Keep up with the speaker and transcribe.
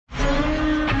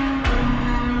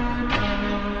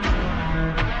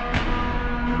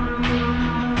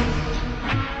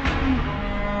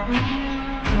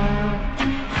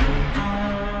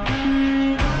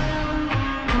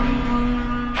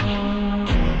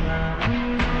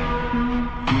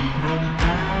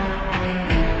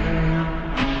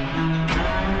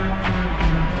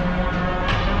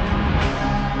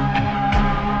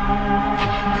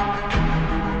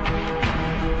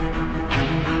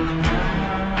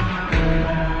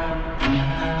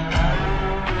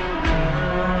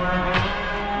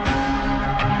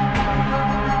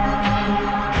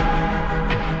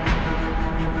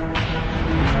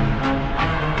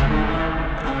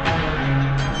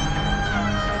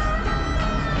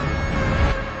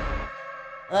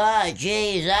Oh,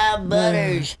 jeez, I'm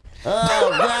Butters. Oh,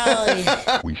 golly.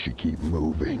 We should keep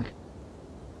moving.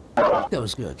 That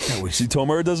was good. See,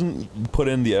 Tomar doesn't put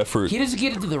in the effort. He doesn't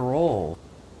get into the role.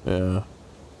 Yeah.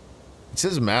 It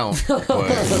says mount, but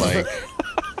like...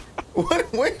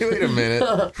 What? Wait a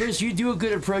minute. Chris, you do a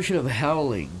good impression of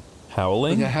howling.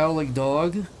 Howling? Like a howling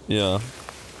dog? Yeah.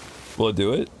 Will it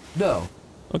do it? No.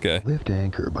 Okay. Lift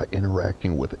anchor by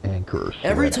interacting with anchors.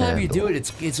 Every time you do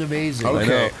it, it's amazing.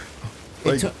 Okay. I know.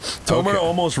 Like, Tomar okay.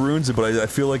 almost ruins it, but I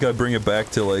feel like I bring it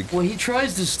back to like... Well, he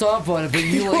tries to stomp on it, but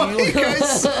you like... you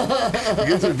guys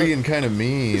are being kind of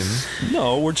mean.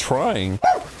 No, we're trying.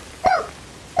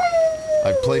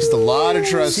 I've placed a lot of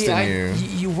trust in you.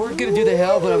 You weren't gonna do the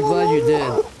howl, but I'm glad you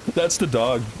did. That's the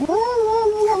dog.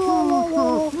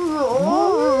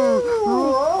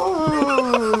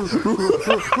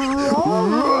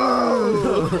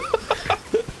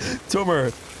 Tomar,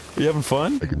 are you having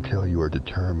fun? I can tell you are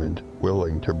determined,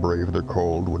 willing to brave the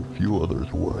cold when few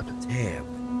others would. Damn.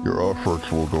 Your efforts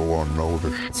will go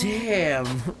unnoticed. Damn.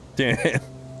 Damn.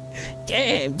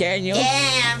 Damn, Daniel.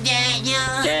 Damn,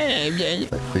 Daniel. Damn, Daniel.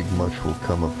 I think much will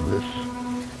come of this.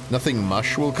 Nothing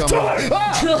mush will come of it.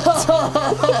 It's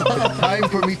time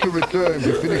for me to return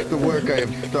to finish the work I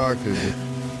have started.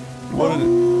 What is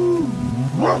it?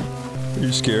 Are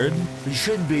you scared? You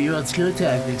shouldn't be. You're on skill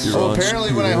tactics. So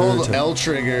apparently when I hold L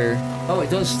trigger... Oh, it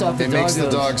does stop the doggos. It makes the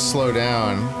dog slow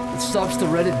down. It stops the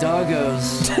Reddit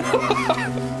doggos.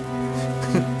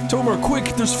 Tomar,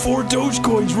 quick! There's 4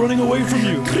 Dogecoins running away from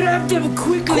you! Grab them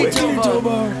quickly,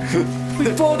 Tomar!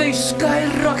 Before they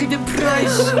skyrocket in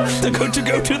price! They're going to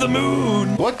go to the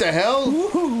moon! What the hell?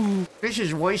 This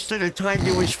is wasting of time.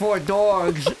 There was 4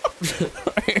 dogs.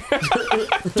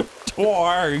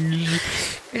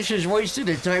 Dogs! This is wasting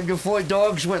of time. The 4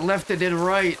 dogs went left and then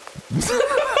right.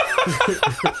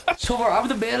 Tomar, I'm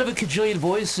the man of a cajillion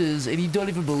voices, and you don't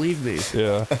even believe me.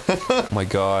 Yeah. Oh my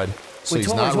god. So Wait,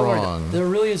 he's Tomar, not wrong. There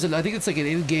really isn't. I think it's like an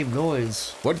in-game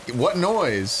noise. What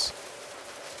noise?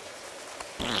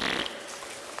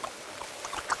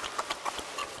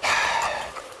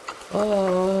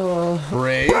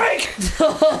 Break!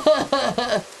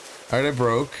 Alright, I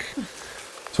broke.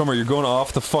 Tomar, you're going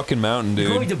off the fucking mountain, dude.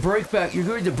 You're going to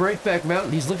Breakback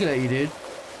Mountain. He's looking at you, dude.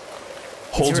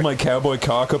 Holds my cowboy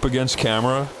cock up against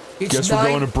camera. Guess we're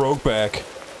going to Brokeback.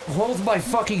 Hold my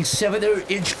fucking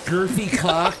 7-inch girthy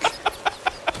cock.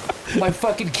 My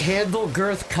fucking candle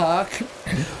girth cock.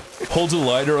 Holds a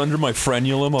lighter under my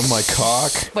frenulum on my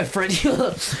cock. My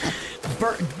frenulum.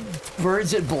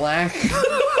 Burns it black.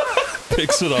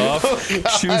 Picks it off.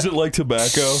 Chews it like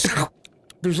tobacco.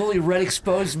 There's only red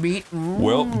exposed meat.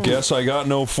 Well, guess I got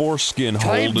no foreskin.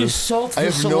 Time to salt the I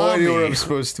have salami. no idea where I'm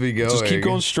supposed to be going. Just keep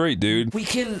going straight, dude. We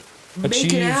can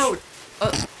make it out.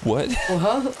 What?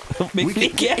 Huh? Make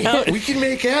out. We can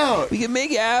make out. We can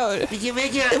make out. We can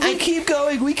make out. If we keep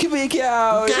going, we can make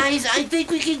out. Guys, I think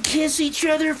we can kiss each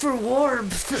other for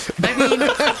warmth. I mean,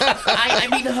 I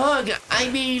mean hug. I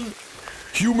mean...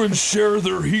 Humans share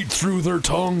their heat through their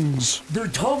tongues. Their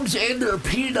tongues and their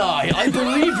peni. I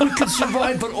believe we can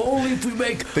survive, but only if we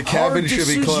make the cabin should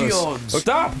be close.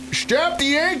 Stop! Stop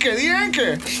the anchor! The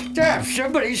anchor! Stop!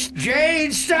 Somebody's...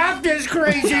 Jane, stop this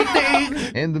crazy thing!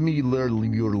 Hand me your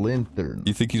lantern.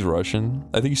 You think he's Russian?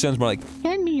 I think he sounds more like...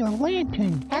 Send me your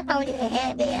lantern. How do you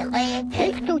have me a lantern?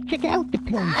 Let's go check out the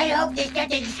place. I hope there's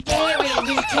nothing scary in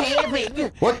this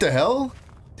cabin. What the hell?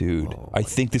 Dude, I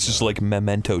think this is like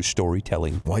Memento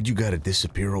storytelling. Why'd you gotta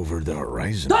disappear over the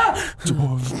horizon?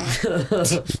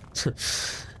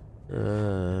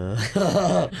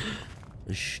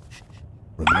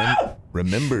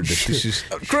 Remember that this is...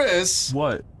 Chris!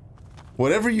 What?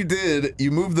 Whatever you did,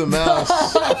 you moved the mouse,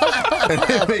 and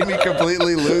it made me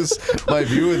completely lose my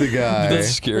view of the guy. Did that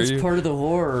scare you? That's part of the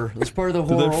horror. That's part of the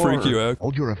horror. Did that freak you out?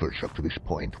 All your efforts up to this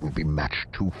point will be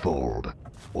matched twofold,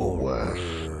 or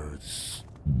worse.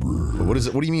 What is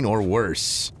it? What do you mean, or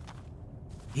worse?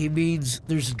 He means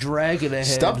there's a dragon ahead.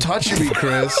 Stop touching me,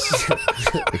 Chris.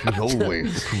 This is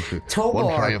always the truth. Tomar,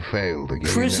 once I have failed again,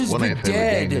 Chris has been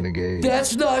dead.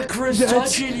 That's not Chris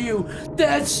touching you.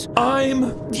 That's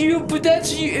I'm you. But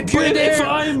that's you. If you're there. If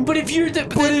I'm. But if you're the.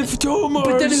 But if Tomar's.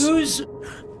 But then who's?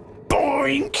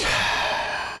 Boink.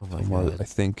 Oh my God. I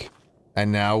think.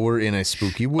 And now we're in a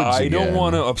spooky woods I again. don't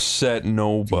want to upset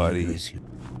nobody.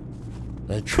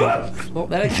 Oh,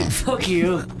 that actually, fuck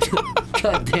you.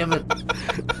 God damn it.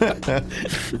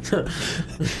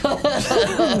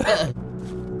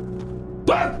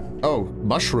 Oh,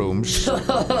 mushrooms.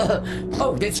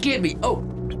 Oh, that scared me.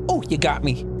 Oh, you got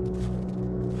me.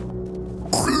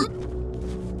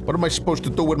 What am I supposed to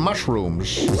do with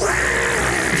mushrooms?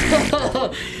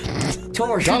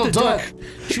 Tomar, shoot Donald the Duck. duck.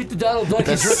 Shoot the Donald Duck.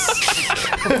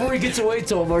 Before he gets away,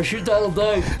 Tomar, shoot Donald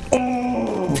Duck.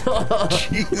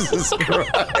 Jesus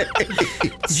Christ.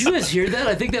 Did you guys hear that?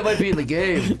 I think that might be in the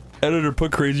game. Editor,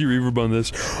 put crazy reverb on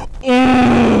this.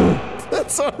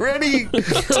 That's already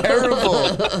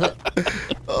terrible.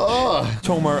 Oh.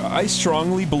 Tomar, I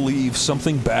strongly believe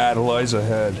something bad lies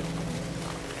ahead.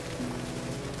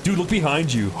 Dude, look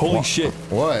behind you. Holy shit.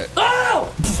 What?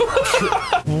 Oh!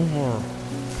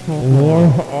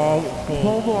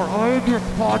 Tomar, I am your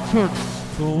conscience.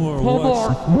 Tomar, Tomar,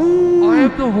 I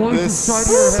am the voice inside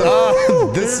your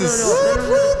head. This is.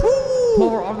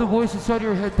 Tomar, I'm the voice inside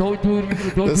your head. Don't do it.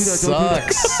 Don't do that. This Don't do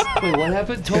that. sucks. Wait, what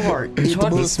happened? Tomar, This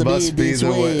must be the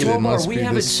way. It Tomar, must we be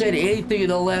haven't this. said anything in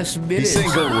the last minute. He's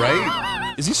saying go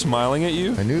right? Is he smiling at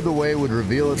you? I knew the way would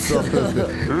reveal itself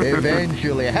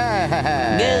eventually. Ha ha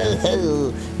ha.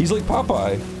 He's like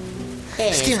Popeye.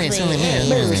 Excuse me, I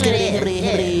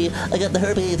got the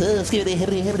herpes.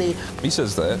 He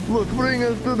says that. Look, bring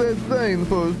us to that sign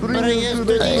post. Bring us to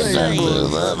that sign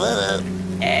post.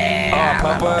 Ah,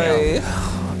 Popeye.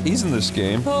 He's in this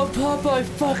game. Oh, Popeye,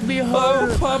 fuck me Oh,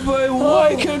 hard. Popeye,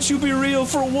 why can't you be real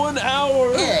for 1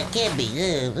 hour? Yeah, it can't be.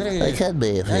 I can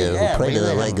be if you pray to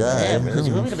the right God.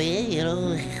 You want me to be, you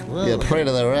know? Well, Yeah, pray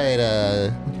to the right,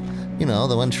 you know,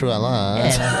 the one true Allah.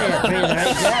 yeah, pray to the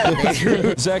right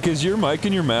God. Zach, is your mic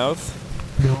in your mouth?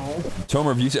 No.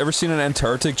 Tomer, have you ever seen an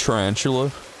Antarctic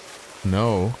tarantula?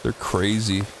 No. They're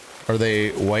crazy. Are they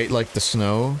white like the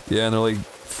snow? Yeah, and they're like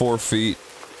 4 feet.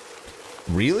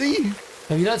 Really?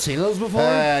 Have you not seen those before?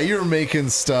 You're making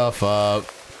stuff up.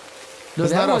 No,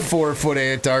 It's that not one- a 4-foot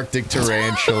Antarctic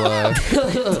tarantula.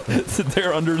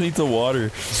 They're underneath the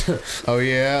water. Oh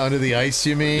yeah, under the ice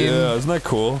you mean? Yeah, isn't that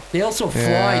cool? They also fly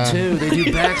Yeah. too. They do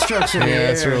backstrokes in the Yeah, air.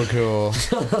 that's real cool.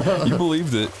 You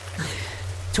believed it.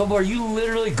 Tomar, you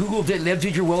literally Googled it and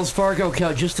emptied your Wells Fargo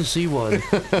account just to see one.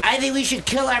 I think we should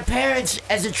kill our parents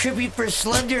as a tribute for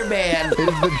Slender Man. It is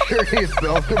the journey of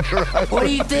self-control. What do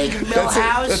you think,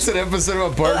 Millhouse? That's an episode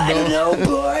about Bart I don't Mill. know,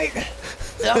 Bart.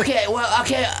 Okay,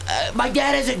 my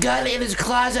dad has a gun in his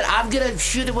closet. I'm gonna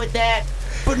shoot him with that.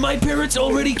 But my parents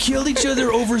already killed each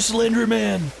other over Slender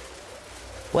Man.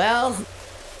 Well,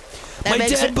 that My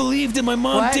makes dad it. believed and my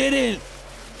mom What? didn't.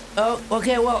 Oh,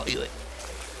 okay. Well,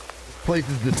 Place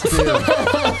is the sieve.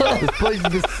 This place is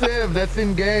the sieve. That's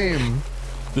in game.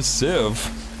 The sieve.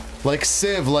 Like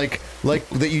sieve, like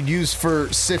that you'd use for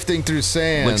sifting through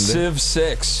sand. Like Civ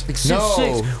 6. Like Civ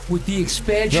No. 6 with the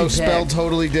expansion No, pack. spelled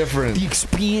totally different.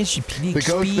 expansion. The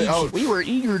ghost. Oh, We were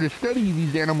eager to study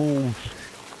these animals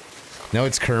now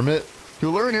it's Kermit. to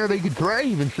learn how they could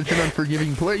thrive in such an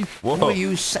unforgiving place. Whoa. We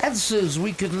use senses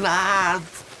we could not.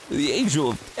 The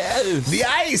angel of death. The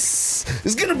ice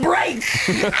is gonna break.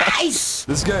 ice.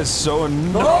 This guy's so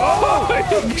annoying. Oh my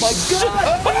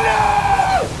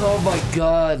god! Oh my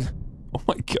god! Oh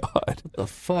my god. What the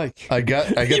fuck? I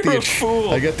got You're a fool.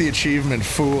 I got the achievement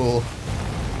fool.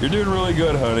 You're doing really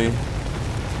good, honey.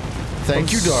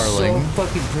 Thank you, darling. So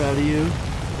fucking proud of you.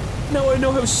 Now I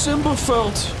know how Simba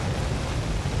felt.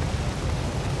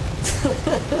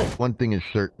 One thing is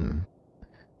certain.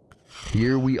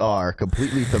 Here we are,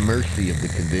 completely at the mercy of the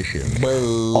conditions.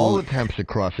 All attempts at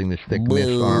crossing this thick mist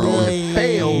are only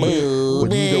failed.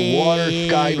 With neither water,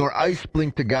 sky, nor ice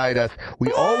blink to guide us,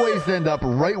 we always end up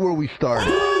right where we started.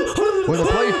 Where the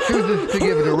place chooses to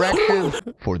give a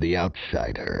direction for the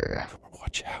outsider.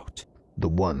 Watch out. The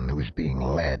one who is being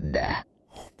led.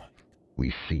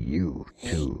 We see you,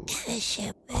 too.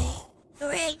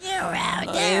 Have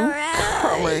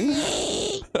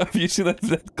you seen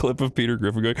that clip of Peter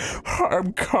Griffin going,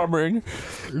 I'm coming?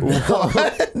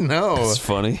 What? No. It's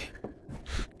funny.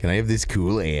 Can I have this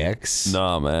cool axe?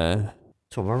 Nah, man.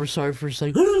 So I'm sorry for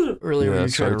saying earlier when you were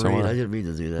trying to sorry, read. Tomar. I didn't mean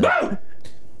to do that.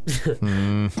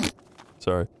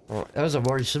 Sorry. That was a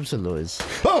Marty Simpson noise.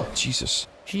 Oh, Jesus.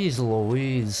 Jeez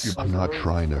Louise. I'm not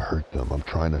trying to hurt them. I'm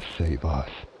trying to save us.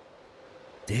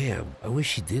 Damn, I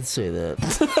wish he did say that.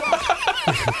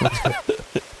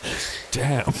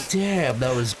 Damn. Damn,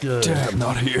 that was good. Damn,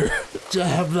 not here.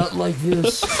 Damn, not like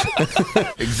this.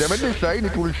 Examine the sign,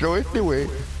 it will show us the way.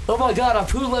 Oh my god,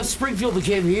 Apu left Springfield and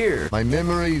came here. My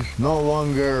memory's no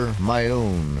longer my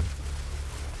own.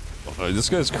 This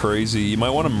guy's crazy. You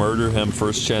might want to murder him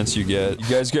first chance you get. You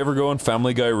guys ever go on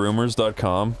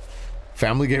FamilyGuyRumors.com?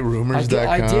 FamilyGuyRumors.com.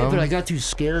 I did, but I got too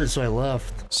scared, so I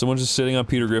left. Someone just sitting on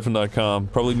PeterGriffin.com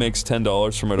probably makes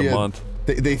 $10 from it a month.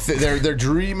 They're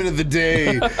dreaming of the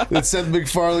day that Seth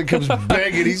MacFarlane comes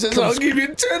begging. He says, "I'll give you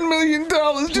 $10 million.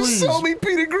 Just Please. sell me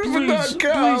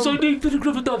PeterGriffin.com." Please, I need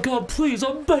PeterGriffin.com. Please,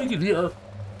 I'm begging you.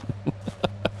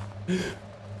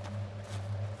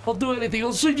 I'll do anything.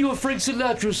 I'll sing you a Frank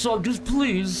Sinatra song, just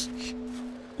please.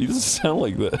 You doesn't sound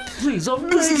like that. Please, I'm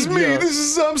This is me. you.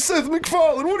 I'm Seth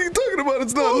MacFarlane. What are you talking about?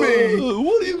 It's not me.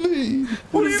 What do you mean?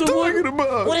 What are you talking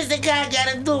about? What does the guy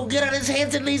gotta do? Get on his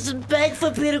hands and knees and beg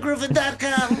for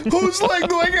PeterGriffin.com? Whose leg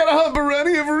do I gotta hump around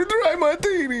here for a dry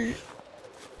martini?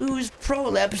 Whose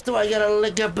prolapse do I gotta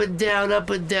lick up and down,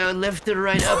 left and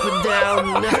right, up and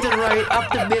down, left and right,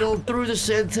 up the middle, through the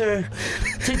center,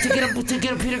 to get a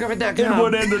PeterGriffin.com? In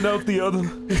one end and out the other.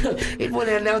 In one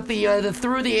end, out the other,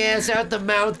 through the ass, out the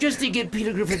mouth, just to get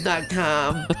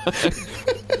PeterGriffin.com.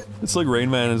 It's like Rain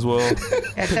Man as well.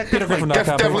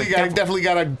 Definitely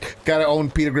gotta own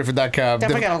PeterGriffin.com.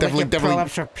 Definitely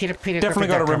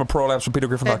gotta rim a prolapse for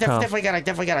PeterGriffin.com.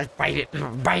 Definitely gotta bite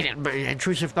it.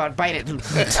 Intrusive thought, bite it.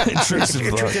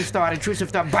 Intrusive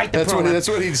thought, bite the prolapse. That's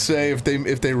what he'd say if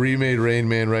they remade Rain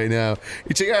Man right now.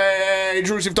 He'd say, hey,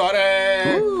 intrusive thought,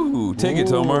 hey. Ooh, take it,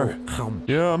 Tomar.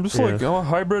 Yeah, I'm just like a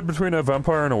hybrid between a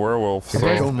vampire and a werewolf. So.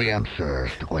 It only answers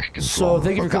the question. So,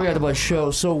 thank you for coming out to my show.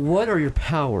 So, what are your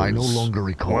powers? I no longer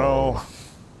recall. Well,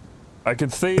 I can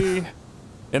see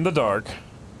in the dark.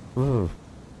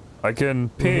 I can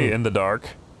pee in the dark.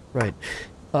 Right.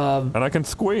 And I can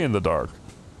squee in the dark.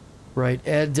 Right.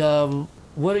 And,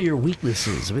 what are your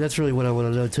weaknesses? I mean, that's really what I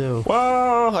want to know, too.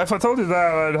 Well, if I told you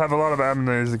that, I'd have a lot of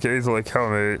enemies occasionally kill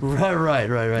me. Right.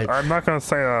 I'm not going to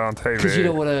say that on TV. Because you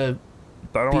don't want to...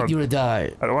 You want to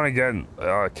die. I don't want to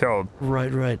get killed.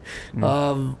 Right.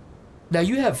 Now,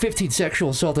 you have 15 sexual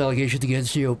assault allegations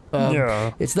against you.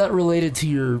 Yeah. It's not related to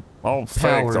your all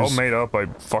powers. Faked, all made up by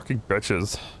fucking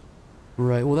bitches.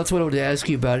 Right. Well, that's what I wanted to ask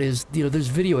you about is, there's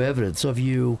video evidence of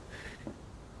you...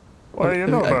 Well, you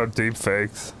know about deep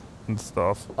fakes and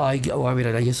stuff. I guess I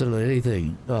don't know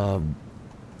anything. What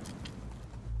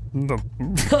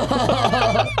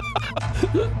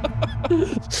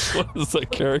is that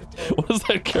character? What is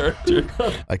that character?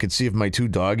 I could see if my two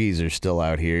doggies are still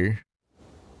out here.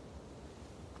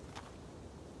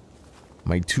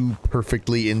 My two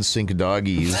perfectly in sync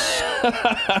doggies.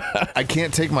 I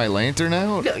can't take my lantern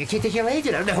out? No, you can't take your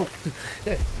lantern out, no.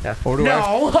 Or do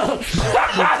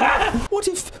What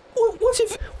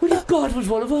if God was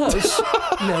one of us?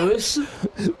 Lois?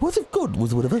 What if God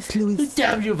was one of us, Louis?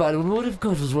 Damn you, Vital. What if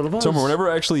God was one of us? Tomer, whenever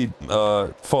I actually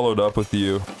followed up with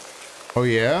you. Oh,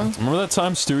 yeah? Remember that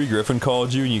time Stewie Griffin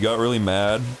called you and you got really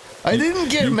mad? I didn't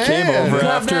get mad. You came over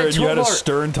after and you had a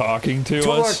stern talking to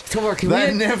us. Tomar,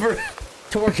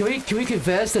 can we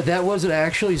confess that wasn't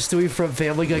actually Stewie from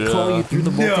Family Guy calling you through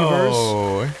the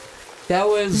multiverse? That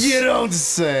was... You don't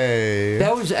say!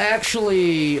 That was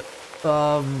actually,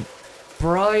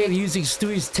 Brian using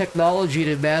Stewie's technology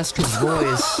to mask his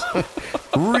voice.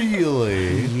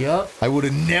 Really? Yep. I would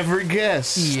have never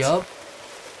guessed. Yep.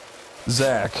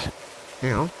 Zach.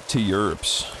 Yeah. To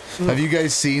Europe's. Have you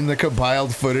guys seen the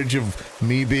compiled footage of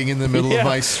me being in the middle of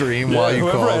my stream while you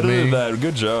whoever called edited me? that,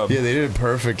 good job. Yeah, they did it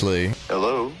perfectly.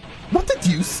 Hello? What the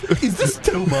deuce? Is this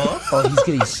Tomar? Oh, he's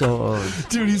getting so old.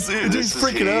 Dude, he's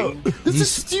freaking out. This is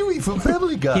Stewie from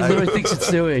Family Guy. He literally thinks it's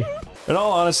Stewie. In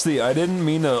all honesty, I didn't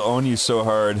mean to own you so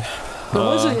hard. That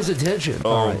wasn't his intention.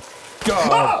 Oh, Alright.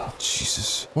 God.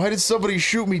 Jesus. Why did somebody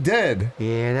shoot me dead?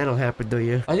 Yeah, that'll happen to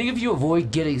you. I think if you avoid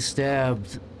getting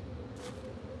stabbed,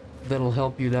 that'll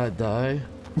help you not die.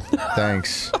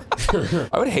 Thanks.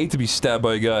 I would hate to be stabbed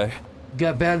by a guy.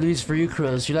 Got bad news for you,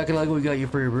 Chris. You're not gonna like what we got you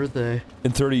for your birthday.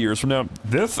 In 30 years from now,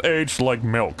 this aged like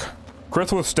milk.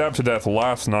 Chris was stabbed to death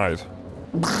last night.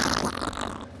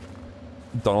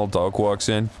 Donald Duck walks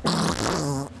in.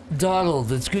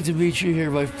 Donald, it's good to meet you here,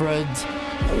 my friend.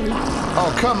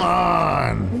 Oh, come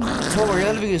on! Tomer, you're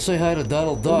not even gonna say hi to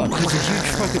Donald Duck. He's a huge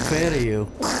fucking fan of you.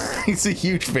 He's a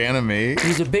huge fan of me.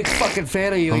 He's a big fucking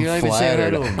fan of you. I'm You're not even saying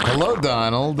hi flattered. to him. Hello,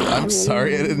 Donald. I'm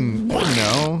sorry I didn't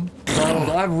know. Donald,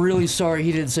 I'm really sorry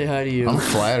he didn't say hi to you. I'm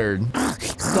flattered.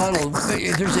 Donald,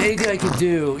 if there's anything I can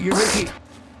do, you're making...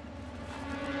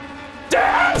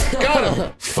 Got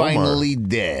him! Finally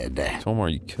dead. Tomar,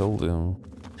 you killed him.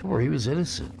 Tomer, he was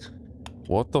innocent.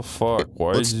 What the fuck?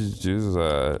 Why did you do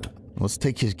that? Let's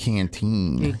take his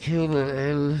canteen. You killed an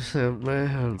innocent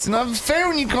man. It's not fair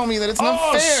when you call me that. It's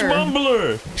not fair.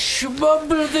 Smumbler!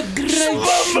 Schmumbler the Great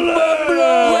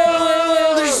Schmumbler!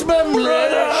 Well, the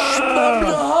Schmumbler!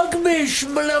 Schmumbler, hug me,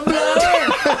 Schmumbler!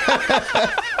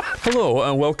 Hello,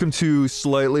 and welcome to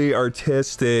Slightly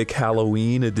Artistic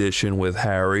Halloween Edition with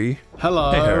Harry.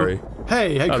 Hello. Hey, Harry.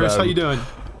 Hey, Chris, Hello. how you doing?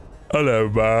 Hello,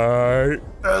 bye.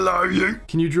 Hello, you.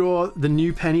 Can you draw the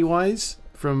new Pennywise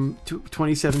from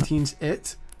 2017's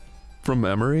It? From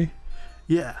memory?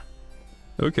 Yeah.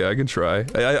 Okay, I can try.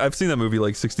 I've seen that movie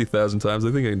like 60,000 times.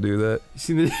 I think I can do that. You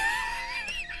seen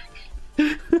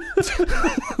the...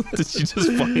 Did you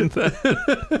just find that?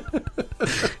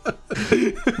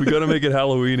 We gotta make it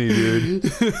Halloweeny,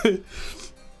 dude.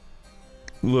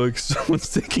 Look, someone's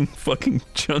taking fucking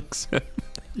chunks out.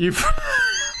 You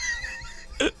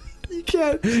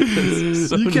can't.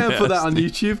 So You can't put that on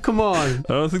nasty. YouTube. Come on.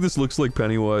 I don't think this looks like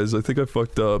Pennywise. I think I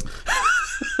fucked up.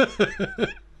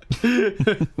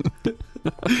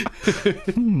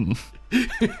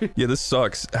 Yeah, this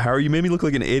sucks. Harry, you made me look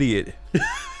like an idiot.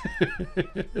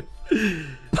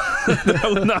 I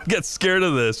would not get scared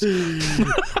of this.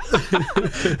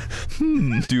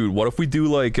 Dude, what if we do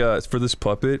like, for this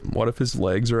puppet, what if his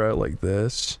legs are out like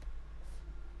this?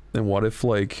 And what if,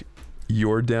 like,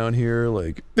 you're down here,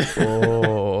 like,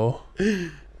 oh.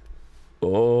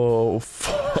 Oh,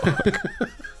 fuck.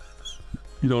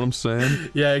 You know what I'm saying?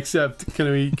 Yeah, except can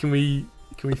we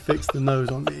fix the nose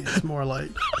on me? It's more like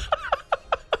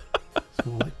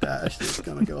that. It's just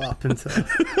gonna go up into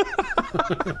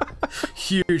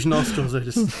huge nostrils. Are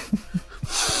just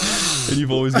And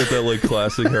you've always got that like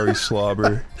classic Harry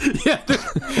slobber. yeah,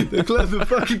 the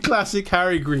fucking classic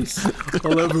Harry grease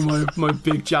all over my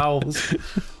big jowls.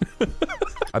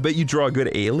 I bet you draw a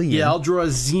good alien. Yeah, I'll draw a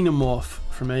xenomorph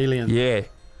from Alien. Yeah.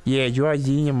 Yeah, draw a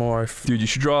xenomorph. Dude, you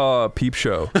should draw a Peep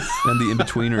Show and the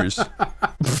In-Betweeners.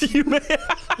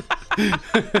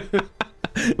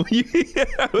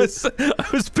 I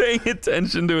was paying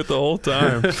attention to it the whole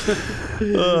time.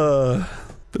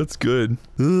 That's good.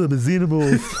 I'm a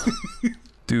xenomorph.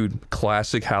 Dude,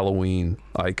 classic Halloween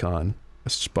icon. A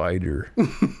spider.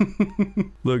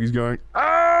 Look, he's going,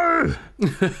 ah!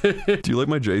 Do you like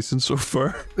my Jason so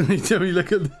far? Tell me,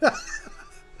 look at that.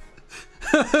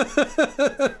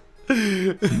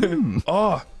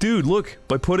 Oh, dude, look.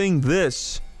 By putting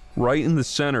this right in the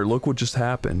center, look what just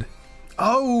happened.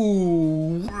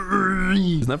 Oh.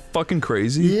 Isn't that fucking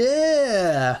crazy?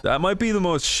 Yeah. That might be the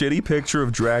most shitty picture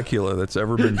of Dracula that's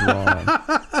ever been drawn.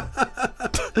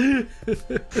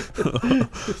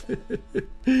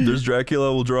 There's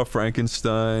Dracula, we'll draw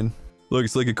Frankenstein. Look,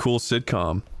 it's like a cool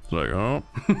sitcom. It's like, oh.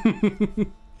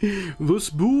 The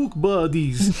spook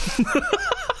buddies.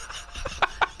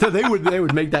 They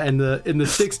would make that in the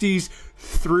 60s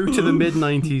through to the mid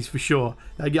 90s for sure.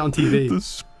 I'd get on TV.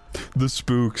 The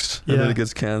spooks. And then it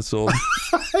gets cancelled.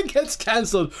 It gets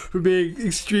cancelled for being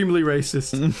extremely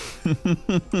racist.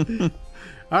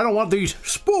 I don't want these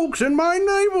spooks in my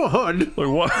neighborhood. Like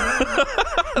what?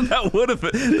 That would have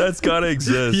been. That's gotta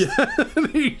exist. Yeah.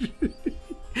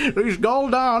 These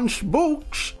gold-on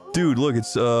spooks. Dude, look,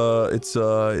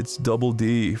 it's Double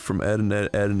D from Ed and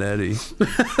Eddie.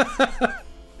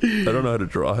 I don't know how to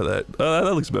draw that.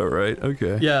 That looks about right.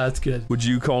 Okay. Yeah, that's good. Would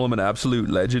you call him an absolute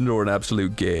legend or an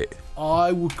absolute gay?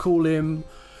 I would call him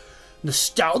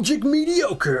nostalgic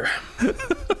mediocre.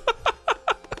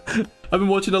 I've been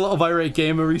watching a lot of Irate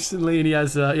Gamer recently, and he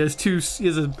has a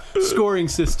scoring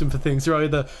system for things. They're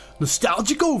either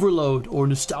nostalgic overload or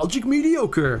nostalgic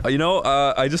mediocre. You know,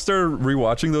 I just started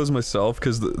rewatching those myself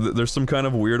because there's some kind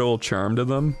of weird old charm to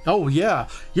them. Oh yeah,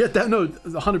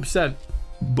 100%.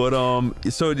 But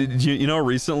so did you know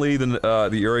recently the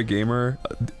Irate Gamer,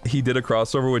 he did a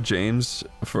crossover with James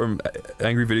from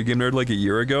Angry Video Game Nerd like a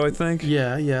year ago, I think.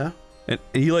 Yeah. And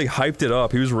he like hyped it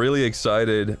up. He was really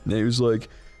excited. And he was like,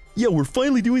 yeah, we're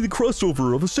finally doing the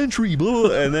crossover of a century, blah,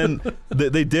 blah. And then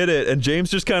they did it, and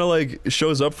James just kind of like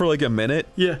shows up for like a minute.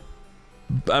 Yeah.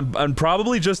 And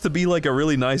probably just to be like a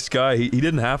really nice guy. He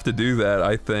didn't have to do that,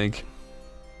 I think.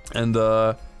 And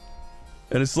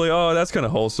it's like, oh, that's kind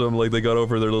of wholesome. Like, they got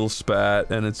over their little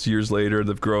spat, and it's years later,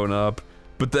 they've grown up.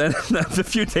 But then, a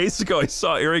few days ago, I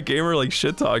saw Irate Gamer, like,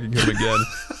 shit-talking him again.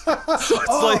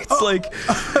 It's like,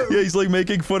 yeah, he's, like,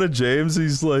 making fun of James.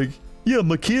 He's like, yeah,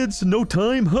 my kids, no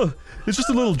time, huh? It's just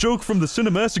a little joke from the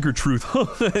Cinemassacre truth, huh?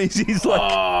 he's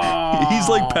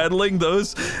like peddling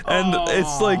those, and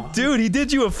it's like, dude, he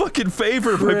did you a fucking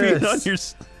favor by being on your...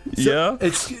 Yeah?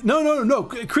 It's no.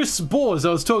 Chris Bores.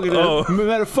 I was talking to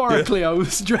metaphorically. Yeah. I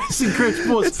was addressing Chris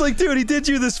Bores. It's like, dude, he did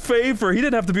you this favor. He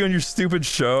didn't have to be on your stupid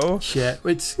show. Shit.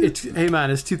 It's hey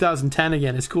man, it's 2010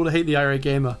 again. It's cool to hate the Irate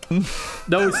Gamer.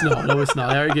 No, it's not. The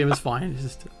Irate Gamer's fine. It's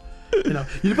just, you know,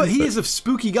 but he is a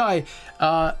spooky guy.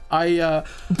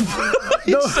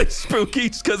 He's like spooky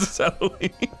because it's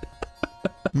Halloween.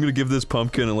 I'm gonna give this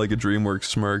pumpkin like a DreamWorks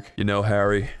smirk. You know,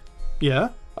 Harry. Yeah.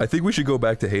 I think we should go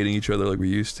back to hating each other like we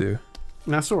used to.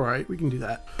 That's all right. We can do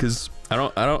that. Cause I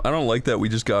don't like that we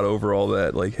just got over all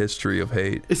that like history of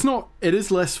hate. It's not. It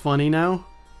is less funny now.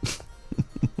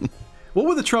 What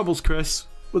were the troubles, Chris?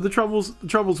 The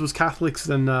troubles was Catholics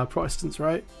than Protestants,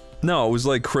 right? No, it was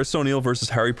like Chris O'Neill versus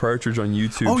Harry Partridge on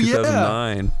YouTube, oh,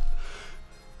 2009. Yeah.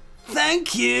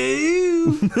 Thank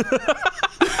you.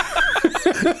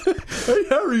 Hey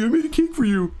Harry, I made a cake for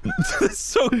you. That's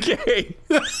so gay.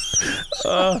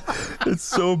 It's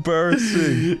so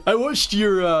embarrassing. I watched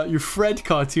your Fred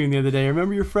cartoon the other day.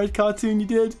 Remember your Fred cartoon you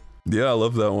did? Yeah, I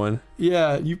love that one.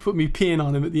 Yeah, you put me peeing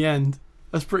on him at the end.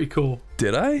 That's pretty cool.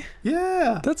 Did I?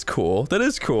 Yeah. That's cool. That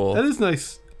is cool. That is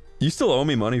nice. You still owe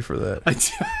me money for that. I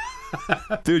do.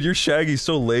 Dude, your Shaggy's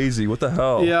so lazy. What the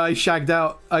hell? Yeah, I shagged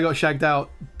out. I got shagged out.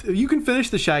 You can finish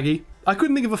the Shaggy. I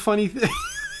couldn't think of a funny thing.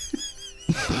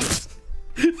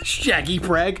 Shaggy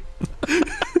preg.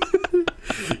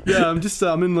 Yeah,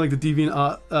 I'm in like the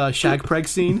deviant shag preg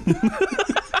scene.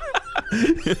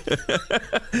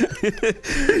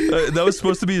 That was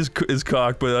supposed to be his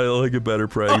cock, but I like it better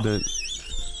pregnant.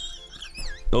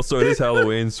 Also, it is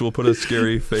Halloween, so we'll put a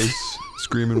scary face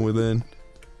screaming within.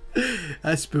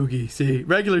 That's spooky. See,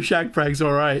 regular shag preg's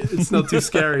alright. It's not too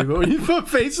scary, but when you put a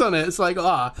face on it, it's like,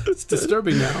 it's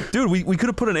disturbing now. Dude, we could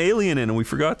have put an alien in, and we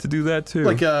forgot to do that too.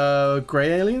 Like a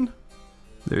gray alien?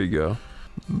 There you go.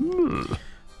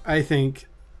 I think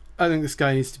this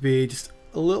guy needs to be just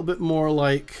a little bit more of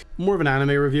an anime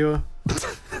reviewer.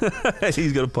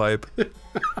 He's got a pipe.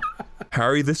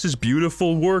 Harry, this is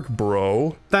beautiful work,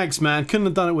 bro. Thanks, man. Couldn't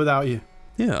have done it without you.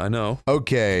 Yeah, I know.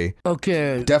 Okay.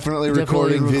 Okay. Definitely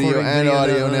recording video and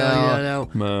audio now.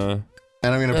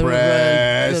 And I'm gonna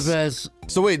press.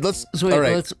 So wait, let's. So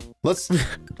wait, let's.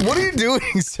 What are you doing,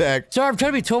 Zach? Sorry, I'm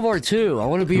trying to be Tomar too. I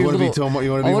want to be your little.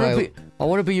 I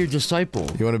want to be your disciple.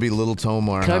 You want to be little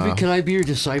Tomar? Can I be your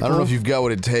disciple? I don't know if you've got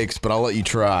what it takes, but I'll let you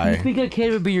try. You think I can't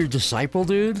even be your disciple,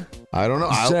 dude? I don't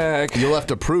know. Zach, you'll have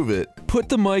to prove it. Put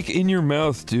the mic in your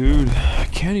mouth, dude. I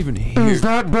can't even hear. Is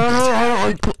that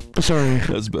better? Sorry.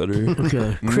 That's better.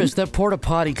 Okay. Chris, that porta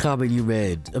potty comment you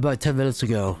made about 10 minutes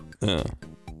ago. Yeah.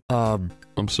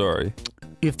 I'm sorry.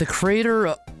 If the creator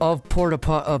of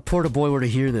Portaboy were to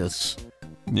hear this,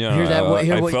 yeah,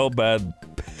 I felt bad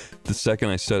the second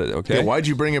I said it. Okay. Yeah, why'd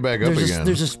you bring it back up again?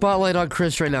 There's a spotlight on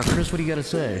Chris right now. Chris, what do you got to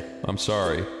say? I'm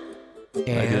sorry.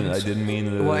 And I didn't mean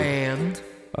to. And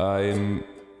I'm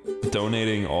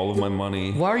donating all of my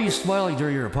money. Why are you smiling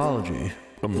during your apology?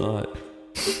 I'm not.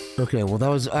 Okay, well that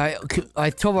was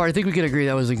Tomar, I think we can agree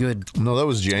that was a good. No, that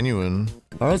was genuine.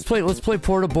 All right, let's play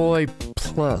Portaboy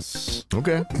Plus.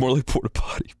 Okay. More like porta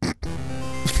potty.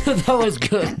 That was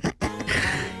good.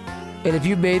 And if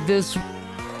you made this,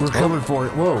 we're coming for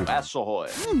it. Whoa.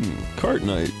 Cart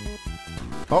night.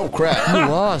 Oh crap! You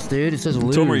lost, dude. It says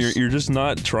lose. Tomer, you're just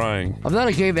not trying. I'm not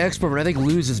a game expert, but I think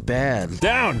lose is bad.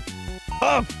 Down,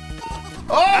 up.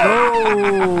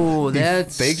 Oh,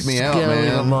 that's faked me out,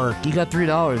 man. Mark. You got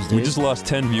 $3, dude. We just lost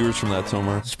 10 viewers from that,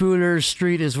 Tomer. Spooner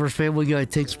Street is where Family Guy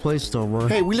takes place, Tomer.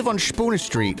 Hey, we live on Spooner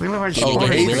Street. We live on Spooner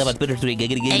Street. Street. We live on Spooner Street. Hey,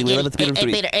 Peter, we live on Spooner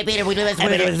Street. Hey, Peter, we live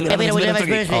on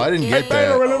Spooner Street. Oh, I didn't get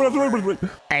that. Hey, Peter, we live on Spooner Street.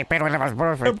 Hey, Peter, we live on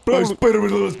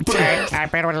Spooner Street.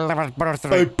 Hey, Peter, we live on Spooner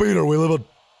Street. Hey, Peter, we live on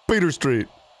Peter Street.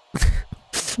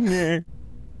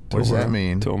 What does that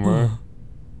mean? Tomer.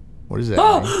 What does that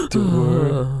mean?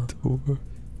 Tomer.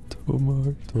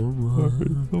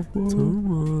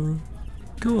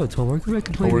 Go on, Tomer. Come back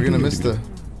and play. Oh, we're gonna miss the.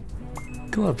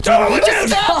 Go on.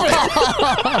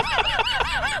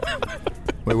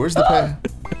 Wait, where's the pen?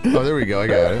 Oh, there we go. I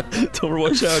got it. Tomer,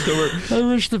 watch out, Tomer. I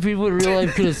wish the people in real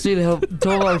life could have seen how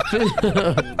Tomar fit.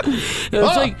 It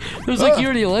was like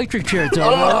you're in the electric chair,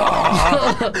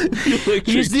 Tomar. You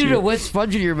just needed a wet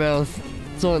sponge in your mouth.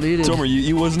 That's all it needed. Tomer,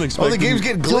 you wasn't expecting. Oh, the game's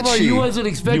getting glitchy. Tomar, you wasn't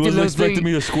expecting. You wasn't expecting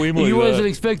me to squeam like that. You wasn't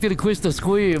expecting Quiz to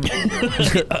squeam.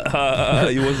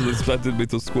 You wasn't expecting me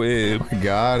to squeam.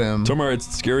 Got him. Tomer, it's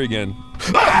scary again.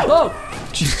 Oh!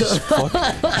 Jesus fuck.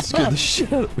 That scared the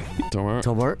shit out of me.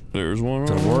 Tomar. There's one.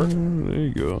 Tomar. There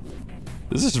you go.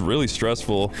 This is really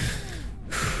stressful.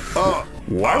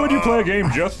 Why would you play a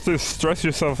game just to stress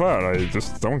yourself out? I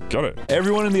just don't get it.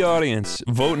 Everyone in the audience,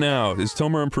 vote now. Is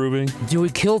Tomer improving? Do we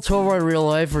kill Tomar in real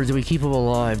life, or do we keep him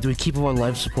alive? Do we keep him on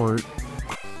life support?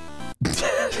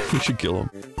 We should kill him.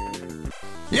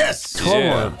 Yes! Tomar,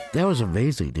 Yeah. that was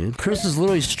amazing, dude. Chris is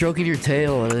literally stroking your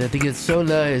tail, and I think it's so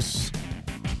nice.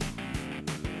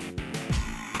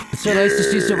 It's so nice to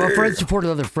see a friend support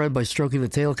another friend by stroking the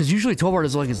tail, because usually Tomar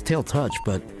doesn't like his tail touched,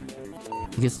 but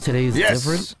I guess today is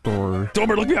different, or...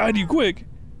 Tomer, look behind you, quick!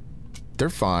 They're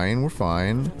fine. We're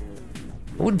fine.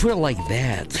 I wouldn't put it like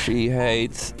that. She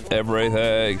hates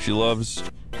everything. She loves...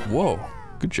 Whoa.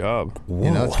 Good job. Whoa.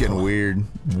 You know, it's getting weird.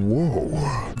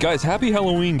 Whoa. Guys, happy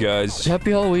Halloween, guys.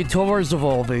 Happy Halloween. Tomar's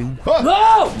evolving.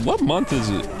 No! What month is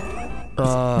it?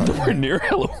 We're near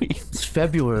Halloween. It's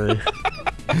February.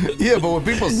 Yeah, but when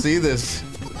people see this,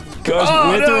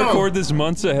 Guys, we have to record this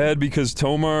months ahead because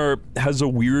Tomar has a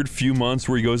weird few months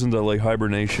where he goes into like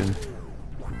hibernation.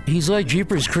 He's like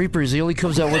Jeepers Creepers. He only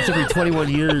comes out once every 21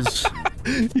 years.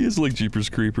 He is like Jeepers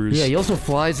Creepers. Yeah, he also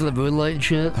flies in the moonlight and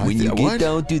shit. When you get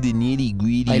down to the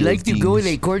nitty-gritty I like to go in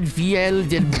a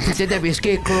cornfield and pretend I'm a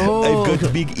scarecrow. I've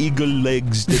got big eagle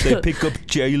legs that I pick up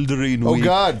children with. Oh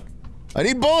god! I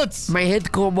need bullets! My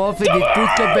head come off and it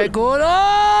puts come back on.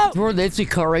 Oh! Bro, Nancy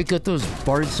Cartwright got those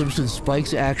Bart Simpson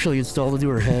spikes actually installed into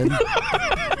her head.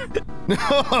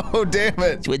 No, damn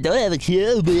it! We don't have a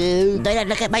cube, man.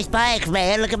 Look at my spikes,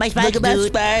 man. Look at my spikes, Look at my dude.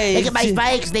 spikes. Look at my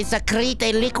spikes. They secrete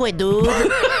a liquid, dude.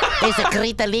 They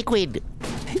secrete a liquid.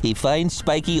 A fine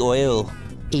spiky oil.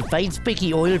 A fine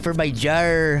spiky oil for my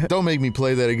jar. Don't make me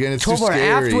play that again. It's too Tomar,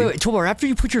 scary. Tomar, after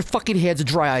you put your fucking hands in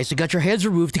dry ice and got your hands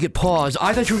removed to get paws,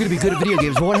 I thought you were gonna be good at video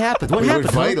games. But what happened? What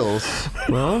happened? Vitals.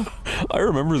 Well, I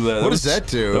remember that. What does that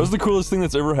do? That was the coolest thing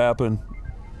that's ever happened.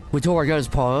 when Tomar got his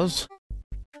paws,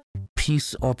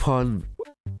 peace upon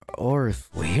earth.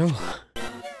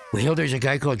 Well, there's a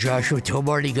guy called Joshua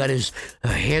Tomar, and he got his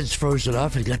hands frozen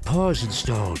off and got paws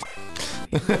installed.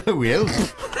 Well,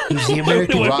 He's the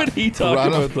American. Why would he talk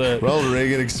about that? Ronald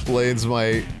Reagan explains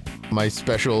my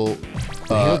special.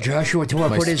 Joshua Tomar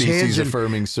my put his hands in.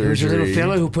 affirming There's a little surgery.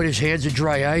 fella who put his hands in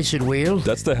dry ice and whale.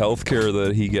 That's the health care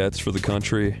that he gets for the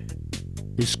country.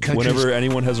 This country's- Whenever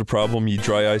anyone has a problem, you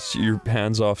dry ice your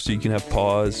hands off so you can have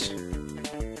paws.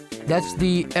 That's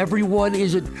the everyone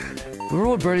is a.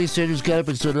 Remember when Bernie Sanders got up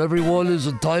and said everyone is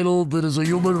entitled, it is a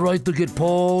human right to get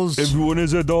paws. Everyone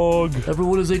is a dog.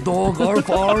 Everyone is a dog. Arf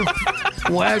arf.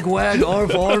 Wag wag.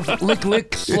 Arf arf. Lick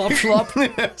lick. Slop slop.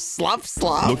 Slop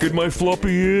slop. Look at my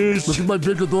floppy ears. Look at my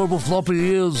big adorable floppy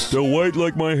ears. They're white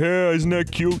like my hair. Isn't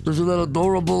that cute? Isn't that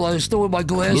adorable? I still wear my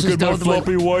glasses Look at down my to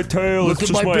floppy white tail. Look It's at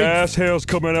just my my big- ass hairs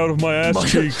coming out of my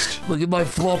ass cheeks. Look at my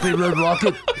floppy red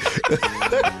rocket.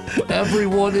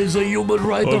 Everyone is a human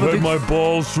right I've of had it. my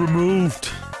balls removed.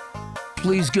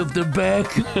 Please give them back.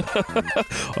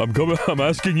 I'm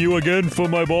asking you again for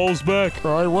my balls back.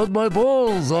 I want my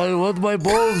balls. I want my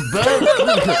balls back.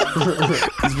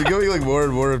 It's becoming like more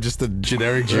and more of just a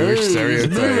generic Jewish Hey,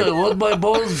 stereotype. I want my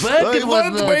balls back I and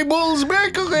want whatnot. my balls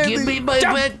back already. Give me my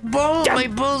my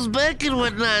balls back and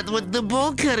whatnot with the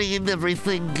ball cutting and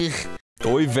everything.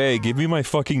 Oy vey, give me my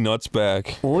fucking nuts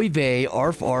back. Oy vey,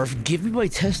 arf arf, give me my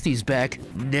testes back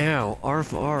now,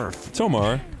 arf arf.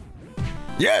 Tomar.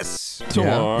 Yes.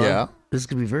 Tomar. Yeah. This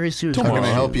could be very serious. How can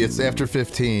I help you? It's after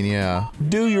 15. Yeah.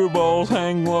 Do your balls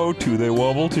hang low? Do they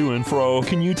wobble to and fro?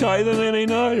 Can you tie them in a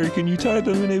knot or can you tie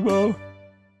them in a bow?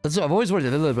 I've always wanted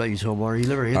to know that about you, Tomar. You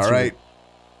never answered. All right.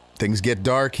 Things get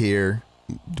dark here.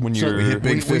 When We you're hit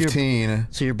big 15.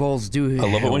 So your balls do.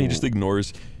 I love it when he just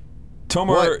ignores.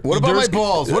 Tomar, What about my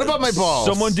balls? What about my balls?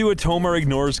 Someone do a Tomar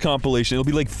ignores compilation. It'll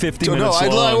be like 50 No, minutes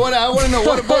long. I want to know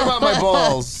what about my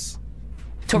balls.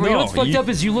 Tomar, you know what's No, fucked you- up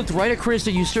is you looked right at Chris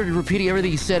and you started repeating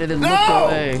everything he said and then looked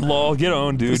away. Lol, get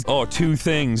on, dude. Oh, two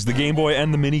things. The Game Boy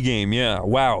and the minigame. Yeah,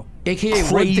 wow. AKA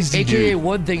Crazy, AKA dude.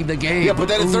 one thing in the game. Yeah, but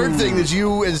then the third thing is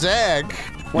you and Zach.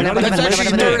 That's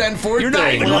actually third and fourth You're not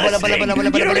thing. even listening.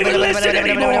 You don't even listen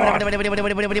anymore.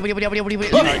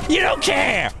 You don't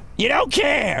care. You don't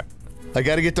care. I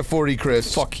gotta get to 40,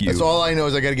 Chris. Fuck you. That's all I know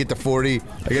is I gotta get to 40. I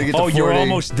gotta get to 40. Oh, you're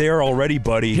almost there already,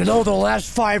 buddy. You know, the last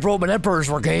 5 Roman emperors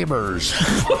were gamers.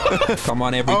 Come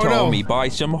on, every Tommy, buy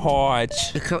some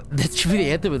hearts. That should be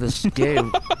the anthem of this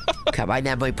game. Come on,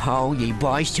 every pony,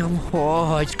 buy some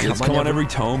hearts. Come on, every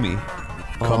Tommy.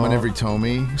 Come on, every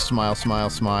Tommy. Smile, smile,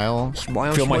 smile.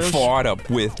 Smile, Fill my smile. fart up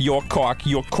with your cock,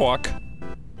 your cock.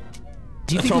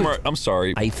 Do you think Tomar, I'm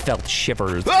sorry. I felt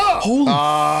shivers. Holy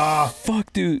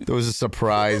fuck, dude. That was a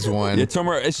surprise one. Yeah,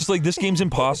 Tomar, it's just like this game's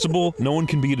impossible. No one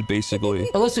can beat it, basically.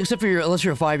 unless you're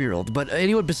a 5-year-old, but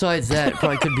anyone besides that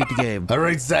probably couldn't beat the game. All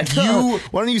right, Zach,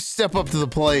 why don't you step up to the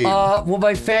plate? Well,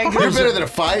 my fangers. You're better than a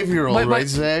 5-year-old, right,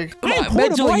 Zach?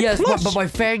 Mentally, yes, but my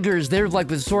fangers, they're like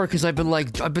the sore because I've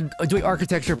been doing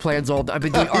architecture plans all day. I've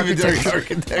been doing architecture.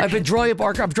 I've been drawing up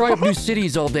I'm drawing up new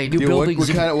cities all day, new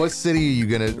buildings. What city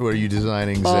are you designing,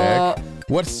 Zach?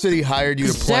 What city hired you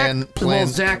to plan? Well,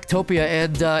 Zactopia,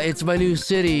 and it's my new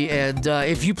city. And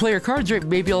if you play your cards right,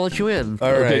 maybe I'll let you in.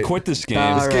 All right. Okay, quit this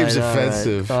game. This game's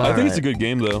offensive. I think it's a good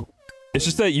game, though. It's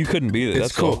just that you couldn't beat it. It's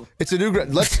That's cool. all. It's a new.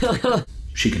 Let's.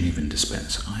 She can even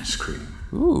dispense ice cream.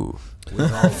 Ooh.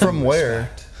 From where?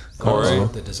 Corey,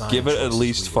 give it at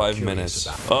least 5 minutes.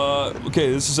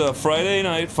 Okay, this is a Friday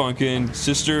Night Funkin'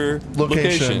 sister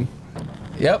location.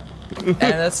 Yep. And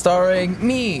that's starring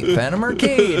me, Phantom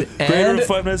Arcade, Creator and of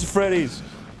 5 Nights at Freddy's.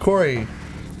 Corey.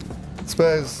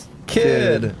 Spaz.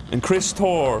 Kid. And Chris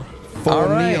Tor. All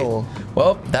right.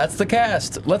 Well, that's the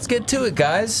cast. Let's get to it,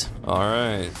 guys. All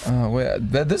right. Wait,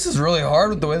 this is really hard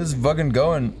with the way this is fucking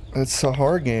going. It's a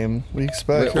hard game. What do you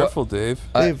expect? Be careful, Dave.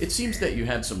 It seems that you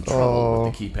had some trouble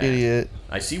with the keypad. Idiot.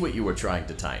 I see what you were trying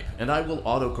to type, and I will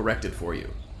auto-correct it for you.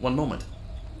 One moment.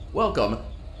 Welcome,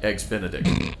 Eggs Benedict.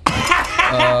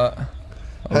 How'd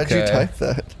you type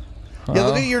that? Huh? Yeah,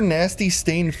 look at your nasty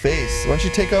stained face. Why don't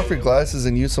you take off your glasses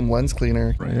and use some lens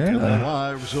cleaner? The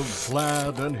lives of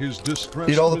Vlad and his distressed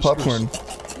Eat all the mistress. popcorn.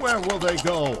 Where will they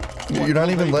go? You're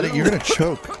not even letting. You're gonna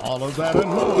choke. All of that and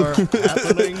more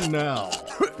happening now.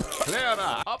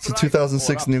 It's a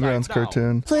 2006 Newgrounds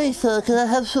cartoon. Please, sir, can I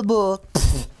have some more?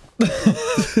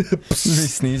 Is he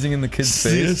sneezing in the kid's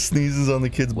face? He sneezes on the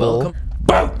kid's bowl.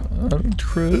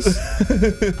 Chris.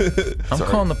 I'm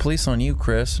calling the police on you,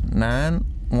 Chris.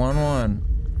 911.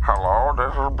 Hello,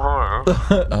 this is Blue.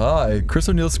 Hi, Chris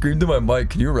O'Neill screamed in my mic.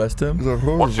 Can you arrest him?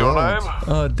 What's your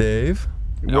name? Dave.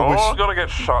 You're gonna get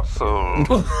shot soon.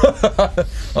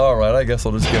 All right, I guess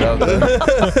I'll just get out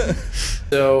there.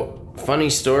 So, funny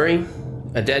story.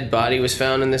 A dead body was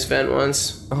found in this vent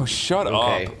once. Oh, shut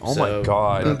up. Oh so, my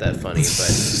god. Not that funny, but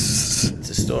it's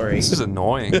a story. This is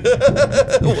annoying.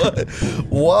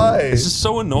 Why? This is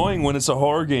so annoying when it's a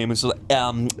horror game. It's like,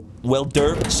 well,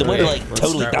 Dirk, someone like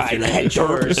totally died in the head.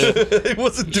 It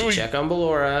wasn't doing. Check on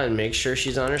Ballora and make sure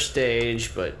she's on her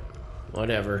stage, but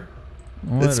whatever.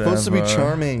 It's supposed to be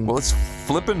charming. Well, it's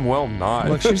flippin' well not.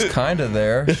 Look, she's kind of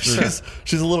there. she's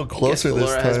a little closer this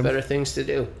Ballora time. has better things to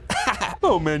do.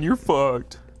 Oh man, you're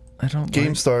fucked. I don't.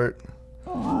 Game start.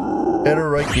 Enter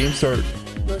right game start.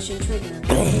 Motion trigger.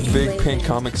 Big pink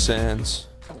Comic Sans.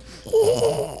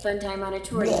 Funtime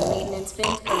auditorium maintenance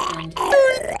vent opened.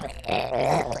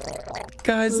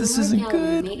 Guys, this isn't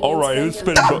good. All right, who's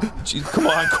spinning? Jeez, come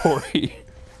on, Corey.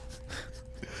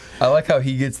 I like how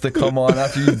he gets the come on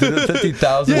after you did it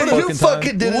 50,000 Yeah, you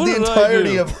fucking did it the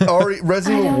entirety of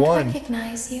Resident Evil 1.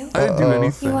 Recognize you. I didn't do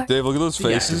anything. Dave, look at those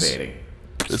faces. Deactivating.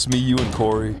 It's me, you, and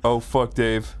Corey. Oh, fuck,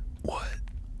 Dave. What?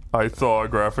 I saw a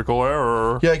graphical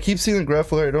error. Yeah, I keep seeing the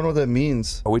graphical error. I don't know what that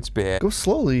means. Oh, it's bad. Go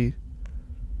slowly.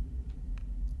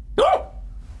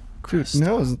 Dude,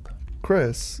 now is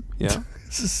Chris. Yeah.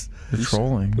 This is. You're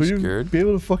trolling. Will you scared? be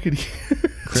able to fucking hear?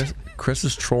 Chris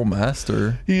is troll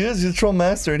master. He is. He's a troll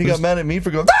master, and he got mad at me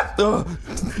for going.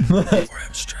 I'm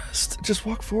stressed. Just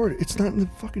walk forward. It's not in the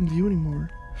fucking view anymore.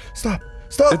 Stop.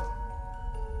 Stop.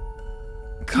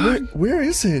 Where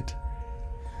is it?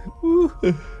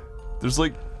 There's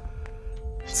like.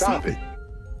 Stop it.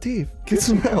 Dave, get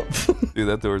some help. Dude,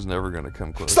 that door's never gonna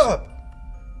come close. Stop.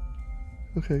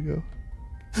 Okay, go.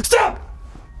 Stop!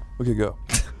 Okay, go.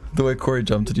 The way Corey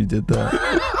jumped and you did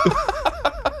that.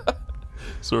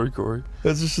 Sorry, Corey.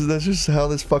 That's just how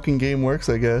this fucking game works,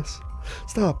 I guess.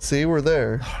 Stop. See, we're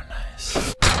there. Oh,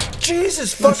 nice.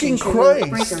 Jesus fucking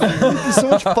Christ! So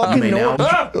much fucking noise.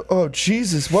 Oh,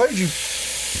 Jesus. Why did you...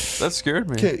 That scared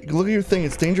me. Okay, look at your thing.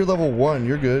 It's danger level 1.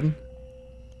 You're good.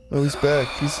 Oh, he's back.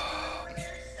 He's...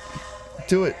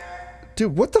 Do it.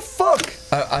 Dude, what the fuck?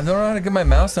 I don't know how to get my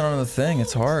mouse down on the thing.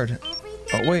 It's hard.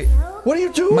 Oh, wait. What are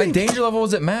you doing? My danger level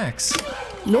was at max.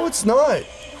 No, it's not.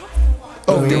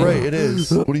 Oh, you're right. It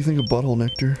is. What do you think of butthole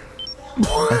nectar?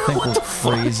 I think we're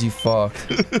crazy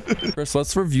fucked. Chris,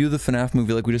 let's review the FNAF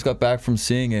movie like we just got back from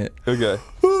seeing it. Okay.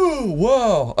 Ooh,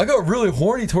 wow. I got really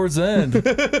horny towards the end.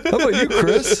 How about you,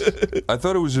 Chris? I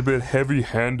thought it was a bit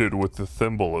heavy-handed with the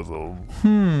symbolism.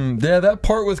 Yeah, that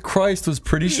part with Christ was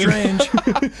pretty strange.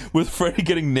 With Freddy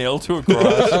getting nailed to a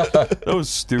cross. That was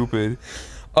stupid.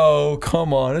 Oh,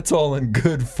 come on. It's all in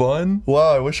good fun.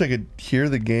 Wow, I wish I could hear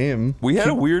the game. We had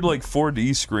a weird, like,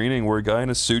 4D screening where a guy in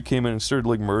a suit came in and started,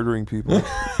 like, murdering people.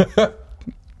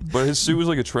 But his suit was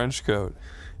like a trench coat.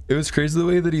 It was crazy the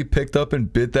way that he picked up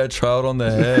and bit that child on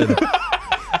the head.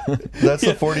 That's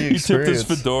the 4D experience. He took this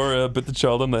fedora, bit the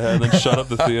child on the head, and then shut up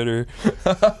the theater.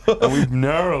 And we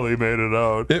narrowly made it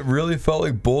out. It really felt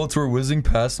like bullets were whizzing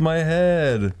past my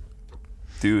head.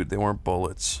 Dude, they weren't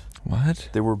bullets. What?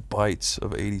 They were bites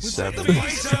of 87.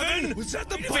 Was that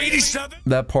the 87?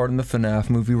 That part in the FNAF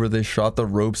movie where they shot the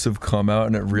ropes have come out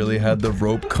and it really had the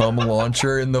rope cum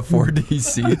launcher in the 4D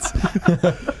seats.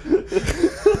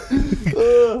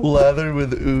 Lathered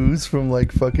with ooze from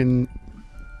like fucking...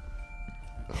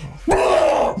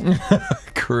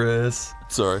 Chris.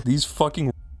 Sorry. These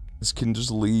fucking can just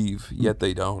leave, yet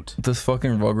they don't. This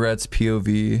fucking Rugrats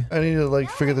POV. I need to like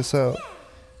figure this out.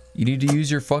 You need to use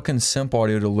your fucking simp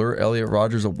audio to lure Elliot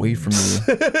Rogers away from you.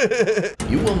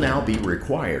 You will now be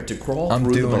required to crawl I'm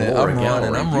through doing the it. Ballora I'm running.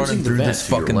 gallery I'm using running the through vent this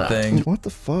to your fucking left. thing. What the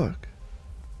fuck?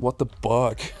 What the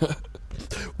buck?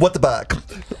 What the buck?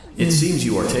 It seems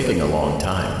you are taking a long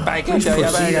time. Please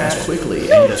proceed as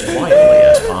quickly and as quietly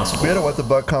as possible. We had a what the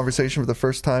buck conversation for the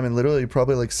first time in literally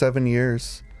probably like 7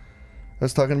 years. I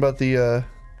was talking about the,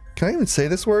 can I even say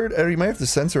this word? You might have to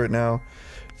censor it now.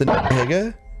 The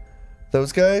nigga?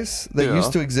 Those guys that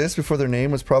used to exist before their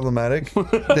name was problematic.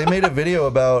 They made a video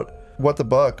about what the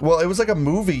buck. Well, it was like a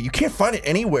movie. You can't find it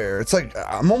anywhere. It's like,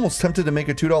 I'm almost tempted to make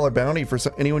a $2 bounty for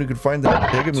anyone who could find the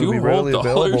nigga movie readily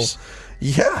available.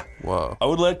 Yeah. Wow. I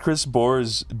would let Chris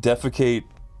Bors defecate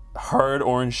hard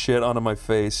orange shit onto my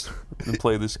face and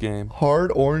play this game.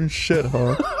 Hard orange shit,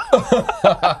 huh?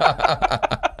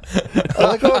 I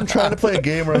like how I'm trying to play a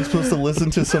game where I'm supposed to listen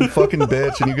to some fucking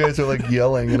bitch and you guys are like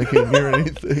yelling and I can't hear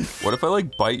anything. What if I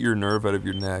like bite your nerve out of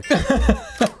your neck?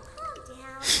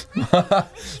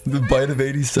 The bite of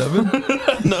 87?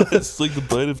 No, it's like the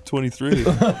bite of 23.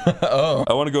 Oh.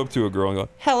 I want to go up to a girl and go,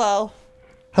 Hello.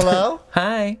 Hello?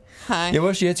 Hi. Hi. Yeah, what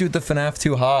if she hits you with the FNAF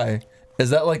 2 high?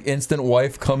 Is that like instant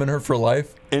wife coming her for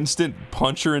life? Instant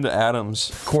punch her into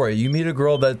atoms. Corey, you meet a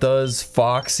girl that does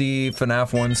Foxy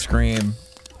FNAF 1 scream.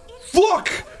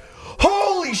 Fuck!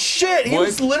 Holy shit! He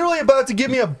was literally about to give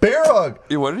me a bear hug!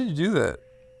 Yeah, why did you do that?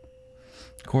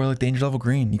 Corey, like danger level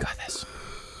green. You got this.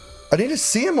 I need to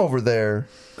see him over there.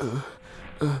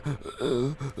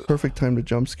 Perfect time to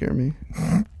jump scare me.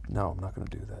 No, I'm not gonna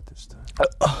do that this time.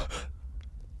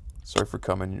 Sorry for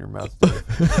coming in your mouth.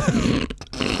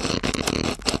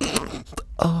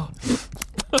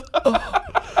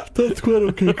 That's quite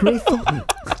okay, Chris.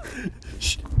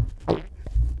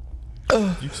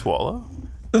 You swallow?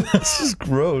 This is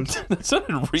gross. That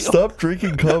sounded real. Stop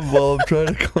drinking cum while I'm trying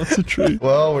to concentrate.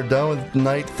 Well, we're done with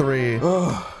night 3.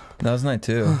 That was night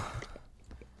 2.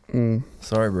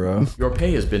 Sorry, bro. Your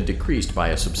pay has been decreased by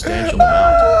a substantial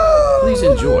amount. Please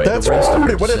enjoy the rest of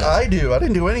your What did set. I do? I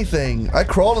didn't do anything. I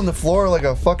crawled on the floor like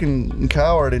a fucking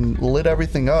coward and lit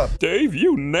everything up. Dave,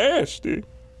 you nasty.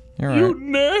 You're You right.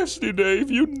 nasty, Dave.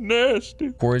 You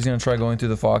nasty. Corey's gonna try going through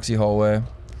the Foxy hallway.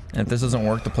 And if this doesn't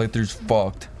work, the playthrough's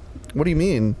fucked. What do you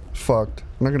mean, fucked?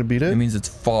 I'm not gonna beat it? It means it's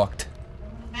fucked.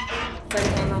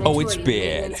 Oh, it's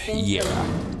bad. Yeah.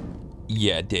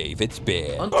 Yeah, Dave, it's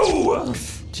bad. Oh!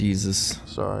 Jesus.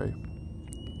 Sorry.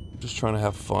 Just trying to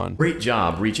have fun. Great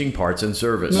job reaching parts and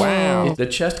service. Wow. The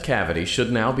chest cavity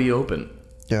should now be open.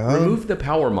 Yeah. Remove the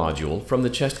power module from the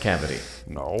chest cavity.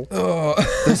 No.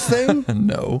 This thing?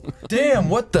 No. Damn,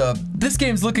 what the? This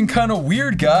game's looking kind of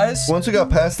weird, guys. Once we got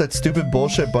past that stupid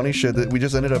bullshit bunny shit, that we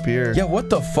just ended up here. Yeah, what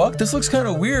the fuck? This looks kind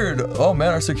of weird. Oh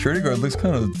man, our security guard looks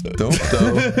kind of dope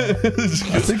though.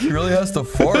 I think he really has to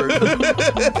fart.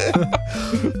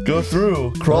 Go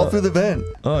through. Crawl through the vent.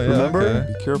 Oh yeah. Remember?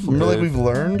 Okay. Be careful, Remember, Dave. like we've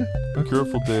learned? Be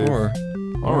careful, Dave. Sure.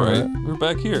 Alright, we're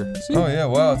back here. See? Oh yeah,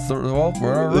 wow. It's the, well,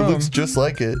 we're in our room. It looks just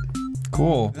like it.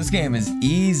 Cool. This game is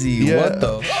easy. Yeah. What the?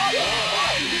 Oh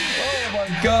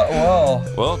my god! Wow.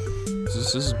 Well,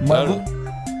 this is My better.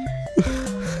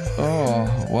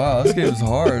 Oh wow, this game's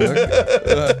hard.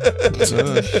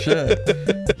 Oh shit.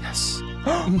 Yes.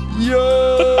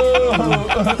 Yo!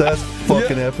 That's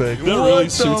fucking epic. That really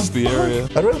suits the area.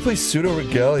 I'd rather play Pseudo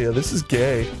Regalia. This is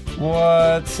gay.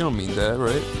 What? You don't mean that,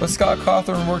 right? But Scott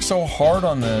Cawthorn worked so hard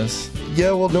on this.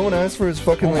 Yeah, well, no one asked for his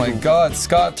fucking. Oh my god,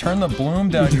 Scott, turn the bloom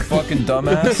down, you fucking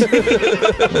dumbass.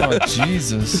 Oh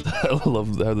Jesus. I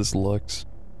love how this looks.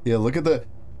 Yeah, look at the,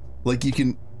 like you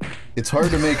can. It's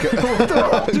hard to make. What the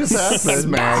fuck just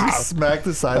happened? Smack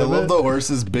the side I of love it. the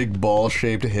horse's big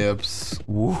ball-shaped hips.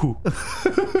 Woo.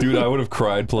 Dude, I would have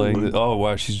cried playing this. Oh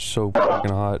wow, she's so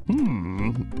fucking hot.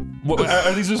 What,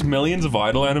 are these just millions of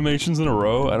idle animations in a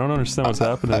row? I don't understand what's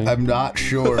happening. I'm not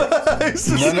sure.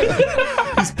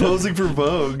 He's posing for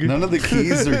Vogue. None of the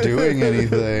keys are doing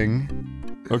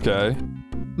anything. Okay.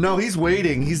 No, he's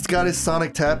waiting. He's got his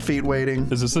Sonic tap feet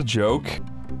waiting. Is this a joke?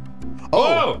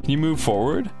 Oh! Can you move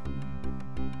forward?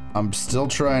 I'm still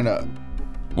trying to.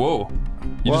 Whoa.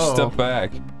 You just step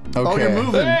back. Okay. Oh, you're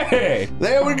moving. Hey!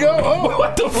 There we go. Oh,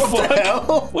 What the fuck? the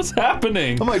hell? What's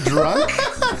happening? Am I drunk?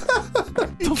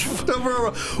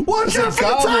 Watch out for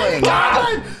the tiny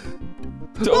Goblin!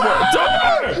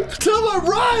 goblin! Tomer,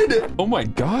 run! Oh my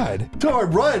god.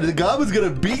 Tomer, run! The goblin's gonna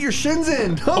beat your shins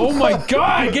in. Oh my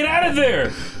god, get out of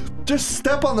there! Just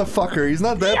step on the fucker. He's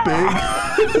not that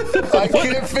big. I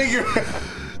can't figure.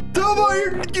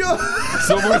 Tomer, you're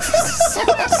Someone's so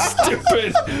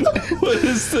stupid. What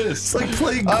is this? It's like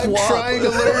playing I'm Guap. trying to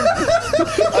learn.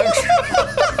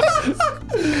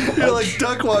 You're like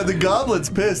Duckwad. The goblin's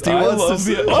pissed. He I wants love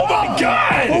to. the. Oh my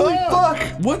god! Holy fuck!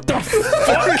 What the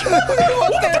fuck?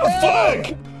 What the fuck?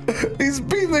 He's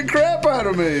beating the crap out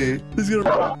of me. He's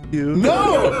gonna you.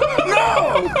 No!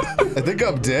 No! I think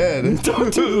I'm dead.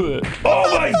 Don't do it.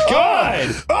 Oh my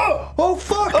god! Oh!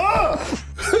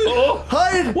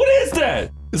 did! What is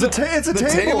that? It's a The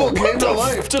table. table came to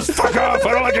life. Just fuck off!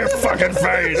 I don't like your fucking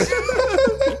face.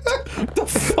 The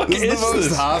fuck This is the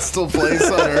most hostile place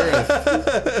on earth.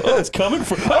 Oh, it's coming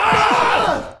for.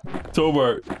 Ah!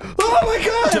 Tobar. Oh my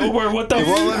god! Tobar, what the? He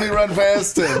won't let me run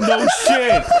past him. No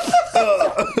shit.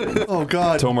 Oh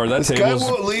god. Tomar, that This guy table's.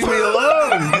 won't leave me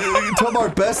alone. Tomar,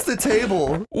 best the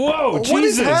table. Whoa, Jesus! What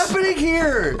is happening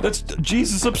here? That's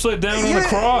Jesus upside down on a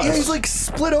cross. Yeah, he's like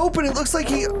split open. It looks like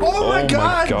he. Oh my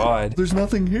god! God. There's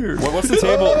nothing here. What's the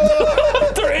table?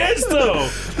 There is though.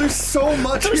 There's so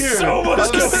much There's here. so much.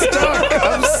 I'm stuck.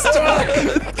 I'm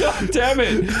stuck. God damn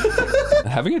it!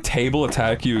 Having a table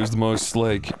attack you is the most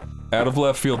like out of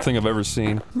left field thing I've ever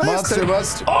seen. Monster.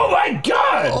 Oh my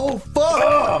god! Oh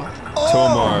fuck! Oh.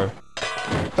 Tomar,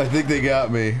 I think they got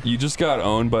me. you just got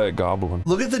owned by a goblin.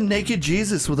 Look at the naked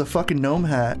Jesus with a fucking gnome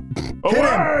hat. Away!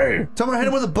 Hit him! Tomar, hit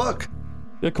him with a book.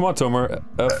 Yeah, come on, Tomar.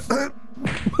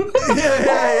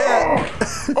 Yeah.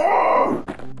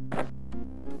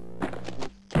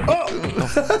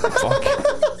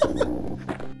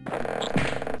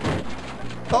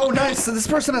 Oh, nice. So this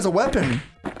person has a weapon.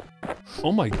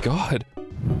 Oh my god.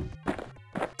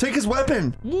 Take his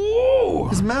weapon. Whoa!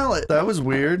 His mallet. That was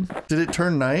weird. Did it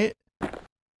turn night?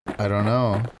 I don't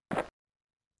know.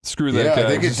 Screw that Yeah, guy. I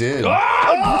think Just- it did.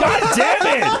 Ah! God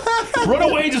damn it! Run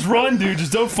away, just run, dude.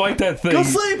 Just don't fight that thing. Go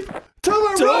sleep.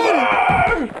 Tomar,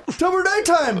 run. Tomar,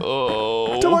 nighttime.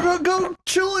 Oh. Tomar, go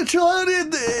chill out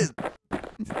in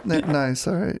Nice,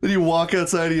 alright. Then you walk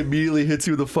outside, he immediately hits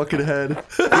you with a fucking head.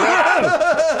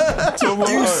 Tomar.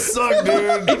 You suck,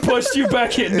 dude. He pushed you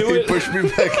back into He it. pushed me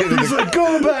back into He's like,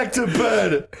 go back to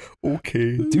bed.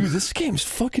 Okay. Dude, this game's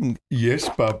fucking. Yes,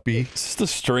 puppy. This is the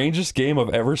strangest game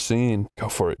I've ever seen. Go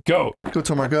for it. Go. Go,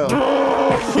 Tomar, go.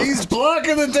 He's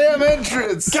blocking the damn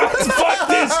entrance. God, fuck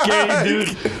this game,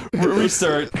 dude.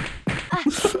 Restart.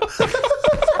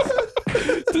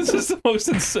 This is the most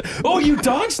insane. Oh, you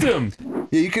dodged him.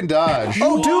 Yeah, you can dodge.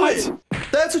 Oh, do it.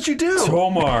 That's what you do.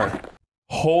 Tomar.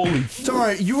 Holy.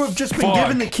 Tomar, you have just been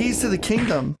given the keys to the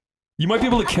kingdom. You might be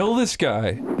able to kill this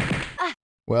guy.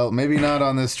 Well, maybe not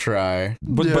on this try.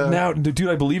 But now, dude,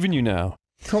 I believe in you now.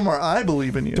 Tomar, I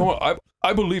believe in you. Tomar,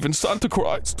 I believe in Santa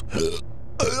Christ.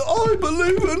 I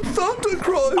believe in Santa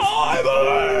Claus.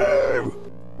 I believe.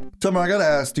 Tomar, I gotta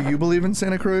ask, do you believe in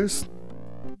Santa Cruz?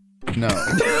 No.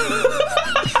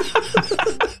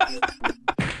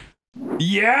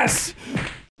 Yes!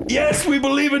 Yes, we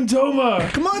believe in Tomar!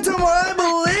 Come on, Tomar, I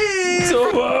believe!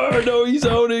 Tomar, no, he's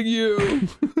owning you!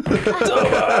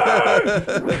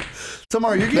 Tomar!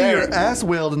 Tomar, you're getting your ass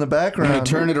wailed in the I'm background. gonna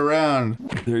turn it around.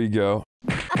 There you go.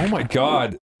 Oh my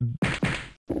god.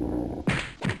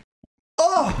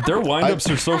 Oh! Their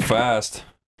windups are so fast.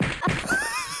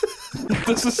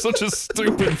 This is such a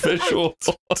stupid visual.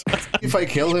 If I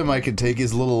kill him, I could take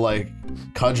his little, like,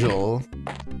 cudgel.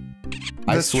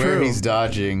 I That's swear true. he's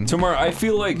dodging. Tomar, I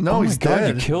feel like. No, oh he's my god,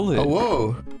 dead. you killed it. Oh,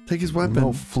 whoa. Take his weapon.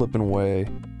 No flipping way.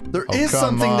 There Oh, is come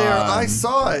something there. on. I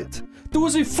saw it. There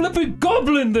was a flipping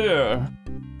goblin there!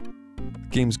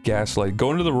 Game's gaslight.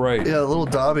 Going to the right. Yeah, little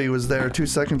Dobby was there 2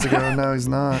 seconds ago, and now he's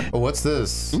not. Oh, what's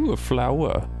this? Ooh, a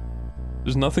flower.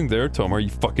 There's nothing there, Tomar, you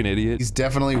fucking idiot. He's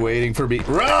definitely waiting for me.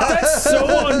 That's so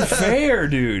unfair,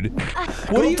 dude.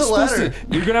 What are you supposed to?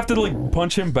 You're gonna have to like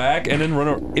punch him back and then run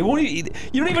over. It won't. You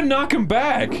don't even knock him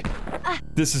back.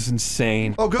 This is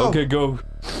insane. Oh, go. Okay, go.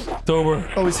 Tomar.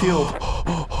 Oh, he's healed.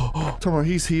 Tomar,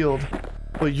 he's healed.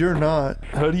 But you're not.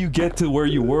 How do you get to where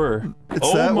you were? It's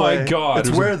oh that my way. god. It's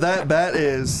there's where that bat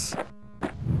is.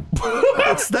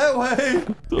 It's that way.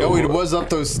 Oh, it was up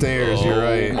those stairs, you're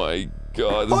right. Oh my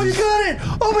god. Oh, you got it!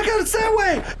 Oh my god, it's that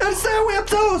way! It's that way up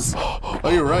those! Oh,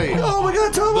 you're right. Oh my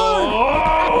god, Tomar!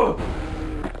 Oh!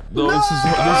 No, this is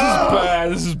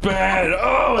bad. This is bad.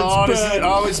 Oh, it's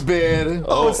bad. It's bad.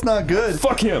 Oh, it's not good.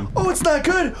 Fuck him. Oh, it's not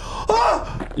good.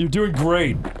 Oh! You're doing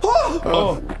great.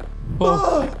 Oh!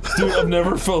 Oh, dude, I've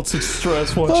never felt such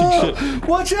stress watching shit.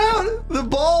 Watch out! The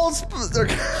balls.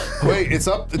 Wait, it's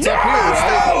up. It's No! up here.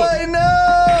 Right? I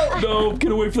know. No,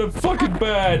 get away from that fucking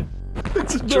bat.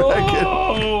 It's a dragon.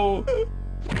 No!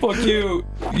 Fuck you.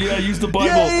 Yeah, use the Bible.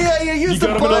 Yeah, use the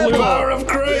got him in a Bible. loop. Power of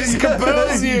Christ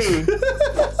compels you.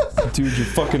 Dude, you're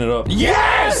fucking it up.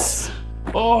 Yes!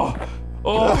 Oh!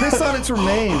 Oh! Piss on its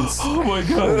remains. Oh my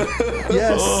god.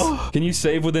 Yes. Oh. Can you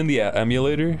save within the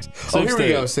emulator? Oh, here we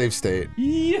go. Save state.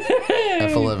 Yeah!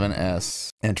 F11S.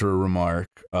 Enter a remark.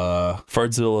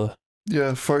 Fartzilla.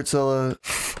 Yeah, Fartzilla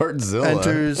Fartzilla.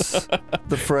 enters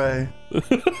the fray.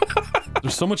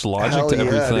 There's so much logic Hell to yeah,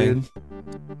 everything.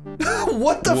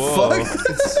 What the Whoa. fuck?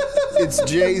 It's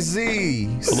Jay-Z.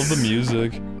 I love the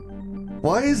music.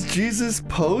 Why is Jesus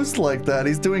posed like that?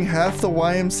 He's doing half the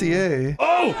YMCA.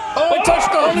 Oh! I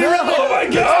touched the holy relic! Oh my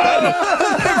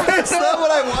god! It's not what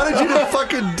I wanted you to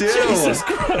fucking do. Jesus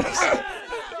Christ.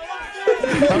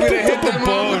 I'm gonna hit them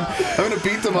all. I'm gonna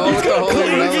beat them all with the holy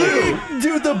relic.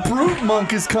 Dude, the brute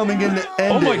monk is coming in to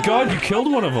end Oh my it. god, you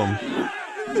killed one of them.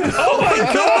 Oh my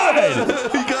god!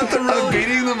 He got the relic. I'm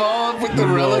beating them all up with the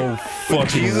relic. Fucking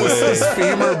Jesus'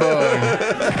 femur bone.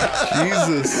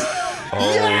 Jesus. Oh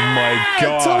my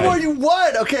god. Tomar, you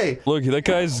won! Okay. Look, that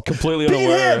guy's completely Beat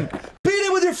unaware. him! Beat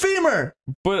him with your femur!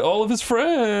 But all of his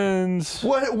friends.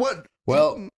 What?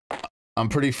 Well, I'm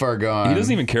pretty far gone. He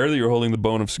doesn't even care that you're holding the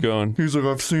bone of scone. He's like,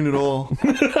 I've seen it all.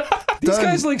 These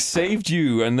guys like saved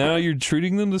you, and now you're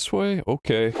treating them this way?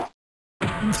 Okay.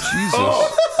 Jesus.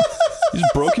 Oh. You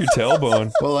just broke your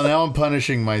tailbone. Well, now I'm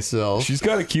punishing myself. She's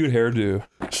got a cute hairdo.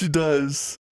 She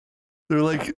does. They're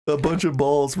like a bunch of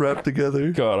balls wrapped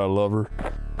together. God, I love her.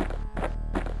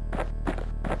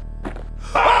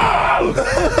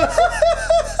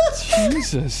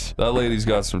 Jesus. That lady's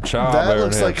got some child That bearing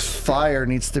looks like hips. fire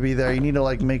needs to be there. You need to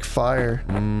like make fire.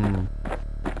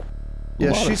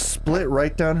 Yeah, she split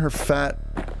right down her fat,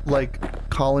 like,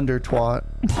 colander twat.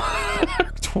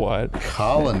 Twat.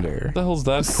 Colander. What the hell's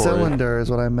that, Corey? Cylinder is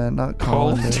what I meant, not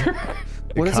colander.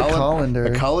 What is a colander?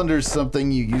 A colander is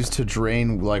something you use to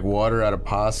drain like water out of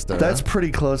pasta. That's pretty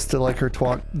close to like her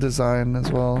twat design as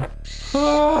well.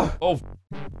 Oh.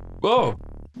 Oh.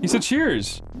 He said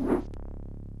cheers.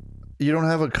 You don't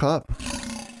have a cup.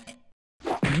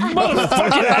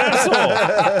 Motherfucking asshole!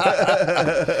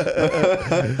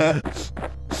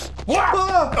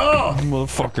 Oh,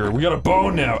 motherfucker, we got a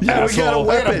bone now. Yeah, asshole. we got a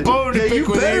weapon. bone to Yeah, you pick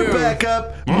with better you. back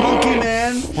up, monkey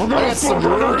man. I got some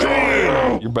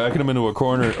You're backing him into a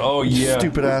corner. Oh, yeah.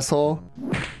 Stupid asshole.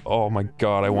 Oh my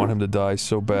god, I want him to die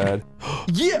so bad.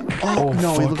 Yeah. Oh,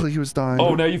 no, he fuck. looked like he was dying.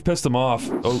 Oh, now you've pissed him off.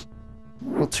 Oh.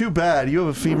 Well, too bad. You have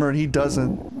a femur and he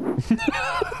doesn't.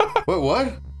 Wait,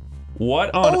 what?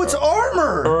 What on it's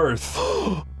armor! earth?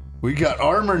 We got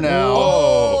armor now.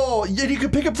 Oh, yeah, you can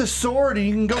pick up the sword and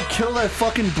you can go kill that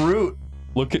fucking brute.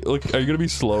 Look, are you gonna be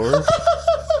slower?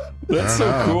 That's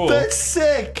so cool. That's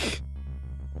sick.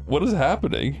 What is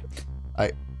happening?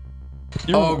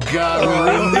 Oh god,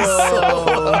 we're in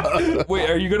this. Wait,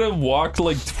 are you gonna walk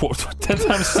like 10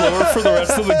 times slower for the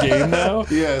rest of the game now?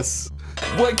 Yes.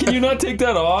 What, can you not take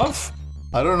that off?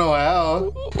 I don't know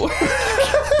how. What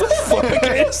the fuck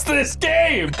is this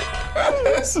game?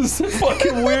 This is the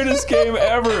fucking weirdest game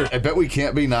ever. I bet we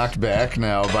can't be knocked back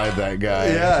now by that guy.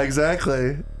 Yeah,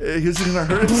 exactly. He's gonna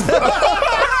hurt himself.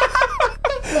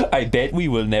 I bet we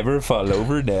will never fall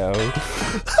over now. What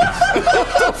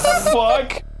the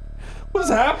fuck? What's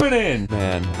happening?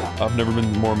 Man, I've never been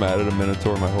more mad at a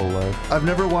Minotaur my whole life. I've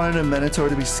never wanted a Minotaur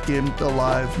to be skinned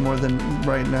alive more than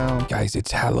right now. Guys,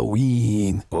 it's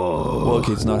Halloween. Oh. Well,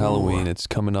 okay, it's not Halloween. It's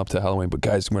coming up to Halloween. But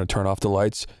guys, I'm going to turn off the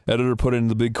lights. Editor put in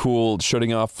the big cool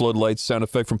shutting off floodlights sound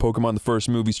effect from Pokemon the first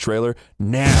movie's trailer.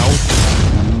 Now.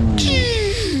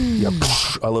 Yep.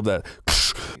 I love that.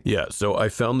 Yeah, so I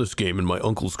found this game in my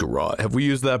uncle's garage. Have we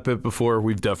used that bit before?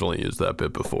 We've definitely used that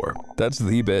bit before. That's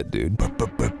the bit, dude.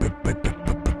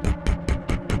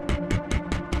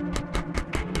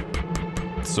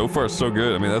 So far, so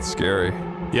good. I mean, that's scary.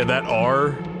 Yeah, that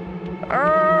R.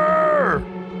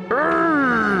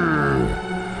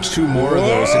 Two more of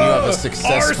those and you have a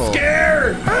successful... R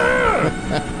scared!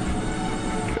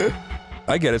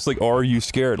 I get it. It's like, are you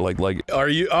scared? Like, are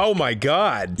you? Oh my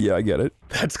god. Yeah, I get it.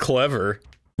 That's clever.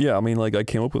 Yeah, I mean, like, I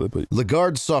came up with it, but...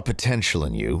 Lagarde saw potential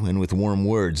in you, and with warm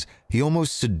words, he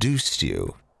almost seduced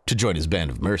you to join his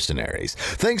band of mercenaries.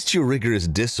 Thanks to your rigorous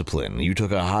discipline, you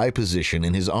took a high position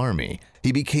in his army.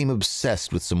 He became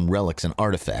obsessed with some relics and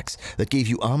artifacts that gave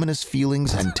you ominous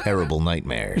feelings and terrible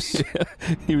nightmares. Yeah,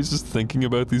 he was just thinking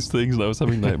about these things, and I was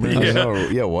having nightmares. I know.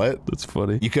 Yeah, what? That's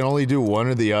funny. You can only do one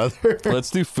or the other? Let's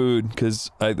do food,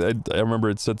 because I remember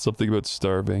it said something about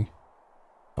starving.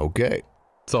 Okay.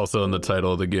 It's also in the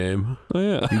title of the game. Oh,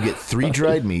 yeah. You get 3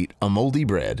 dried meat, a moldy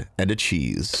bread, and a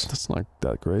cheese. That's not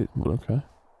that great, but okay.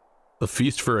 A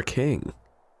feast for a king.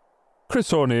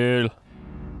 Chris O'Neill.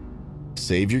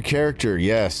 Save your character,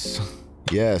 yes.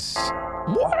 Yes.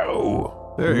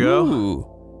 Whoa! There you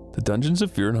go. The Dungeons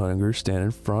of Fear and Hunger stand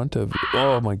in front of you.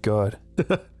 Oh my god.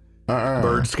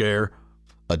 Bird scare.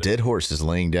 A dead horse is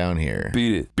laying down here.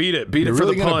 Beat it. Beat it. Beat You're it for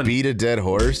really the gonna pun. beat a dead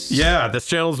horse? Yeah, this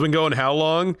channel's been going how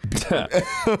long?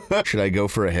 Should I go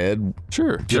for a head?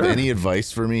 Sure. Do you have any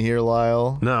advice for me here,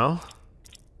 Lyle? No.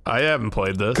 I haven't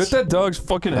played this. Cut that dog's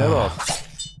fucking head off.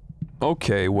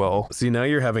 Okay, well. See, now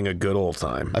you're having a good old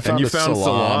time. I found and you a found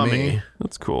salami.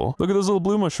 That's cool. Look at those little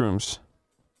blue mushrooms.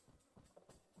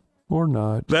 Or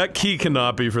not. That key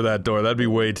cannot be for that door. That'd be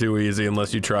way too easy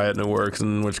unless you try it and it works,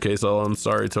 in which case, oh, I'm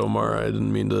sorry, Tomar. I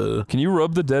didn't mean to... Can you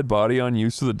rub the dead body on you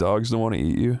so the dogs don't want to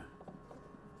eat you?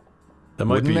 That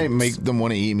might Wouldn't they make them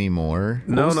want to eat me more?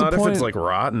 No, not if it's like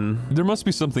rotten. There must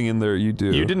be something in there you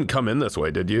do. You didn't come in this way,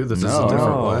 did you? This is a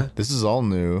different way. This is all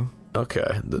new.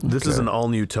 Okay. This is an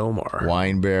all-new Tomar.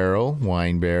 Wine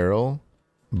barrel,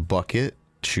 bucket,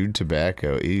 chewed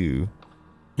tobacco, ew.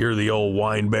 You're the old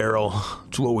wine barrel.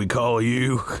 That's what we call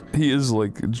you. He is,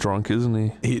 like, drunk,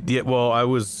 isn't he? Yeah, well, I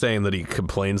was saying that he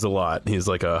complains a lot. He's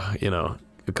like a, you know,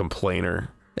 a complainer.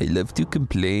 I love to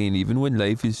complain, even when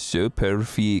life is so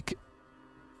perfect.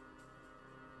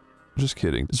 Just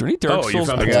kidding. Is there any Dark Souls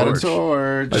porn? I got a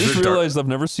torch. I just realized I've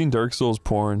never seen Dark Souls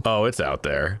porn. Oh, it's out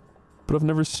there. But I've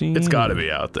never seen... It's gotta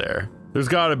be out there. There's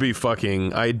gotta be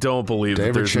fucking... I don't believe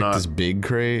that there's not... this big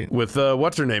crate? With,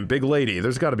 what's her name? Big Lady.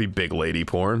 There's gotta be Big Lady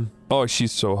porn. Oh,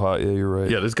 she's so hot. Yeah, you're right.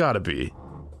 Yeah, there's gotta be.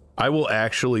 I will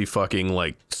actually fucking,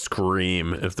 like,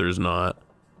 scream if there's not.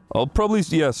 I'll probably,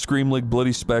 yeah, scream like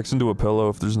bloody specks into a pillow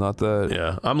if there's not that.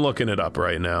 Yeah, I'm looking it up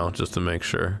right now just to make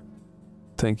sure.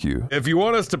 Thank you. If you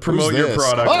want us to promote your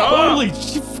product... Oh! Holy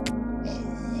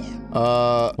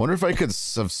wonder if I could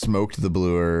have smoked the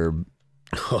blue herb.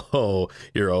 Oh,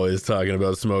 you're always talking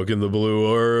about smoking the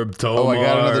blue herb, Tomar. Oh, I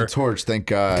got another torch, thank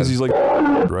God. Because he's like,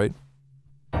 right?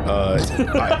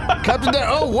 Captain Dan,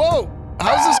 oh, whoa!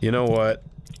 How's this? You know what?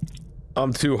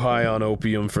 I'm too high on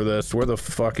opium for this. Where the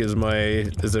fuck is my...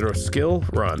 Is it a skill?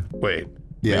 Run. Wait.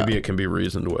 Yeah. Maybe it can be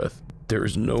reasoned with. There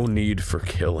is no need for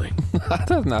killing.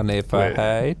 There's no need for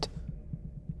hate.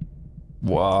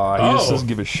 Wow, he just doesn't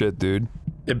give a shit, dude.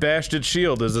 It bashed its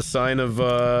shield as a sign of,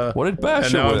 What did bash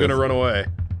it And now with? I'm gonna run away.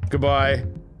 Goodbye.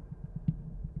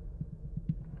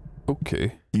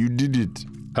 Okay. You did it.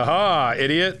 Haha,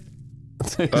 idiot.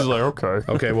 He's like, okay.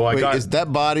 Okay, well, I got... Is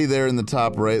that body there in the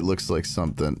top right looks like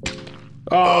something?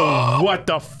 Oh, what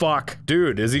the fuck?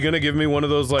 Dude, is he gonna give me one of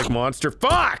those, like, monster...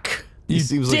 Fuck! He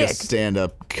seems like a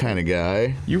stand-up kind of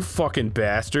guy. You fucking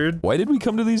bastard. Why did we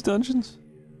come to these dungeons?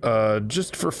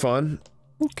 Just for fun.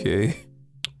 Okay.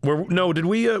 Did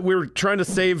we were trying to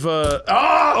save,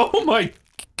 oh my...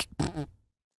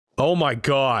 Oh my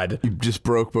god. You just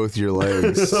broke both your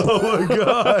legs. Oh my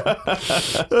god.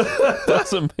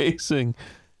 That's amazing.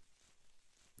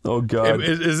 Oh god.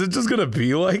 Is it just gonna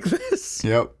be like this?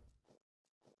 Yep.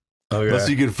 Okay. Unless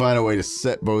you can find a way to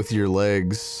set both your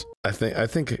legs. I think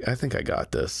I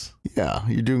got this. Yeah,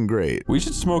 you're doing great. We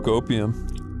should smoke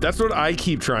opium. That's what I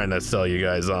keep trying to sell you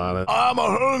guys on. I'm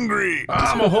a hungry.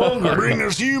 Bring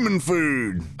us human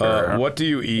food. What do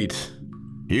you eat?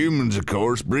 Humans, of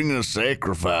course, bring us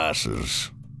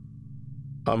sacrifices.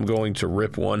 I'm going to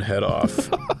rip one head off.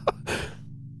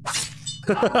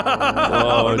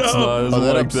 Oh, it's not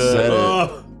that like upset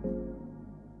that.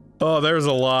 Oh, there's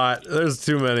a lot. There's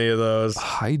too many of those.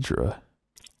 Hydra.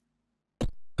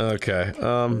 Okay,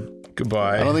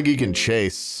 goodbye. I don't think he can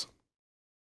chase.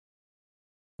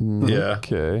 Yeah.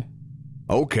 Okay.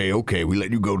 Okay, we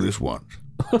let you go this once.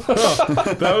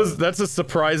 That's a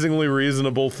surprisingly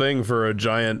reasonable thing for a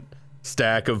giant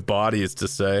stack of bodies to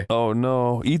say. Oh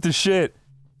no, eat the shit.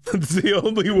 That's the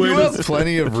only way you to have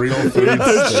plenty of real food. Eat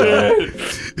the shit.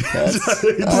 That's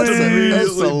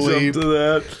immediately jump to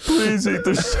that. Please eat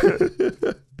the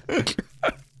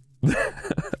shit.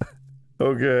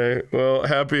 Okay, well,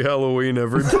 happy Halloween,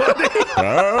 everybody.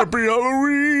 Happy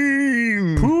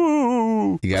Halloween!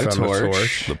 Pooh! You got a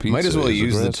torch. Might as well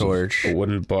use the torch. A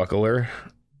wooden buckler.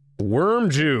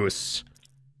 Worm juice.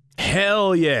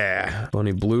 Hell yeah!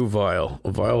 Boney blue vial.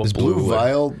 A vial of blue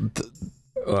vial?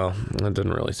 Well, that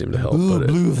didn't really seem to help, but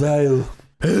blue vial.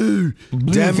 Damn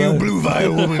you, blue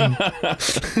vial woman.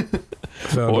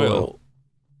 Found oil.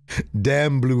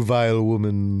 Damn blue vial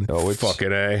woman. Oh, it's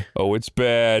fucking A. Oh, it's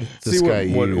bad. This guy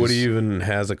what he even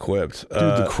has equipped. Dude,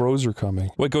 the crows are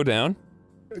coming. Wait, go down?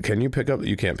 Can you pick up?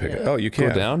 You can't pick it. Oh, you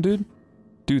can't. Go down, dude?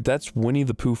 Dude, that's Winnie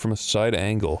the Pooh from a side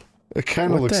angle. It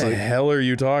kind of looks like... What the hell are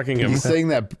you talking about? He's saying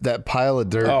that pile of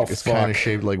dirt is kind of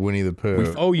shaped like Winnie the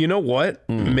Pooh. Oh, you know what?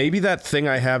 Maybe that thing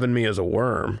I have in me is a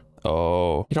worm.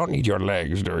 Oh. You don't need your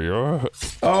legs, do you?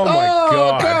 Oh my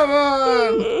god. Come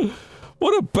on!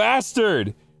 What a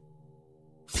bastard!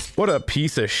 What a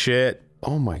piece of shit.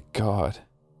 Oh my god.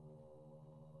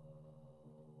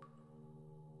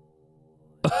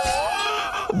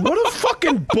 What a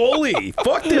fucking bully!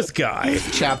 Fuck this guy!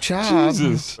 Chop chop.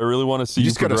 Jesus. I really want to see you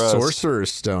just got a sorcerer's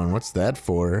stone. What's that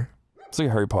for? It's like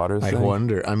a Harry Potter thing. I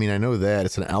wonder. I mean, I know that.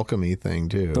 It's an alchemy thing,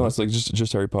 too. No, it's like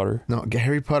just Harry Potter. No,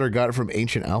 Harry Potter got it from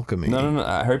ancient alchemy. No.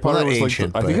 Harry Potter was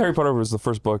ancient, like... I think Harry Potter was the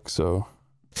first book, so...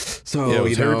 So, yeah, it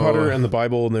was Harry Potter and the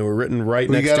Bible, and they were written right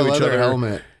next to each other.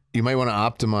 Helmet. You might want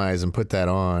to optimize and put that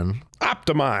on.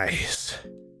 Optimize.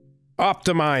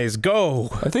 Optimize, go!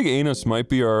 I think Anus might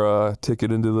be our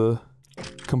ticket into the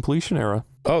completion era.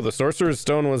 Oh, the Sorcerer's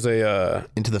Stone was a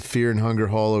into the Fear and Hunger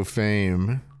Hall of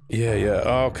Fame. Yeah, yeah.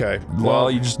 Oh, okay.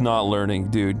 Well, you're just not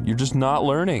learning, dude. You're just not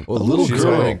learning. Well, little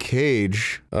girl in a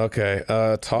cage. Okay,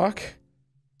 talk?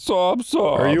 Sob.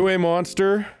 Are you a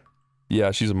monster?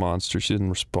 Yeah, she's a monster. She didn't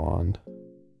respond.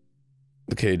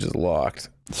 The cage is locked.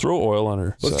 Throw oil on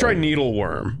her. Let's try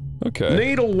needleworm. Okay.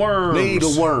 Needleworm.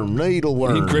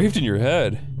 Needleworm. Engraved in your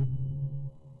head.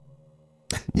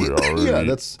 Yeah,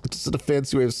 that's just a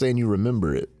fancy way of saying you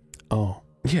remember it. Oh.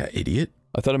 Yeah, idiot.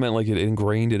 I thought it meant like it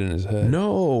ingrained it in his head.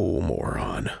 No,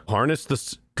 moron. Harness the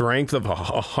strength of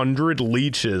 100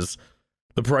 leeches.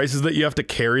 The price is that you have to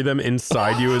carry them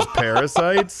inside you as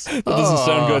parasites. That doesn't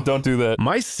sound good. Don't do that.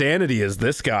 My sanity as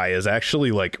this guy is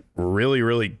actually, like, really,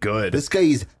 really good. This guy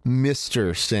is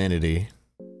Mr. Sanity.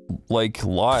 Like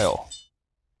Lyle.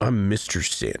 I'm Mr.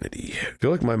 Sanity. I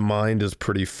feel like my mind is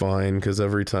pretty fine, because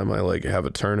every time I, like, have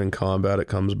a turn in combat, it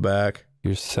comes back.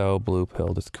 You're so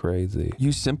blue-pilled, it's crazy.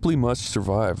 You simply must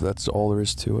survive. That's all there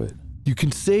is to it. You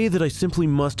can say that I simply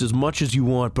must as much as you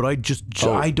want, but I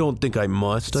don't think I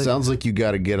must. Sounds like you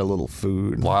gotta get a little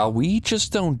food. Well, we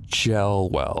just don't gel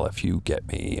well, if you get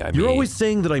me. You're always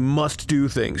saying that I must do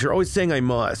things. You're always saying I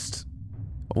must.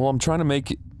 Well, I'm trying to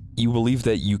make you believe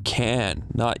that you can,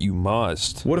 not you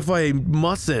must. What if I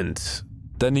mustn't?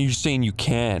 Then you're saying you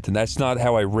can't, and that's not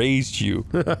how I raised you.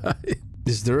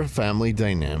 Is there a family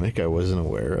dynamic I wasn't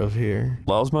aware of here?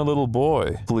 Lyle's my little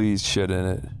boy. Please shit in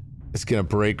it. It's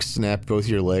gonna snap both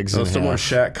your legs in half. Someone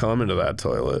shat cum into that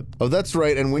toilet. Oh, that's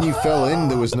right, and when you fell in,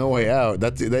 there was no way out.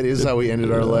 That is how we ended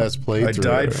our last playthrough. I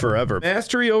died forever.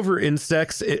 Mastery over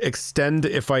insects extend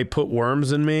if I put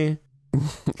worms in me?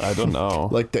 I don't know.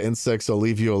 Like the insects will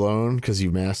leave you alone because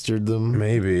you mastered them?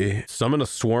 Maybe. Summon a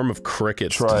swarm of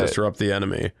crickets to disrupt the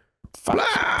enemy.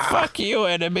 Fuck you,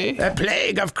 enemy. A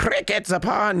plague of crickets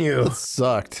upon you. That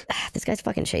sucked. This guy's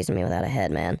fucking chasing me without a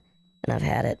head, man. And I've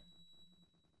had it.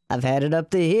 I've had it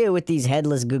up to here with these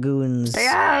headless gagoons. Stay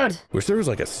out! Wish there was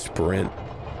like a sprint.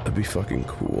 That'd be fucking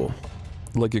cool.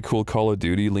 Like a cool Call of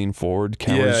Duty, lean forward,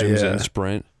 camera zooms in,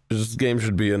 sprint. This game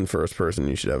should be in first person,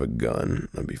 you should have a gun.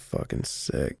 That'd be fucking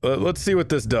sick. Let's see what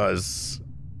this does.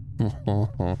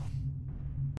 Oh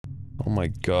my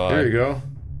god. There you go.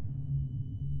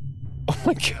 Oh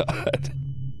my god.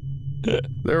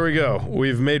 There we go.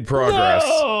 We've made progress.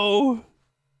 No!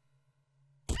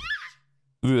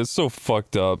 Dude, it's so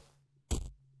fucked up.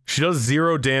 She does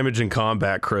 0 damage in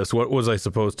combat, Chris. What was I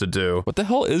supposed to do? What the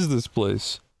hell is this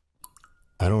place?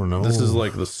 I don't know. This is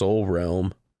like the soul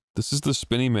realm. This is the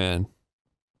Spinny Man.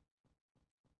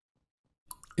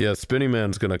 Yeah, Spinny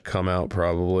Man's gonna come out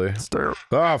probably.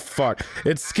 Oh, fuck.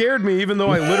 It scared me even though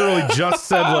I literally just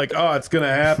said like, oh, it's gonna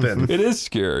happen. It is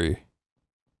scary.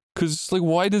 Cause it's like,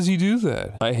 why does he do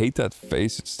that? I hate that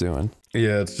face it's doing.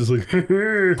 Yeah, it's just like,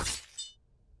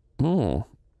 oh.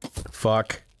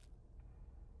 Fuck.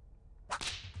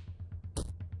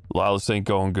 Lyle, this ain't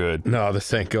going good. No,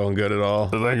 this ain't going good at all.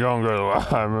 This ain't going good.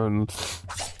 I mean,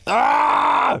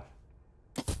 ah!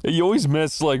 You always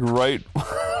miss, like, right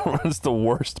when it's the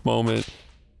worst moment.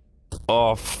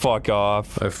 Oh, fuck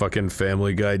off. I fucking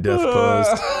Family Guy death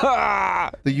posed.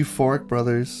 The Euphoric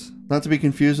Brothers. Not to be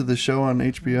confused with the show on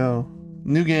HBO.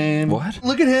 New game. What?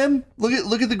 Look at him! Look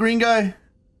at the green guy!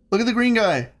 Look at the green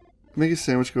guy! Make a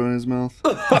sandwich go in his mouth.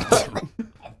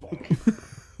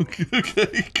 Okay,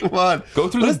 come on. Go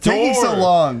through the door. What's taking so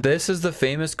long? This is the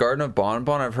famous Garten of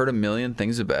Banban I've heard a million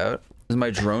things about. Is my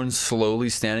drone slowly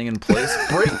standing in place?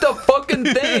 Break the fucking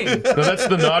thing! No, that's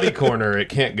the naughty corner. It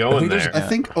can't go in there. I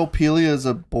think Ophelia is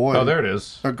a boy. Oh, there it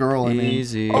is. A girl, I mean.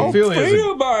 Easy.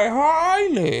 Ophelia by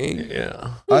highly.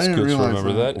 Yeah. I didn't good to realize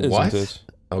remember that, isn't What? it?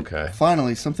 Okay.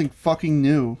 Finally, something fucking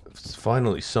new. It's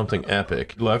finally something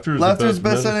epic. Laughter Laughter's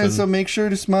best medicine, so make sure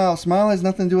to smile. Smile has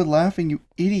nothing to do with laughing, you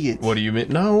idiot. What do you mean?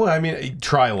 No, I mean,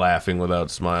 try laughing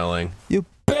without smiling. You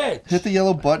bitch! Hit the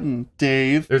yellow button,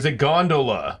 Dave. There's a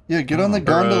gondola. Yeah, get on the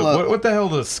gondola. What the hell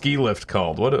is a ski lift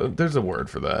called? There's a word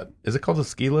for that. Is it called a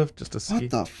ski lift? Just a ski? What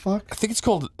the fuck? I think it's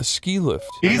called a ski lift.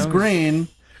 He's green.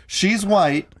 She's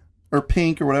white. Or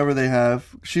pink, or whatever they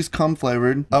have. She's cum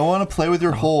flavored. I want to play with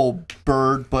your whole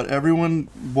bird, but everyone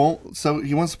won't. So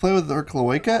he wants to play with her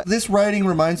cloaca. This writing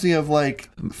reminds me of like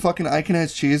fucking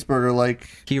Iconhead's cheeseburger. Like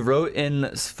he wrote in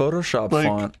Photoshop like,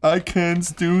 font. I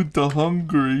can't do the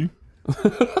hungry.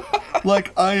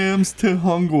 Like I am still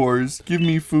hungors. Give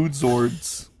me food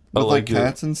zords with like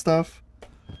cats and stuff.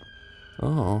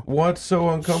 Oh. What's so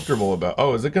uncomfortable about?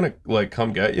 Oh, is it gonna like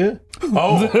come get you?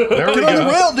 Oh, there we Get go. on the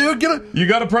rail, dude. Get it. You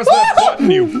gotta press that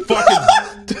button, you fucking.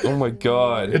 Oh my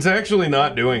god. It's actually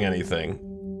not doing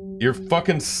anything. Your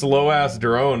fucking slow ass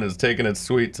drone is taking its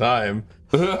sweet time.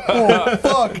 Oh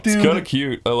fuck, dude. It's kind of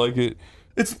cute. I like it.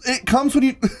 It comes when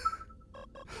you.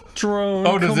 Drone.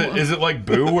 Oh, is it like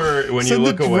Boo where when you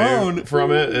look away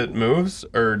from it, it moves,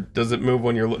 or does it move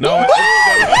when you're? No.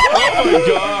 Oh my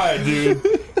god, dude.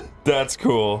 That's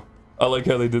cool. I like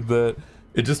how they did that.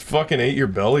 It just fucking ate your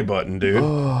belly button, dude.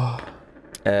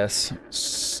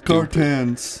 S.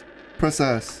 Cartans. Press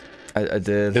S. I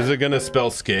did. Is it gonna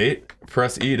spell skate?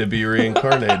 Press E to be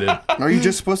reincarnated. Are you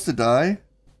just supposed to die?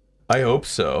 I hope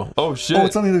so. Oh shit. Oh,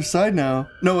 it's on the other side now.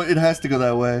 No, it has to go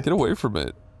that way. Get away from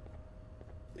it.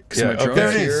 Yeah, okay. There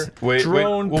it is. Wait,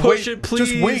 drone, wait, push it, please.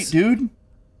 Just wait, dude.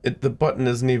 The button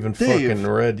isn't even Dave. fucking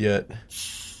red yet.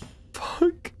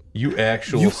 Fuck. You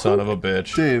actual son of a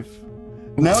bitch. Dave.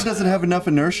 Now it doesn't have enough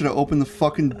inertia to open the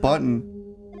fucking button.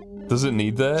 Does it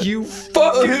need that? You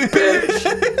fucking bitch!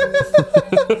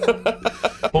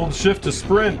 Hold shift to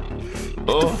sprint.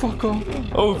 Oh, fuck off.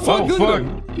 Oh, fuck. Oh,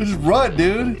 fuck. Just run,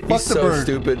 dude. Fuck He's the so bird.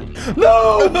 stupid.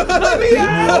 No! Let me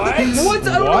out! What?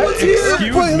 I don't know what's here!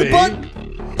 Excuse me?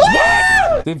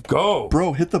 What? Dave, go.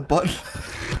 Bro, hit the button.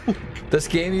 This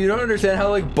game, you don't understand how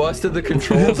like busted the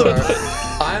controls are.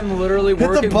 I'm literally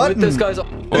working with this guy's and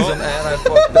I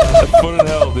fucked up. Foot in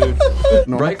hell, dude.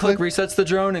 Right click resets the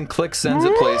drone and click sends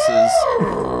it places.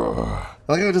 I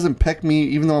like how it doesn't peck me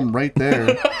even though I'm right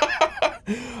there.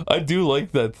 I do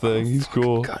like that thing. He's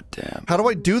cool. God damn. How do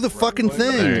I do the fucking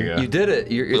thing? There you go. You did it.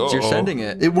 You're sending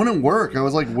it. It wouldn't work. I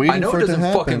was like waiting I know for it it to doesn't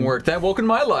happen. fucking work. That woke in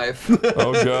my life.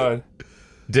 Oh god.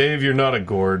 Dave, you're not a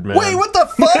gourd, man. Wait, what the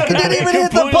fuck? It didn't even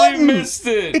hit the Completely button. missed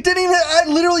it. It didn't even. I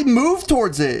literally moved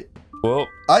towards it. Well,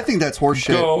 I think that's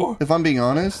horseshit. Go. If I'm being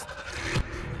honest.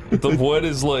 the wood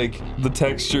is like the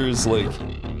texture is like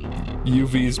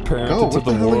UV's parent Go. into What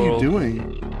the the hell world. are you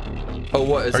doing? Oh,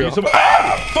 what is Are it? you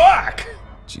ah, fuck!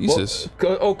 Jesus.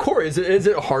 Well, oh, Corey, is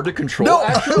it hard to control? No,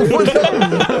 actually?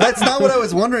 that's not what I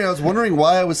was wondering. I was wondering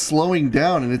why I was slowing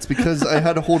down, and it's because I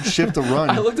had to hold shift to run.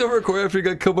 I looked over at Corey after he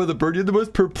got killed by the bird. You had the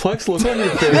most perplexed look on your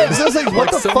face. Yeah, so I was like,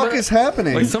 what the fuck is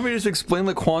happening? Like somebody just explained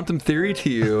like quantum theory to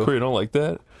you. Corey, you don't like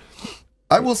that?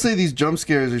 I will say these jump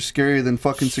scares are scarier than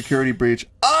fucking Security Breach.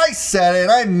 I said it.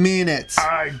 I mean it.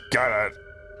 I got it.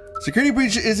 Security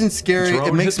Breach isn't scary. Drone,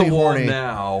 it makes hit me the wall horny.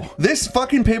 now. This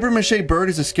fucking paper mache bird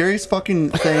is the scariest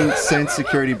fucking thing since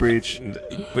Security Breach.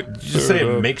 But did you just say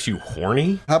it makes you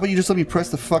horny? How about you just let me press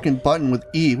the fucking button with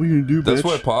E? What are you gonna do, bitch? That's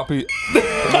why Poppy.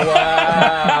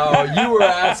 Wow, you were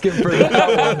asking for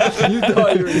that one. You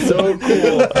thought you were so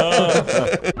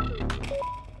cool.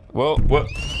 Well, what?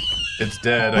 It's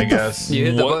dead, I guess. You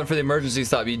hit the button for the emergency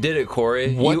stop. You did it,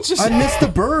 Corey. What just I missed the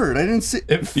bird. I didn't see.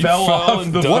 It fell off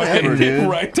and the whatever, dude.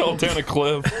 right down a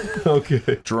cliff.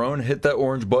 Okay. Drone, hit that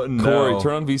orange button Corey, now.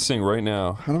 turn on VSync right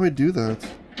now. How do I do that?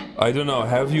 I don't know.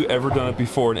 Have you ever done it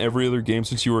before in every other game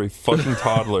since you were a fucking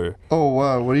toddler? Oh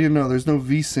wow, what do you know? There's no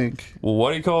VSync. Well,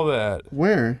 what do you call that?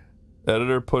 Where?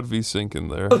 Editor, put VSync in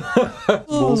there.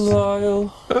 Oh,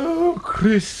 Lyle. Oh,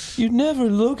 Chris. You never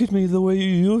look at me the way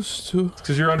you used to. It's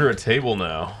because you're under a table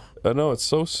now. I know, it's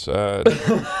so sad.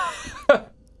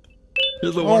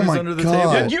 You're the one who's my under the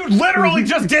God. table. You literally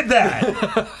just did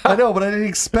that! I know, but I didn't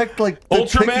expect like the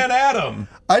Ultraman Adam!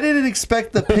 I didn't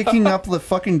expect the picking up the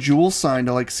fucking jewel sign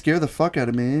to like scare the fuck out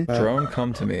of me. Drone,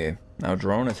 come to me. Now,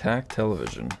 drone, attack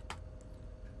television.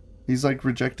 He's like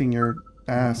rejecting your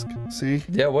ask. See?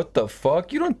 Yeah, what the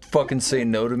fuck? You don't fucking say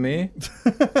no to me.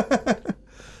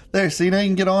 There, see, now you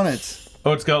can get on it.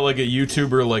 Oh, it's got like a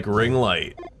YouTuber like ring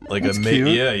light. Like That's a cute.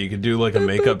 Yeah, you could do like a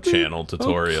makeup channel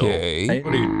tutorial. Okay.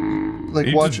 What are you, Like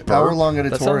you watch just burp? hour-long That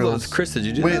sounds editorials. like Chris, did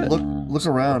you do Wait, that? look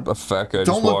around. A fat guy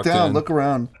Don't just look walked down. in. Look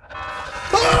around.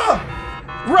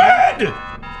 Red!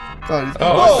 God, he's...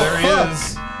 Oh, Whoa, there he fuck.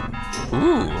 is.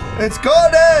 Ooh. It's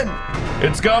Garden!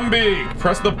 It's Gumby.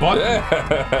 Press the button.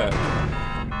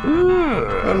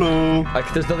 Hello.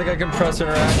 There's nothing I can press or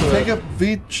interact with. Take a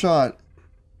V shot.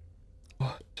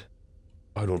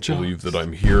 I don't believe that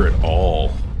I'm here at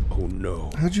all. Oh no.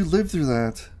 How'd you live through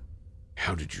that?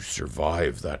 How did you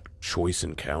survive that choice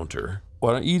encounter?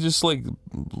 Why don't you just, like,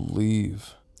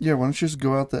 leave? Yeah, why don't you just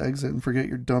go out the exit and forget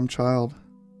your dumb child?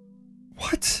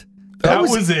 What? That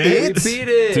was it? You beat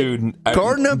it! Dude,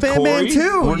 Garten of Banban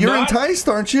 2! You're enticed,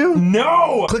 aren't you?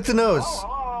 No! Click the nose.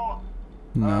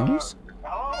 Nose?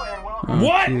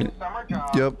 What?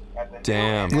 Yep.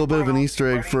 Damn. A little bit of an Easter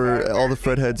egg for all the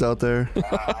Fred heads out there.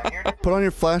 Put on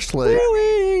your flashlight.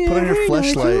 Put on your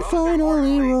fleshlight.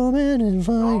 Finally roaming and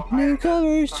find new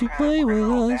covers to play with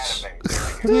us.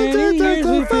 For many years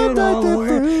we've been all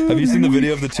over. Have you seen the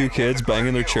video of the two kids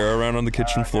banging their chair around on the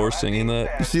kitchen floor singing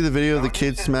that? You see the video of the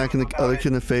kid smacking the other kid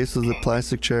in the face with a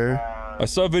plastic chair? I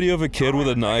saw a video of a kid with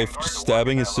a knife just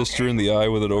stabbing his sister in the eye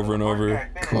with it over and over.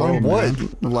 On what?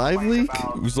 Live leak?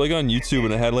 It was like on YouTube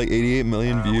and it had like 88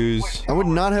 million views. I would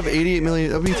not have 88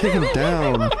 million. I'd be taken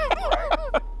down.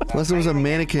 Unless it was a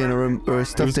mannequin or a stuffed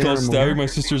animal. It was called Stabbing My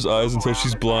Sister's Eyes Until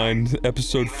She's Blind,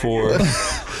 episode 4. So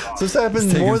this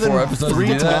happened more than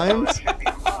 3 times?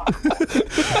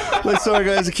 Wait, sorry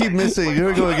guys, I keep missing. Here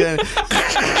we go again.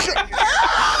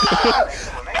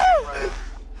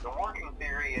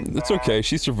 It's okay,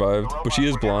 she survived, but she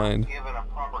is blind.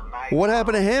 What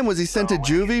happened to him? Was he sent to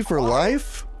juvie for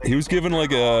life? He was given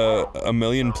like a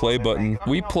million play button.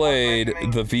 We played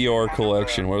the VR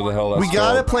collection, whatever the hell that's We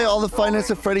gotta called. play all the Five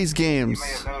Nights at Freddy's games.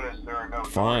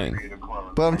 Fine.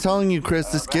 But I'm telling you, Chris,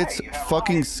 this gets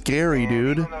fucking scary,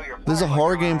 dude. This is a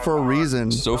horror game for a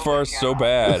reason. So far, so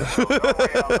bad.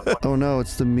 Oh no,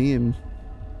 it's the meme.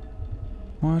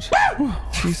 What?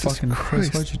 Jesus fucking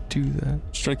Christ, why'd you do that?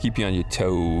 Just trying to keep you on your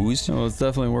toes. Oh, it's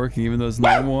definitely working, even though it's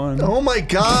 9-1. Oh my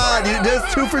god, you did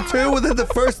 2 for 2 within the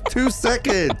first 2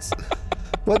 seconds.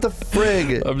 What the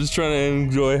frig? I'm just trying to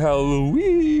enjoy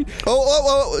Halloween.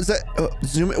 Oh, is that...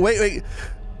 zoom in. Wait.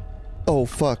 Oh,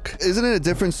 fuck. Isn't it a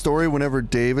different story whenever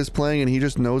Dave is playing and he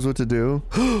just knows what to do?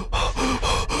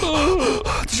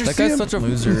 That guy's such a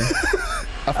loser.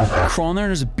 I'd crawl in there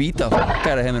and just beat the fuck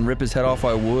out of him and rip his head off,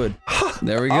 I would.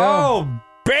 There we go. Oh,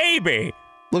 baby!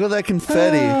 Look at that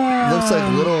confetti. Looks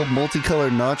like little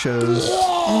multicolored nachos.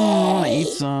 I wanna eat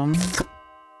some.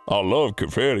 I love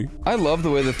confetti. I love the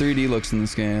way the 3D looks in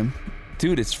this game.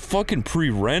 Dude, it's fucking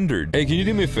pre-rendered. Hey, can you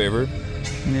do me a favor?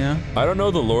 Yeah? I don't know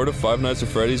the lore of Five Nights at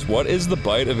Freddy's. What is the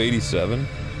bite of 87?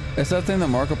 It's that thing that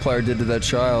Markiplier did to that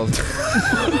child.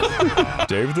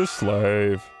 Dave the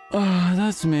Slave. Oh,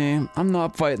 that's me. I'm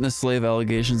not fighting the slave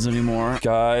allegations anymore.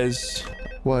 Guys.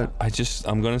 What?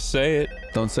 I'm gonna say it.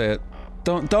 Don't say it.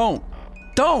 Don't!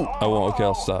 I won't. Okay,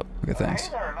 I'll stop. Okay, thanks.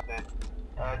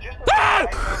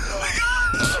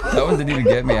 That one didn't even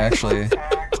get me, actually.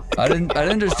 I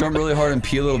didn't just jump really hard and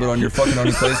pee a little bit on your fucking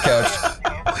Only Plays couch.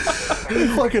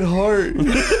 Your fucking heart.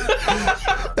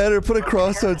 Eder, put a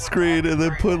cross on screen and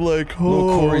then put like, oh,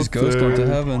 little Corey's ghost going to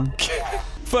heaven.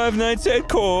 Five Nights at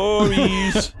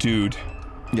Corey's. Dude.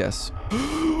 Yes.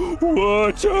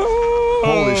 Watch out!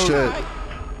 Holy shit.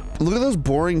 Look at those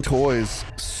boring toys.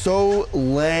 So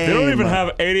lame. They don't even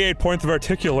have 88 points of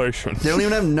articulation. They don't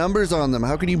even have numbers on them.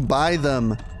 How can you buy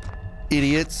them?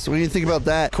 Idiots. What do you think about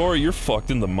that? Corey, you're fucked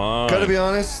in the mind. Gotta be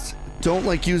honest, don't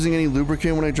like using any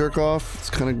lubricant when I jerk off. It's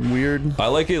kind of weird. I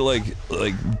like it like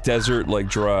desert, like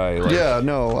dry. Like. Yeah,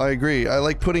 no, I agree. I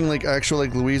like putting like actual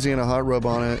like Louisiana hot rub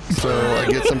on it, so I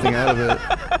get something out of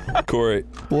it. Corey.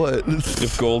 What?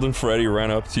 If Golden Freddy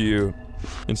ran up to you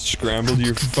and scrambled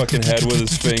your fucking head with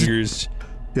his fingers,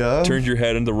 yeah, turned your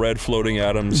head into red floating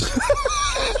atoms.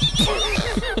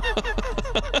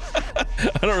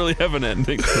 I don't really have an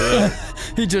ending for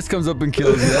that. He just comes up and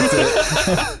kills you, that's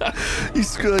it.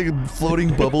 He's like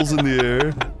floating bubbles in the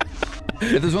air.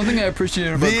 If there's one thing I appreciate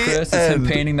about Chris, it's him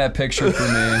painting that picture for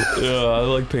me. Yeah, I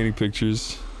like painting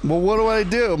pictures. Well, what do I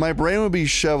do? My brain would be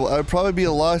shoveled. I'd probably be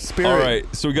a lost spirit.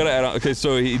 Alright, so we gotta add on. Okay,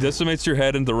 so he decimates your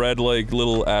head into red, like,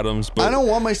 little atoms, but... I don't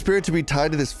want my spirit to be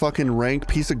tied to this fucking rank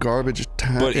piece of garbage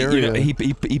But area. you know,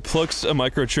 he plucks a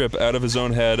microchip out of his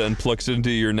own head and plucks it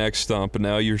into your neck stump, and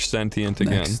now you're sentient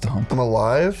again. I'm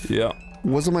alive? Yeah.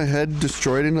 Wasn't my head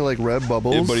destroyed into like red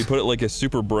bubbles? Yeah, but he put it like a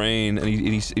super brain, and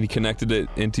he connected it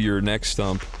into your neck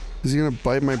stump. Is he gonna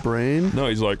bite my brain? No,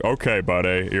 he's like, okay,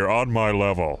 buddy, you're on my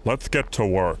level. Let's get to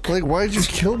work. Like, why'd you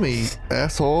kill me,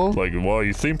 asshole? Like, well,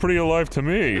 you seem pretty alive to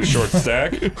me, short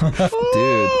stack. Dude.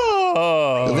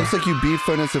 It looks like you beat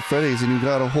Five Nights at Freddy's and you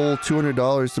got a whole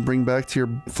 $200 to bring back to your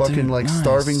fucking like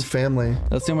starving family.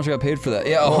 That's how much I got paid for that.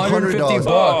 Yeah, $150. $150.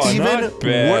 Oh, Even not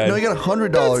bad. no, you got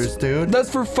 $100, dude. That's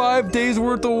for 5 days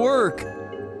worth of work.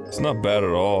 It's not bad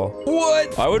at all.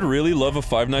 What? I would really love a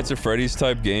Five Nights at Freddy's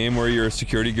type game where you're a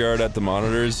security guard at the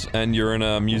monitors and you're in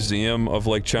a museum of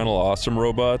like Channel Awesome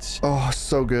robots. Oh,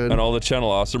 so good. And all the Channel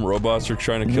Awesome robots are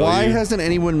trying to kill you. Why hasn't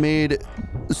anyone made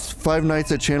Five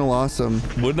Nights at Channel Awesome?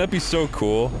 Wouldn't that be so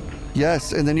cool?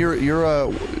 Yes, and then you're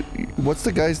what's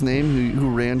the guy's name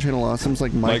who ran Channel Awesome's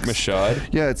like Mike Machad?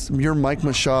 Yeah, you're Mike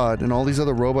Machad, and all these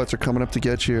other robots are coming up to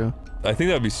get you. I think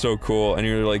that'd be so cool. And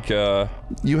you're like,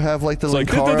 you have like the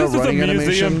Linkara this is a running museum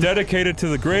animation. dedicated to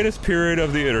the greatest period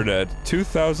of the internet,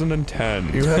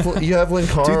 2010. You have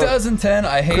Linkara. 2010.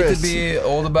 I hate Chris, to be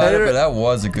old about it, but that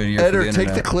was a good year for the internet.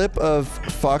 Take the clip of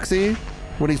Foxy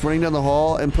when he's running down the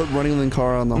hall and put running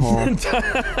Linkara on the hall.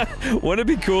 Wouldn't it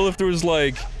be cool if there was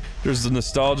like, there's the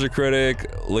Nostalgia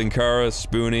Critic, Linkara,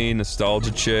 Spoonie,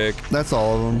 Nostalgia Chick. That's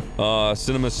all of them.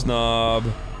 Cinema Snob.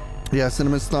 Yeah,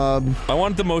 Cinema Snob. I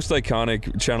want the most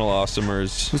iconic channel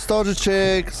awesomers. Nostalgia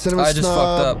Chick, Cinema Snob. I just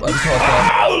fucked up. I just fucked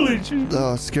up. Holy shit.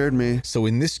 Oh, scared me. So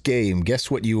in this game, guess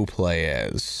what you will play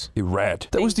as? A rat.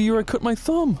 That was the year I cut my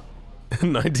thumb.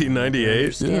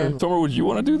 1998? Yeah. Tomer, would you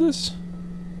want to do this?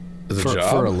 As a job?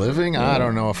 For a living? Yeah. I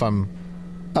don't know if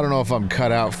I'm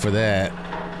cut out for that.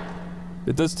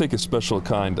 It does take a special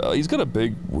kind. He's got a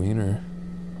big wiener.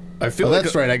 I feel like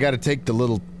that's right. I got to take the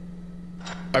little.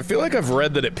 I feel like I've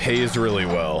read that it pays really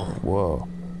well. Whoa.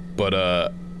 But I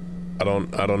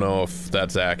don't know if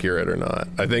that's accurate or not.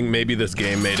 I think maybe this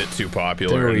game made it too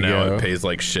popular and now it pays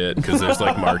like shit because there's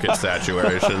like market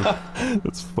saturation.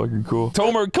 That's fucking cool.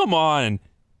 Tomer, come on.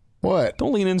 What?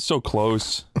 Don't lean in so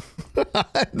close.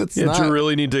 That's yeah, not... you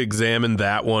really need to examine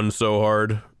that one so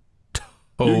hard.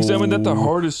 You examined that the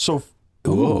hardest so...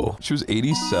 Whoa. She was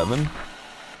 87?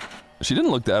 She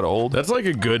didn't look that old. That's like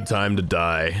a good time to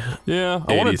die. Yeah,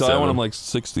 I want to die when I'm like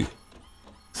 60.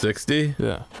 60?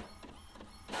 Yeah.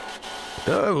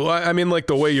 Well, I mean, like,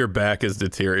 the way your back is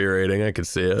deteriorating, I can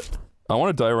see it. I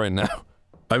want to die right now.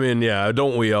 I mean, yeah,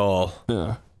 don't we all?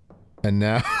 Yeah. And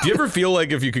now... Do you ever feel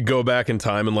like if you could go back in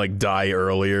time and, like, die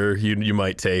earlier, you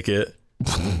might take it?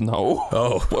 No.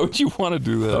 Oh. Why would you want to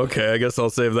do that? Okay, I guess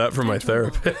I'll save that for my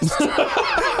therapist.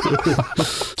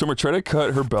 Tomer, try to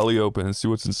cut her belly open and see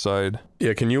what's inside.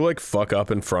 Yeah, can you, like, fuck up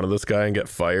in front of this guy and get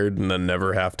fired and then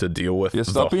never have to deal with the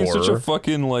stop being horror? such a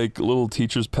fucking, like, little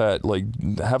teacher's pet. Like,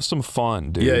 have some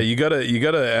fun, dude. Yeah, you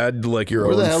gotta add, like, your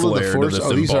own flair to this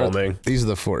embalming. These are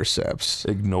the forceps.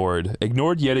 Ignored.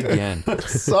 Ignored yet again.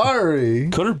 Sorry.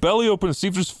 Cut her belly open and see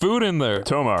if there's food in there.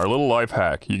 Tomar, a little life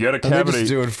hack. You get a cavity.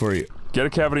 Just do it for you. Get a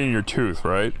cavity in your tooth,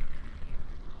 right?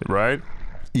 Right?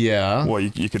 Yeah. Well,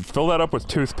 you could fill that up with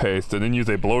toothpaste and then use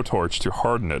a blowtorch to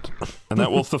harden it. And that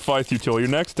will suffice you till your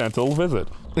next dental visit.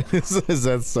 Is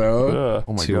that so? Yeah.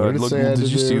 Oh my god, look, did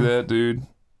you see that, dude?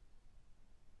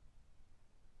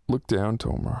 Look down,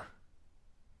 Tomar.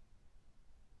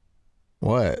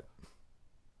 What?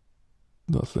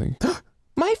 Nothing.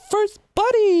 My first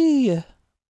buddy!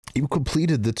 You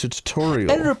completed the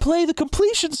tutorial. Editor, play the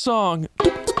completion song!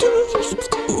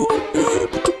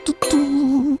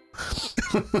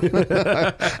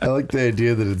 I like the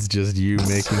idea that it's just you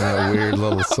making that weird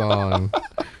little song.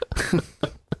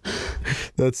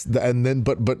 And then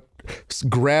but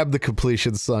grab the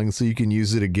completion song so you can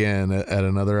use it again at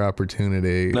another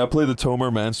opportunity. Now play the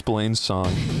Tomer Mansplain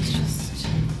song.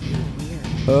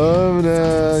 Oh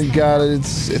no, you got it.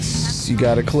 It's you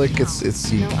gotta click.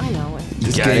 It's you. No, I know it.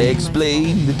 You gotta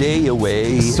explain the day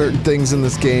away. Certain things in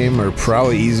this game are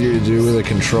probably easier to do with a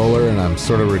controller, and I'm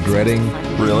sort of regretting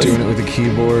doing it with a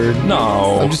keyboard.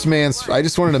 No, I just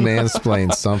wanted to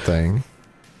mansplain something.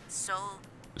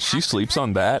 She sleeps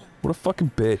on that? What a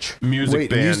fucking bitch. Music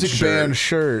band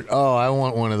shirt. Oh, I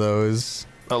want one of those.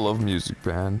 I love music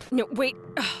band. No, wait.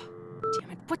 Oh, damn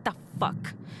it. What the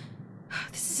fuck?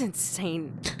 This is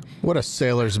insane. What a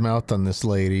sailor's mouth on this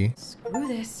lady. Screw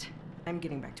this. I'm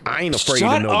getting back to work. I ain't afraid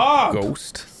Shut of no up!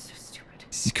 ghost. So stupid.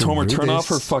 Tomer, turn off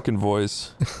her fucking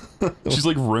voice. She's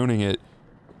like ruining it.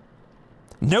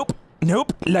 Nope.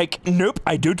 Nope. Like, nope.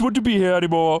 I don't want to be here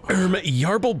anymore.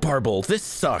 Yarble Barble, this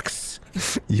sucks.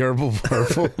 Yarble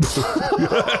Barble.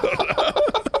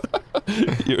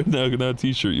 You're now a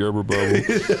t-shirt, Yarble Barble.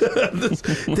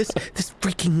 this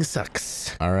freaking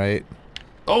sucks. All right.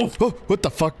 Oh, what the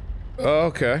fuck? Oh,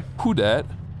 okay. Who dat?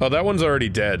 Oh, that one's already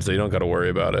dead, so you don't gotta worry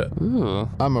about it. Ooh.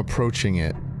 I'm approaching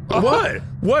it. What?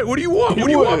 What? What do you want? What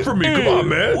do you want from me? Come on,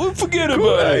 man. Well, forget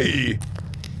about it.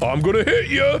 I'm gonna hit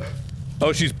you.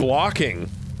 Oh, she's blocking.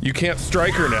 You can't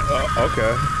strike her now.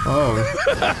 Okay.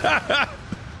 Oh.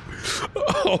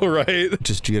 All right.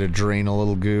 Just you gotta drain a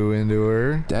little goo into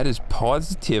her. That is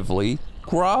positively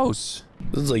gross.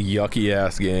 This is a yucky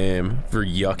ass game for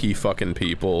yucky fucking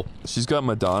people. She's got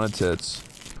Madonna tits.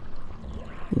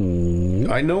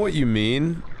 Ooh. I know what you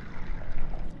mean,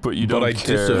 but you don't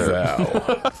care.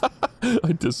 Disavow.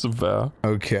 I disavow.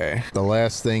 Okay. The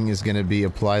last thing is gonna be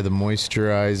apply the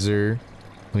moisturizer.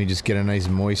 Let me just get a nice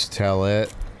moist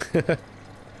towelette. This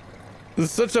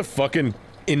is such a fucking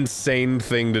insane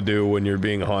thing to do when you're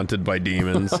being haunted by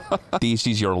demons. This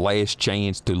is your last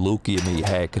chance to look at me,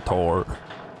 Hector.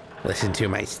 Listen to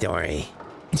my story.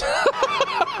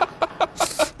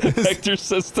 Hector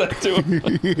says that to him.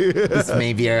 This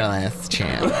may be our last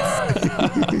chance.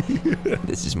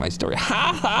 This is my story.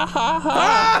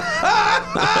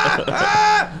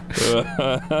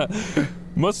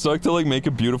 Must suck to like make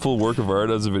a beautiful work of art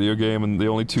as a video game and the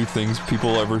only two things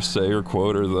people ever say or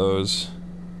quote are those.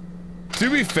 To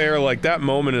be fair, like that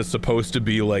moment is supposed to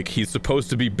be like he's supposed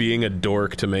to be being a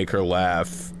dork to make her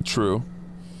laugh. True.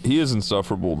 He is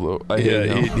insufferable though. I yeah,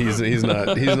 hate him. he's not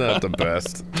the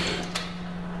best.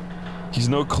 He's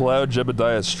no Cloud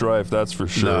Jebediah Strife, that's for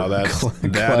sure. No,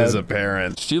 that is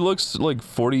apparent. She looks like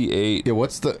 48. Yeah,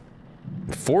 what's the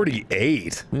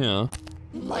 48? Yeah.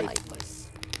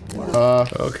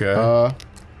 Okay.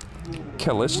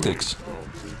 Calistics.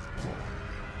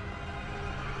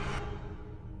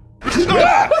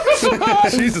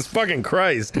 Jesus fucking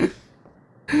Christ.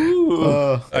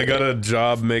 I got a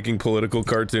job making political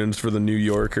cartoons for the New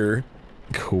Yorker.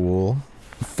 Cool.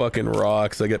 Fucking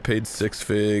rocks. I get paid 6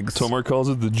 figs. Tomar calls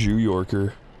it the Jew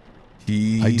Yorker.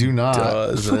 I do not.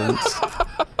 Doesn't.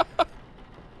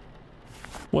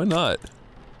 Why not?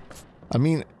 I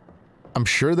mean, I'm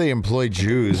sure they employ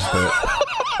Jews, but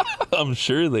I'm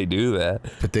sure they do that.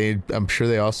 But I'm sure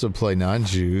they also employ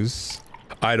non-Jews.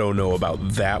 I don't know about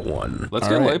that one. Let's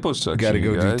get liposuction. Gotta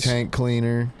go do guys. tank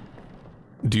cleaner.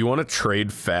 Do you want to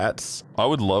trade fats? I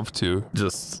would love to.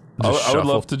 Just I would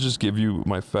love to just give you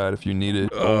my fat if you need it.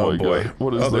 Oh, my boy. God.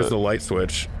 What is that? There's the light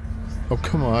switch. Oh,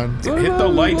 come on. Hit the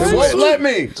light switch. Won't let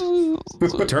me!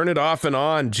 Turn it off and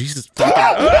on. Jesus fucking.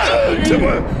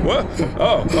 What?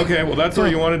 Oh, okay. Well, that's where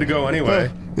you wanted to go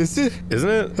anyway. Is it?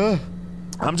 Isn't it?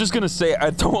 I'm just gonna say,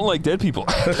 I don't like dead people.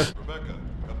 Rebecca,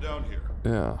 come down here.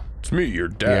 Yeah. It's me, your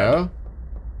dad. Yeah?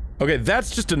 Okay,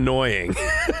 that's just annoying.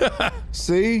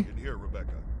 See? In here,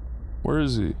 Rebecca. Where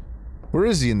is he? Where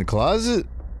is he? In the closet?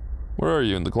 Where are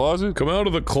you? In the closet? Come out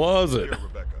of the closet. Here,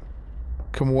 Rebecca.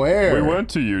 Come where? We went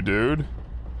to you, dude.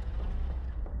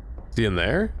 Is he in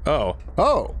there? Oh.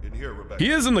 Oh. In here, Rebecca. He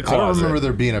is in the I closet. don't remember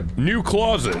there being a New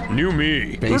closet, new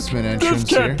me. basement entrance This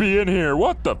can't here. be in here.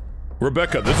 What the?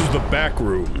 Rebecca, this is the back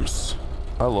rooms.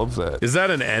 I love that. Is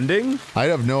that an ending? I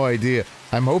have no idea.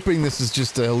 I'm hoping this is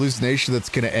just a hallucination that's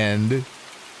gonna end.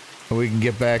 And we can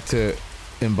get back to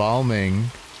embalming.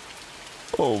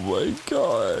 Oh my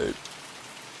god.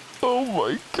 Oh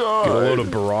my god. Get a load of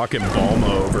Barack and Balma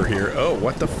over here. Oh,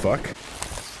 what the fuck?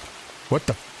 What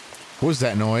the? What was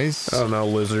that noise? I don't know,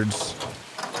 lizards.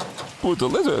 With the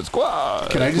lizard squad.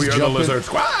 Can I just We are the jump in? lizard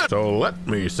squad. So let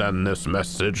me send this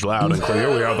message loud and clear.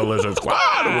 We are the lizard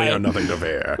squad. We have nothing to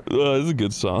fear. This is a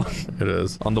good song. It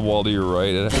is. On the wall to your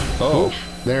right. Oh.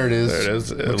 There it is. There it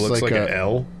is. It looks like an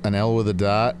L. An L with a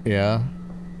dot, yeah.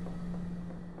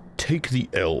 Take the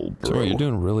L, bro. Sorry, you're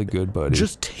doing really good, buddy.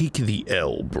 Just take the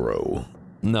L, bro.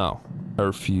 No. I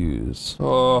refuse.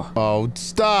 Oh. Oh,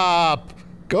 stop!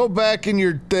 Go back in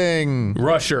your thing.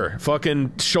 Rusher.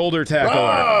 Fucking shoulder tackle.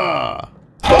 Ah!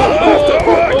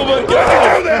 Oh my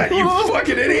god! Do that, you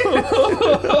fucking idiot!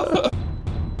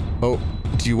 Oh,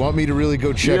 do you want me to really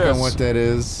go check Yes. on what that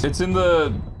is? It's in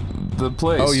the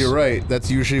place. Oh, you're right. That's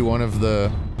usually one of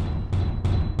the...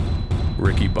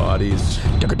 Ricky bodies.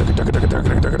 Oh,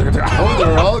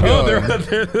 they're all going. Oh,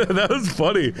 that was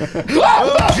funny.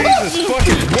 Oh, Jesus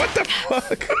fucking... What the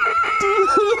fuck?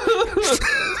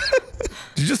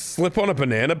 Did you just slip on a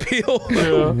banana peel?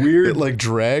 Yeah. Weird. It like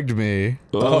dragged me.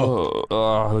 Oh,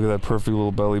 look at that perfect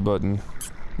little belly button.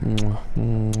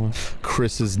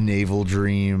 Chris's navel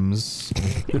dreams.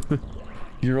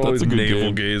 You're That's always a good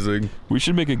navel game. gazing. We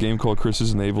should make a game called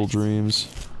Chris's Naval Dreams.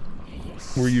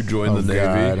 Where you join the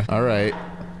Navy. God. All right.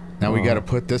 Now we got to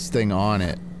put this thing on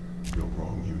it. You're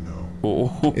wrong, you know.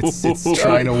 Oh. It's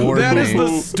trying to warn That me. is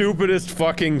the stupidest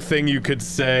fucking thing you could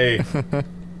say.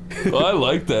 Oh, I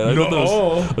like that.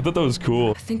 I thought that was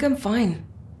cool. I think I'm fine.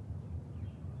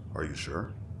 Are you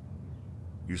sure?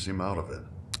 You seem out of it.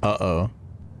 Uh-oh.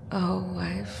 Oh,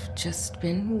 I've just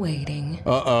been waiting.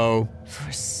 Uh-oh.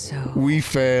 For so. We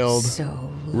failed. So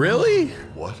long. Really?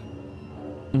 What?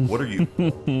 What are you?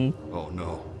 Oh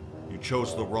no. You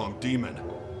chose the wrong demon.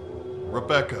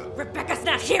 Rebecca. Rebecca's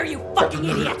not here, you fucking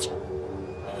idiot!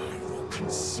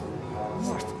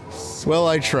 Well,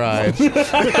 I tried.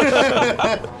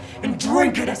 And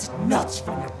drink it as nuts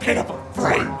from your pitiful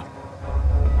frame.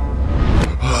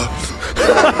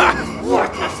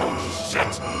 Worthless old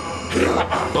shit.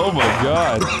 Oh my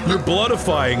god. You're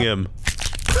bloodifying him.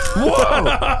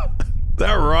 Whoa!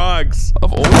 That rocks.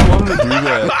 I've always wanted to do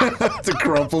that. To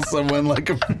crumple someone like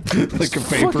a paper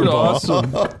fucking ball.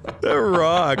 awesome. That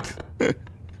rocked.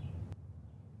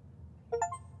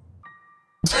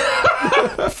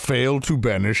 Fail to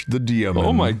banish the demon.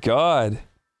 Oh my god.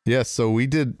 Yeah, so we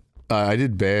did, I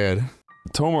did bad.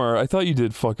 Tomar, I thought you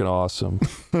did fucking awesome.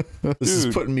 This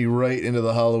is putting me right into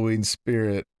the Halloween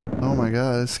spirit. Oh my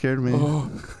god, it scared me. Oh.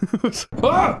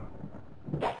 Ah!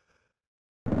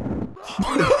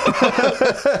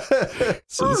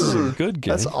 So this is a good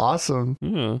game. That's awesome.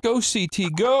 Yeah. Go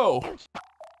CT, go!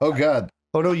 Oh god.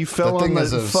 Oh no, you fell That on thing the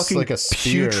is a- fucking like a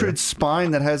spear. putrid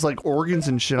spine that has like organs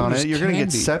and shit on There's it. You're gonna get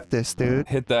candy. septis, dude.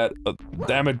 Hit that.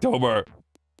 Damn it, Tomar.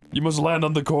 You must land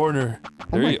on the corner.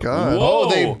 Oh my god. Whoa! Oh,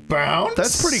 they bounce?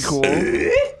 That's pretty cool.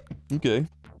 Okay.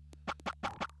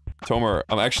 Tomar,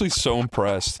 I'm actually so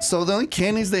impressed. So the only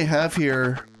candies they have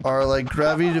here are like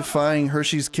gravity-defying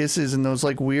Hershey's Kisses and those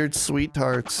like weird sweet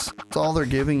tarts. That's all they're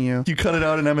giving you. You cut it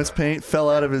out in MS Paint, fell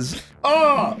out of his...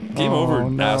 Oh! Game over,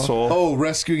 no. asshole. Oh,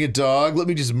 rescuing a dog? Let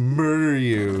me just murder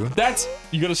you. That's...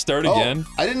 You gotta start Oh, again?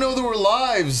 I didn't know there were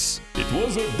lives. It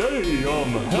was a day on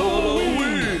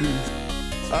Halloween.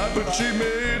 I bet she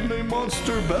made a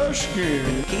monster bash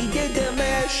game. He did the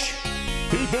mash.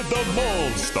 He did the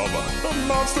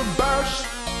monster bash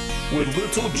with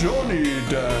little Johnny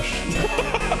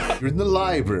Dash. You're in the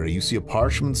library. You see a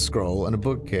parchment scroll and a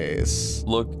bookcase.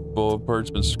 Look,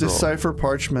 parchment scroll. Decipher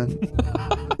parchment.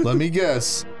 Let me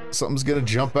guess. Something's gonna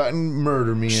jump out and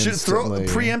murder me Should instantly.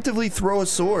 preemptively throw a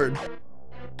sword.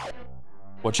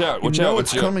 Watch out, watch You know out,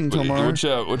 it's watch coming, out. Tomar. Watch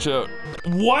out, watch out.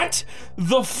 What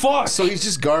the fuck? So he's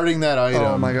just guarding that item.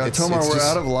 Oh my god, Tomar, we're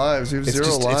out of lives. We have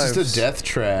zero lives. It's just a death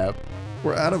trap.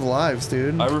 We're out of lives,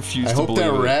 dude. I refuse I to hope believe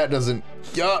that it. rat doesn't.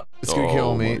 Yeah, it's gonna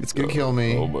kill me. It's gonna kill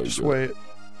me. Oh my Just god. wait.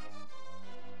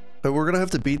 But we're gonna have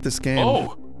to beat this game.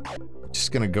 Oh!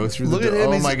 Just gonna go through Look the at him,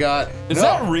 Oh he's- my god. Is No!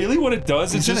 that really what it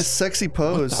does? He's It's in a just... sexy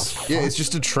pose. Yeah, it's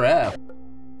just a trap.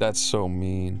 That's so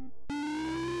mean.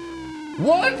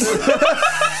 What?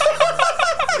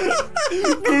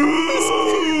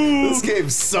 This game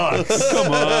sucks. Come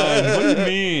on, what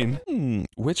do you mean?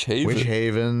 Witch Haven. Witch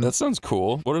Haven. That sounds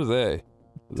cool. What are they?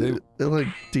 They're like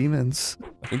demons.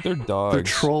 I think they're dogs. They're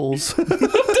trolls. They're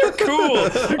cool. I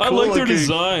cool like their looking.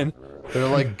 design. They're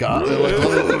like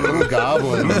little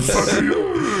goblins.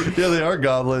 Yeah, they are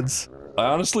goblins. I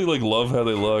honestly like love how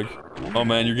they look. Oh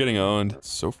man, you're getting owned.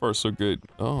 So far, so good.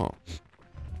 Oh.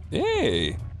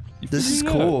 Hey. You This is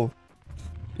figured it out. cool.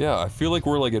 Yeah, I feel like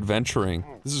we're like adventuring.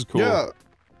 This is cool. Yeah.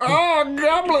 Oh,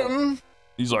 goblin!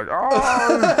 He's like,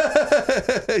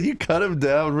 oh. You cut him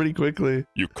down pretty quickly.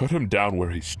 You cut him down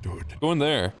where he stood. Go in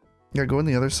there. Yeah, go on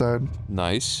the other side.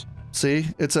 Nice. See,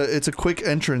 it's a quick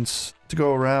entrance to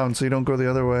go around, so you don't go the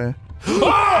other way.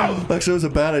 Actually, it was a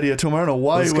bad idea, Tom. I don't know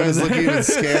why Those you went guys in look there. even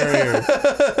scarier.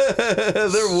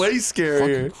 They're way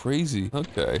scarier. Fucking crazy.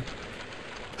 Okay.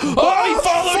 Oh, he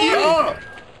followed you!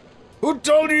 Who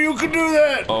told you you could do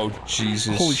that? Oh,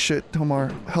 Jesus. Holy shit, Tomar.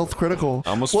 Health critical.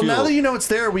 I almost well, feel- now that you know it's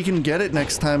there, we can get it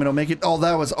next time. It'll make it. Oh,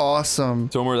 that was awesome.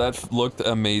 Tomar, that looked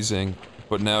amazing,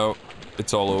 but now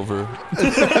it's all over.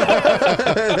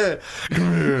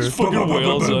 There's fucking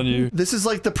whales on you. This is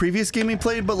like the previous game we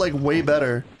played, but like way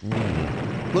better.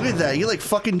 Look at that. You like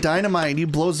fucking dynamite. You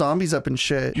blow zombies up and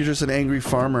shit. You're just an angry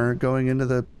farmer going into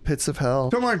the pits of hell.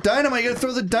 Tomar, dynamite. You gotta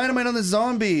throw the dynamite on the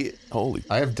zombie. Holy.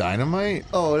 I have dynamite?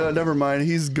 Oh, no, never mind.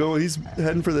 He's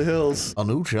heading for the hills. A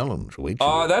new challenge. Wait.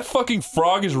 That fucking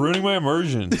frog is ruining my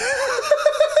immersion.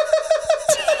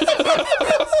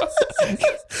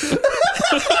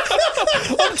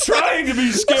 I'm trying to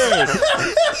be scared.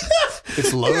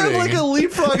 It's You loading. have like a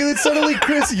leapfrog, and then suddenly,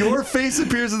 Chris, your face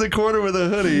appears in the corner with a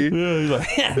hoodie. Yeah, he's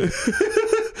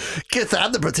like, Guess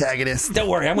I'm the protagonist. Don't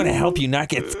worry, I'm gonna help you not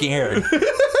get scared.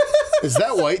 Is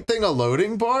that white thing a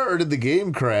loading bar, or did the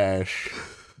game crash?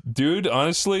 dude,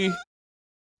 honestly,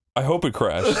 I hope it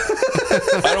crashed.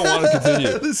 I don't want to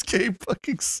continue. This game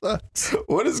fucking sucks.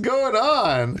 What is going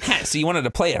on? So you wanted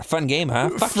to play a fun game, huh?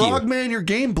 Fuck you. Frogman, your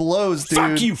game blows, dude.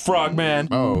 Fuck you, Frogman.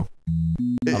 Oh.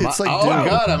 It's like, oh my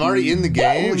god, I'm already in the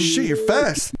game. Holy shit, you're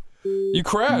fast. You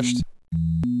crashed.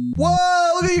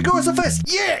 Whoa, look at you going so fast.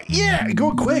 Yeah, yeah,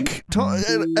 go quick.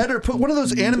 Eder, put one of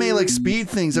those anime like speed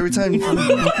things every time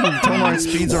Tomar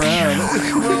speeds around.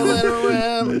 Roll that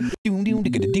around.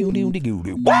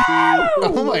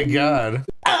 Oh my god.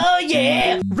 Oh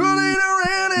yeah. Running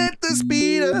around at the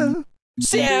speed of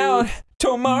sound.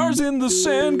 Tomar's in the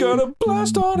sand, got a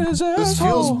blast on his ass. This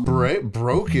feels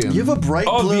broken. You have a bright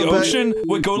Oh, blue the ocean?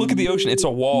 Wait, go look at the ocean. It's a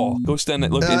wall. Go stand it.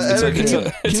 Look, it's Eder, a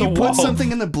can you wall. put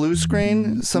something in the blue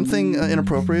screen? Something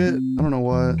inappropriate? I don't know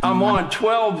what. I'm on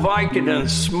 12 Vicodins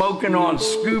smoking on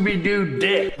Scooby-Doo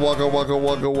dick. Wugga, wugga,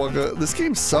 wugga, wugga. This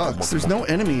game sucks. There's no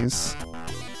enemies.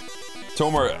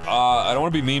 Tomar, I don't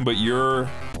want to be mean, but your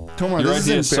this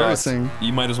idea is embarrassing. sucked.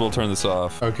 You might as well turn this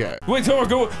off. Okay. Wait, Tomar,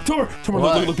 go. Tomar,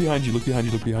 What? look behind you. Look behind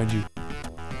you. Look behind you.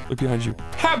 Look behind you.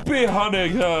 Happy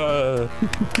Hanukkah!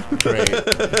 Great.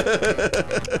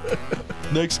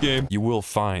 Next game. You will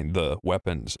find the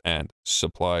weapons and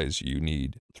supplies you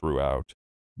need throughout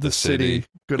the city.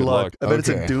 Good luck. I bet it's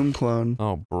a Doom clone.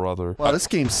 Oh, brother. Wow, this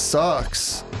game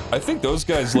sucks. I think those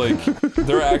guys, like,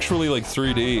 they're actually, like,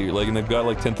 3D, like, and they've got,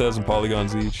 like, 10,000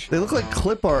 polygons each. They look like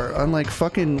clip art on, like,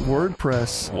 fucking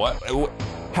WordPress. What?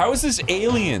 How is this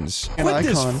aliens? An Quit icon.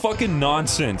 this fucking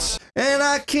nonsense. And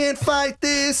I can't fight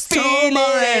this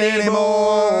Tomar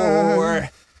anymore.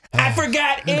 I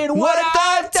forgot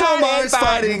what Tomar's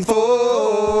fighting for.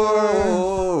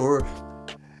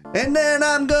 And then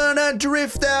I'm gonna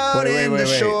drift out in the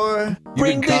shore.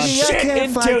 Bring this shit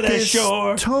into the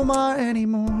shore. Tomar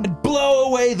anymore. And blow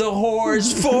away the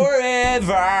whores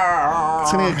forever.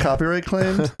 It's gonna get copyright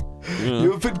claimed.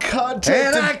 You've been contacted.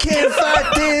 And I can't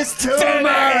fight this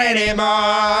Tomar anymore.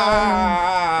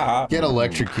 Get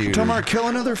electrocuted. Tomar, kill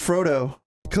another Frodo.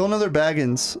 Kill another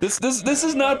Baggins. This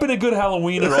has not been a good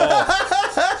Halloween at all.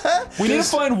 We need to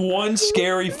find one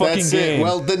scary fucking That's game. it.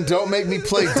 Well, then don't make me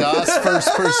play DOS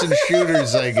first-person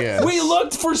shooters, I guess. We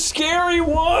looked for scary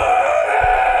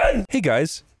one! Hey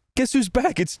guys, guess who's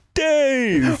back? It's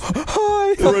Dave!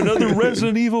 Hi! For another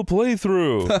Resident Evil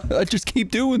playthrough. I just keep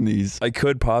doing these. I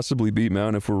could possibly beat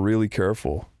Mountain if we're really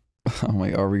careful. Oh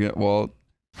my, are we gonna, well...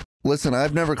 Listen,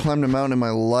 I've never climbed a mountain in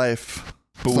my life.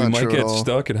 But we might get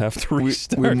stuck and have to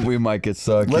restart. We might get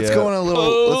stuck, Let's go on a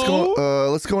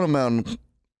little, let's go on a mountain.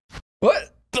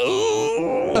 What?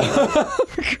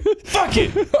 Fuck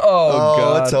it! Oh,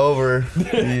 God. It's over.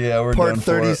 Yeah, we're Part done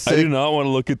 36. I do not want to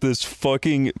look at this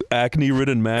fucking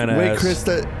acne-ridden man ass. Wait, Chris,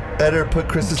 Eder, put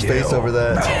Chris's face over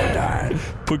that.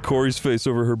 Put Corey's face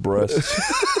over her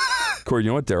breasts. Corey, you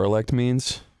know what derelict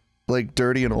means? Like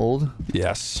dirty and old?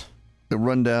 Yes.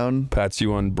 Run down. Pats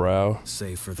you on brow.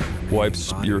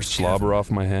 Wipes your slobber off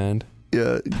my hand.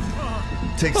 Yeah.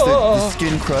 Takes the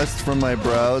skin crust from my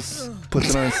brows, puts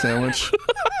it on a sandwich.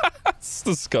 It's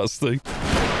disgusting.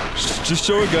 Just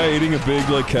show a guy eating a big,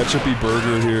 like, ketchup-y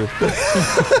burger here.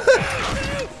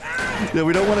 Yeah,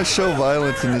 we don't want to show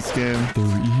violence in this game.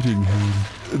 They're eating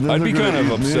him. I'd be kind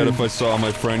of upset if I saw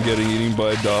my friend getting eaten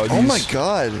by doggies. Oh my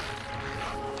god.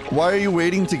 Why are you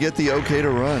waiting to get the okay to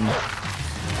run?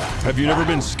 Have you never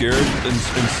been scared and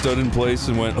stood in place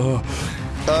and went, oh?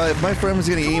 If my friend was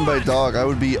getting eaten by a dog, I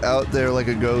would be out there like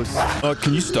a ghost.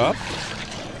 Can you stop?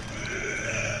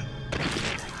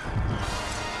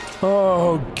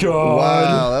 Oh god.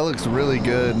 Wow, that looks really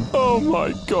good. Oh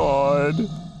my god.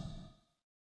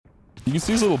 You can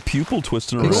see his little pupil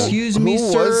twisting around. Excuse me,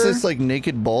 Who sir? was this like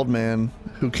naked bald man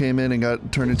who came in and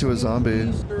got turned into a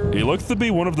zombie? He looks to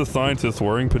be one of the scientists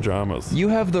wearing pajamas. You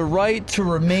have the right to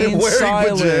remain Wearing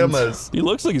silent. pajamas. He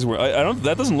looks like he's wearing. I don't.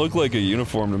 That doesn't look like a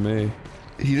uniform to me.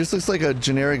 He just looks like a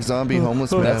generic zombie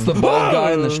homeless man. That's the bald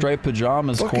guy in the striped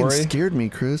pajamas, Fucking Corey. scared me,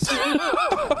 Chris.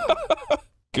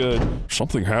 Good.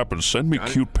 Something happened. Send me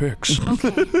cute pics.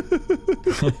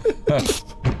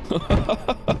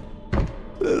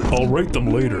 I'll rate them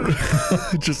later.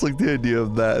 Just like the idea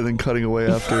of that and then cutting away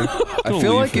after. I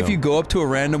feel like if you go up to a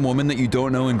random woman that you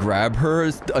don't know and grab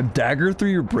her, a dagger through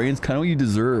your brain is kind of what you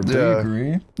deserve. Do you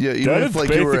agree? Yeah, even That if is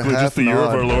like you were basically half just the year of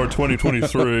our nod. Lord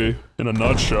 2023 in a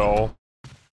nutshell.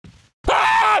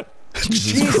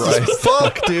 Jesus Christ.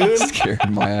 Fuck, dude. Scared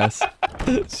my ass.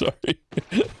 Sorry.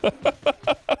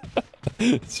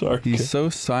 Sorry. He's so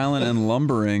silent and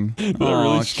lumbering. Did that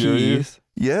really scare you? Keith.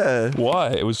 Yeah.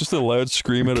 Why? It was just a loud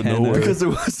scream out of nowhere. Because there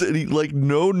was any, like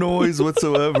no noise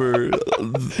whatsoever.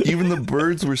 Even the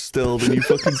birds were stilled and you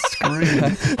fucking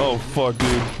screamed. Oh fuck,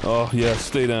 dude. Oh yeah,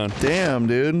 stay down. Damn,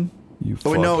 dude. You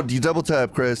Oh wait, fuck. no, you double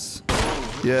tap, Chris.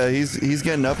 Yeah, he's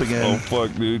getting up again. Oh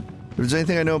fuck, dude. If there's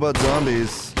anything I know about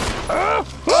zombies. You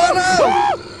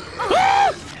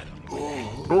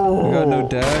got no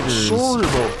daggers. Sorry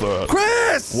about that.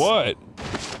 Chris! What?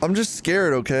 I'm just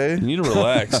scared, okay? You need to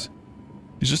relax.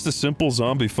 He's just a simple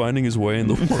zombie finding his way in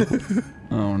the world.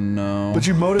 Oh no. But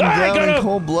you mowed him down in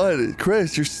cold blood.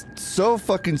 Chris, you're so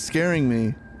fucking scaring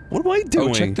me. What am I doing?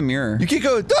 Oh, check the mirror. You keep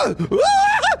going.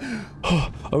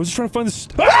 I was just trying to find this.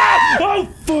 Oh,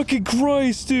 fucking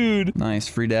Christ, dude. Nice,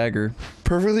 free dagger.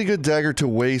 Perfectly good dagger to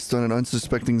waste on an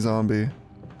unsuspecting zombie.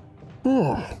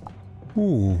 Oh.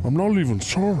 Ooh, I'm not even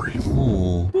sorry.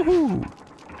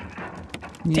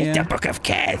 Take the book of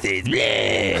curses.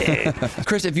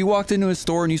 Chris, if you walked into a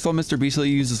store and you saw Mr. Beast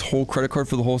use his whole credit card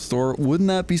for the whole store, wouldn't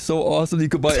that be so awesome? You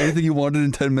could buy anything you wanted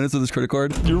in 10 minutes with his credit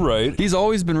card. You're right. He's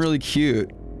always been really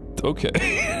cute. Okay.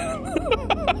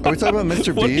 Are we talking about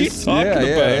Mr. What Beast? are you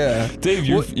talking about? Yeah.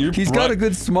 Dave, He's got a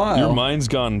good smile. Your mind's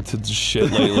gone to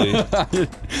shit lately.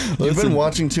 You've been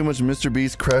watching too much Mr.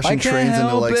 Beast crashing trains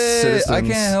into like citizens. I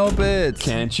can't help it.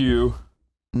 Can't you?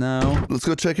 No. Let's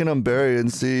go check in on Barry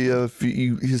and see if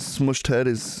his smushed head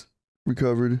is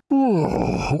recovered.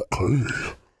 Oh, okay.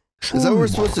 Is that what we're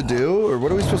supposed to do? Or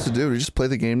what are we supposed to do? Do we just play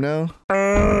the game now?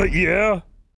 Yeah.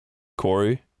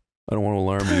 Corey, I don't want to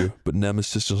alarm you, but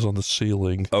Nemesis is on the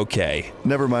ceiling. Okay.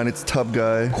 Never mind, it's Tub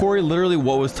Guy. Corey, literally,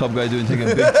 what was Tub Guy doing? Taking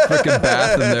a big freaking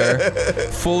bath in there.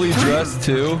 Fully dressed,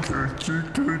 too.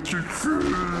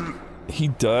 He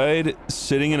died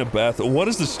sitting in a bath. What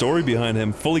is the story behind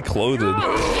him? Fully clothed.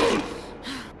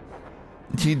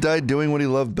 He died doing what he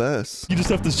loved best. You just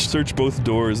have to search both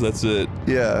doors, that's it.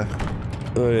 Yeah.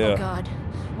 Oh, yeah. Oh god,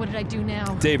 what did I do now?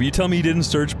 Dave, you tell me you didn't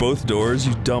search both doors,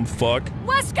 you dumb fuck.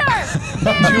 Wesker!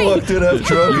 You walked in half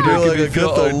drunk and you're like, I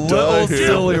guess I died here.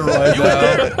 Silly right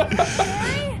now.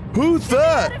 Who's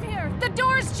that? Out of here! The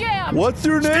door's jammed! What's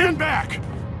your name? Stand back!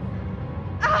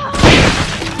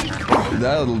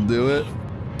 That'll do it.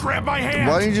 Grab my hand!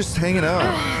 Why are you just hanging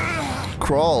out?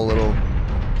 Crawl a little.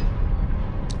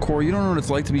 Corey, you don't know what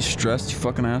it's like to be stressed, you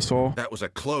fucking asshole. That was a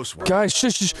close one. Guys,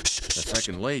 shush. A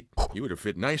second late, you would have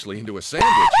fit nicely into a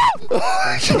sandwich.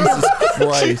 Jesus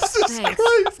Christ. Jesus Thanks.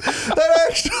 Christ. That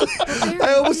actually,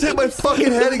 I almost hit my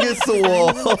fucking head against the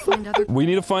wall. We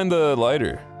need to find the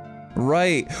lighter.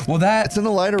 Right. Well, that's in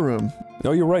the lighter room.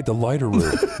 No, you're right, the lighter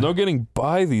room. No getting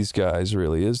by these guys,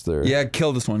 really, is there? Yeah,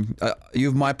 kill this one. You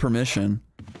have my permission.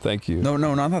 Thank you. No,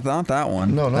 not that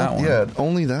one. No, that not one. yet.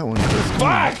 Only that one.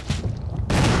 Fuck!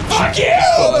 Fuck you!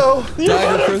 Oh, no. You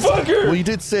motherfucker! Well, you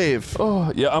did save.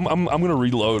 Oh, yeah, I'm gonna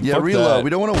reload. Yeah, Fuck reload. that. We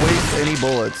don't want to waste any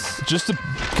bullets. Just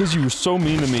because you were so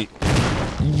mean to me.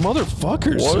 You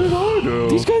motherfuckers. What did I do?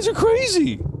 These guys are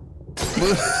crazy.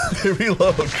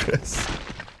 Reload, Chris.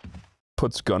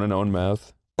 Puts gun in own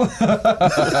mouth.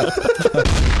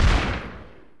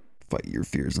 Fight your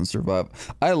fears and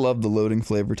survive. I love the loading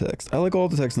flavor text. I like all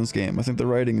the text in this game. I think the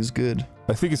writing is good.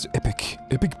 I think it's epic.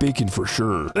 Epic bacon for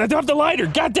sure. I don't have the lighter!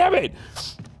 God damn it!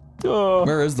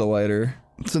 Where is the lighter?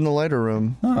 It's in the lighter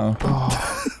room.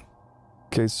 Oh.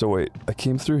 Okay, so wait. I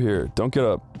came through here. Don't get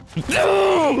up.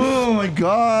 Oh my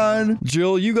god.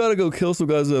 Jill, you gotta go kill some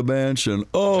guys at a mansion.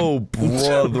 Oh,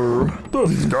 brother.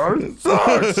 This guy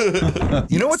sucks.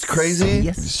 You know what's crazy?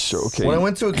 Yes. Okay. When I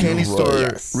went to a candy store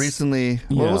Yes. recently,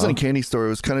 well, it wasn't a candy store, it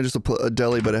was kind of just a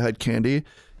deli, but it had candy.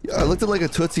 I looked at like a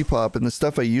Tootsie Pop and the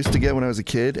stuff I used to get when I was a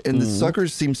kid, and the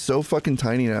suckers seem so fucking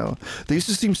tiny now. They used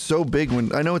to seem so big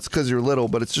when, I know it's because you're little,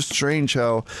 but it's just strange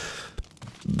how,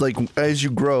 like, as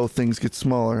you grow, things get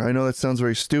smaller. I know that sounds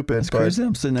very stupid, It's but crazy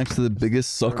I'm sitting next to the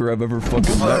biggest sucker I've ever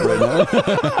fucking met right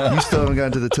now. you still haven't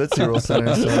gotten to the Tootsie Roll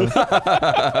Center,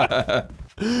 so.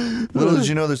 Little did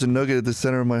you know there's a nugget at the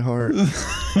center of my heart.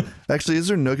 Actually, is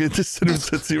there a nugget at the center of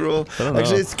Tootsie Roll? I don't know.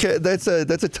 Actually, that's a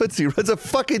Tootsie. That's a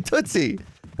fucking Tootsie.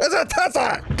 That's a Tootsie!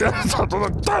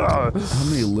 How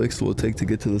many licks will it take to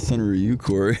get to the center of you,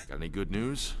 Corey? Got any good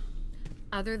news?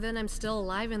 Other than I'm still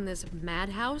alive in this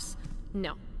madhouse?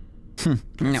 No. I'd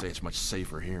say it's much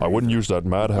safer here. I wouldn't use that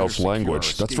madhouse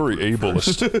language. That's very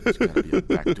ableist. There's gotta be a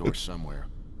back door somewhere.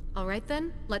 Alright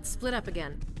then, let's split up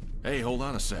again. Hey, hold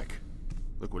on a sec.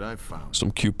 Look what I've found. Some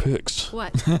cute pics.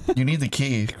 What? You need the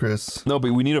key, Chris. No,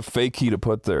 but we need a fake key to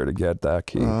put there to get that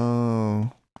key.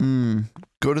 Oh.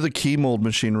 Go to the key mold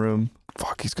machine room.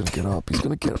 Fuck, he's gonna get up. He's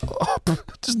gonna get up.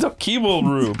 Just the key mold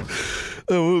room.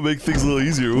 That would make things a little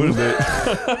easier, wouldn't it?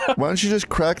 Why don't you just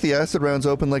crack the acid rounds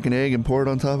open like an egg and pour it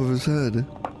on top of his head?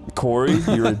 Corey,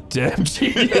 you're a damn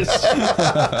genius.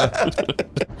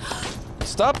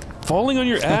 Stop falling on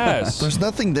your ass. There's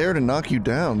nothing there to knock you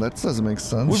down. That doesn't make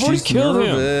sense. We've already killed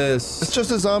him. It's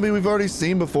just a zombie we've already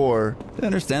seen before. I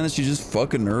understand that she's just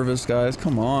fucking nervous, guys.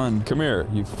 Come on. Come here,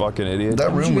 you fucking idiot. That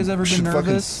Haven't room you guys ever should been fucking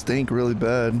nervous? stink really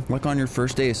bad. Like on your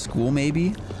first day of school, maybe?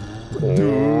 What?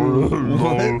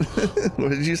 What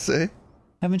did you say?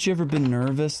 Haven't you ever been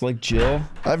nervous, like Jill?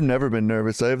 I've never been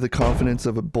nervous. I have the confidence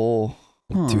of a bull.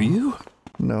 Do you?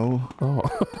 No. Oh.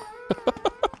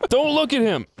 Don't look at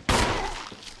him.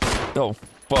 Oh,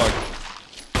 fuck.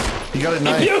 You got a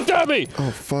knife. You puked at me! Oh,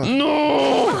 fuck.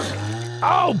 No!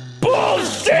 Oh,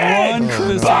 bullshit! Run,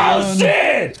 Chris,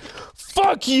 bullshit!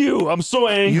 Fuck you! I'm so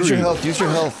angry. Use your health. Use your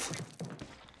health.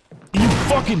 You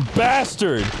fucking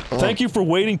bastard! Thank you for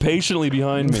waiting patiently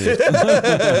behind me.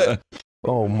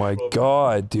 Oh my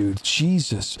god, dude.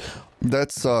 Jesus.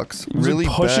 That sucks. He was Really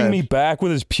pushing bad. me back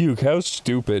with his puke. How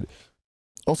stupid.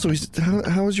 Also,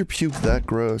 how is your puke that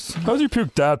gross? How's your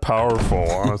puke that powerful,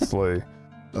 honestly?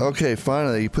 Okay,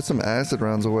 finally, you put some acid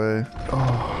rounds away.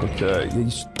 Oh, okay.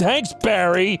 Thanks,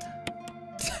 Barry!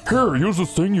 Here, use the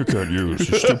thing you can't use,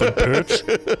 you stupid bitch.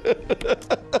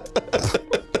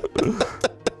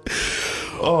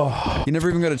 Oh. He never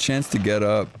even got a chance to get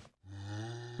up.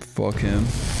 Fuck him.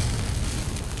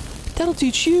 That'll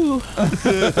teach you.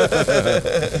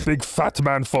 Big fat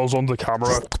man falls on the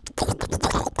camera.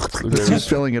 He's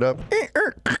filling it up.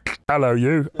 Hello,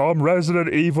 you. I'm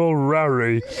Resident Evil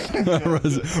Rary.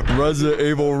 Resident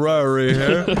Evil Rary,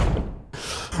 huh?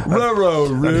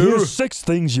 And here's 6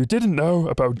 things you didn't know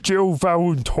about Jill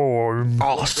Valentine.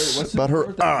 Ass. About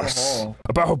her ass.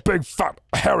 About her big fat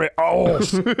hairy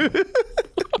ass.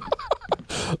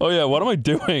 Oh yeah, what am I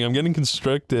doing? I'm getting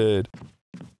constricted.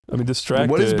 I mean,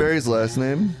 distracted. What is Barry's last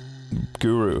name?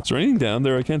 Guru. Is there anything down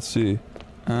there I can't see?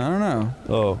 I don't know.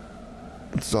 Oh.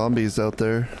 Zombies out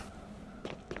there.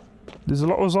 There's a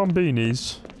lot of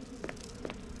zombies.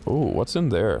 Oh, what's in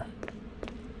there?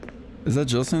 Is that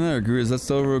just in there, or Guru? Is that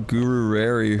still Guru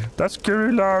Rary? That's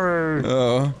Guru Larry.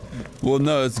 Oh. Well,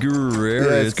 no, it's Guru Rary.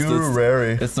 Yeah, it's Guru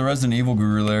Rary. It's the Resident Evil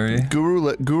Guru Larry.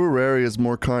 Guru Rary is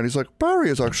more kind. He's like, Barry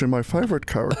is actually my favorite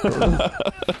character.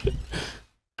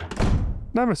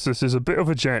 Nemesis is a bit of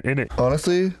a gent, innit?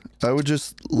 Honestly, I would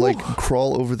just, like,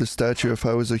 crawl over the statue if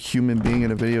I was a human being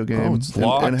in a video game. Oh, it's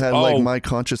locked. And had, like, my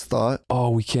conscious thought. Oh,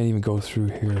 we can't even go through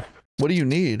here. What do you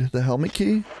need? The helmet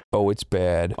key? Oh, it's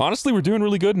bad. Honestly, we're doing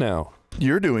really good now.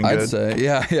 You're doing good. I'd say,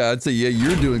 yeah, I'd say, yeah,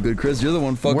 you're doing good, Chris. You're the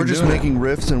one fucking We're just doing making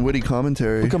riffs and witty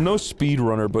commentary. Look, I'm no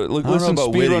speedrunner, but look, I don't listen, know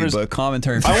about witty, speedrunners. but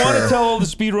commentary for I want sure. to tell all the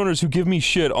speedrunners who give me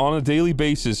shit on a daily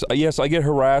basis. Yes, I get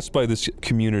harassed by this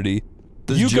community.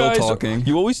 This you Jill guys, talking.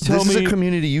 you always tell me. This is a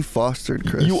community you fostered,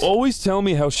 Chris. You always tell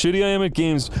me how shitty I am at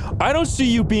games. I don't see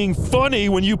you being funny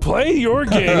when you play your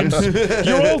games.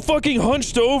 You're all fucking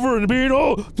hunched over and being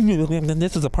all.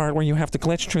 This is the part where you have to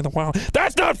glitch through the wall.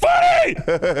 That's not funny.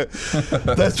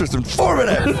 That's just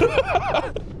informative.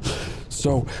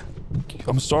 So,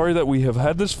 I'm sorry that we have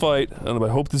had this fight, and I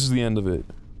hope this is the end of it.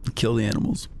 Kill the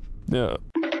animals. Yeah.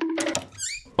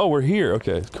 Oh, we're here.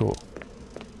 Okay, cool.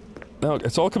 No,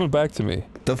 it's all coming back to me.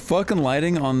 The fucking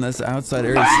lighting on this outside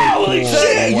area is so Holy cool.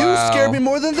 shit! Wow. You scared me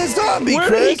more than the zombie, Where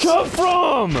Chris! did he come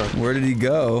from? Where did he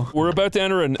go? We're about to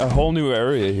enter a whole new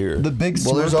area here. The big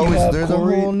smirk Well, there's you always have, there's a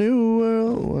Corey, whole new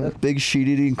world. that big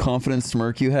sheet-eating confident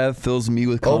smirk you have fills me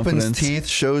with confidence. Opens teeth,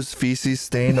 shows feces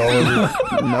stained all over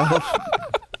your mouth.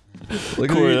 Look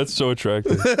at Corey, you. that's so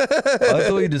attractive. I like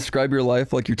the way you describe your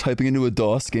life like you're typing into a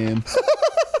DOS game.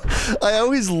 I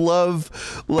always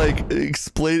love, like,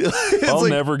 explaining. I'll like,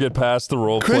 never get past the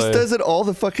roleplay. Chris does it all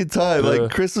the fucking time.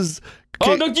 Like, Chris was.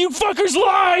 Oh, no, you fuckers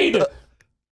lied!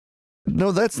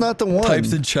 No, that's not the one.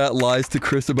 Types in chat lies to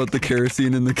Chris about the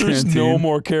kerosene in the There's canteen. no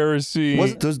more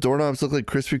kerosene. Those doorknobs look like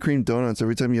Krispy Kreme donuts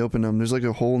every time you open them. There's like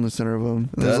a hole in the center of them.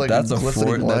 There's like that's a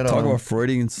glistening light talk on about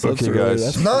Freudian slips. Okay, earlier. guys.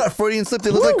 That's not a Freudian slip. They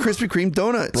look like Krispy Kreme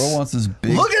donuts. Bro wants this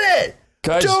big. Look at it!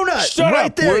 Guys, Donut! shut right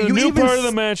up! there. We're in You a new even part of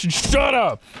the mansion. Shut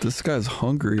up! This guy's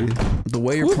hungry. The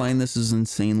way you're playing this is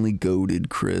insanely goated,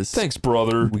 Chris. Thanks,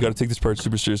 brother. We gotta take this part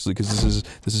super seriously because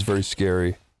this is very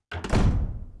scary.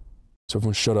 So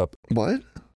everyone shut up. What?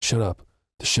 Shut up.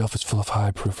 The shelf is full of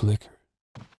high-proof liquor.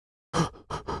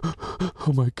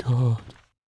 Oh my god.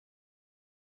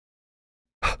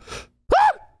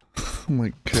 Oh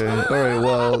my god. Alright,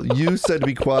 well, you said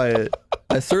be quiet.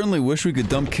 I certainly wish we could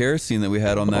dump kerosene that we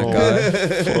had on that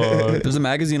guy. There's a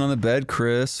magazine on the bed,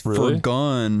 Chris. Really? For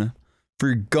gun. For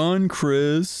your gun,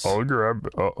 Chris. I'll grab.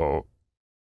 Uh-oh.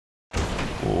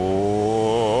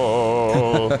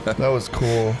 That was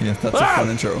cool. Yeah, that's a fun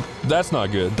intro. That's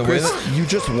not good. The way Chris, that, you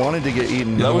just wanted to get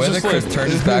eaten. the was way just that Chris like-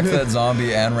 turned his back to that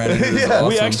zombie and ran into it is awesome.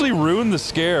 We actually ruined the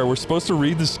scare. We're supposed to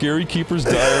read the Scary Keeper's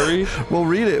diary. Well,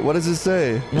 read it. What does it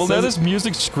say? Well, now says- this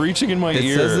music's screeching in my It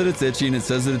ear. says that it's itchy and it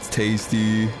says that it's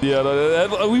tasty.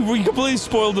 Yeah, we completely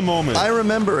spoiled the moment. I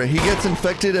remember. He gets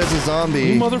infected as a zombie.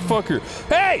 You motherfucker.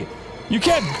 Hey! You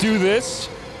can't do this!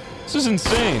 This is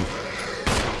insane.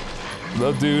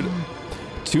 No, dude.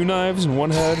 2 knives and 1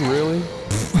 head, really?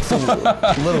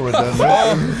 A little redundant.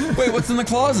 Oh, wait, what's in the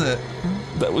closet?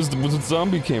 That was where the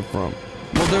zombie came from.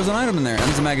 Well, there's an item in there, and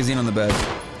there's a magazine on the bed.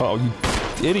 Oh,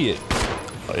 you idiot.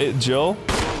 Jill?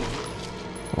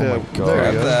 Oh Yeah, my god. there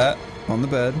Grab you go. that on the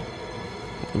bed.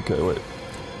 Okay, wait.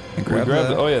 And We grab grabbed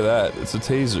that. Oh yeah, that. It's a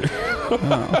taser.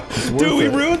 Oh. Dude, we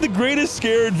it. ruined the greatest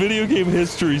scare in video game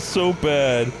history so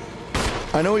bad.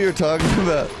 I know what you're talking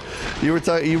about. You were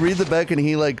talking. You read the back, and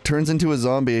he like turns into a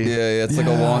zombie. Yeah, it's like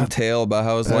a long tale about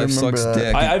how his I life remember sucks that.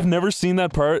 dick. I've never seen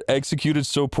that part executed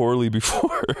so poorly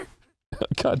before.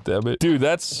 God damn it. Dude,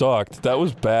 that sucked. That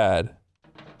was bad.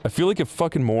 I feel like a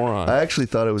fucking moron. I actually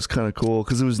thought it was kind of cool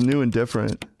because it was new and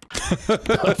different.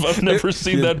 I've never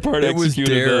seen that part it was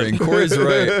executed. daring. Corey's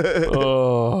right.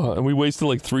 Oh, and we wasted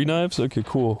like 3 knives? Okay,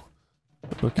 cool.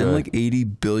 Okay. And like 80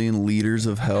 billion liters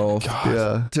of health.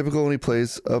 Yeah. Typical when he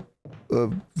plays up a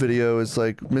video is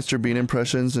like Mr. Bean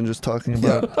impressions and just talking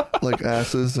about like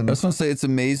asses and. I just want to say it's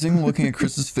amazing looking at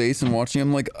Chris's face and watching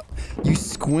him. Like, you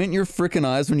squint your freaking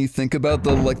eyes when you think about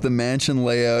the mansion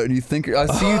layout, and you think I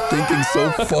see you thinking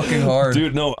so fucking hard.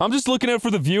 Dude, no, I'm just looking out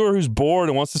for the viewer who's bored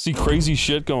and wants to see crazy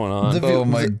shit going on. Oh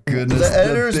my goodness! The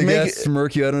editors big make ass it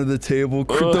smirk you out under the table.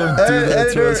 Don't do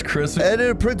that to us, Chris.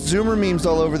 Editor, put Zoomer memes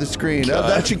all over the screen.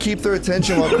 That should keep their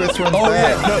attention while Chris runs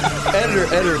back. No,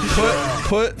 editor,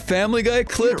 put Family Guy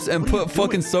clips and put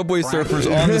fucking Subway Surfers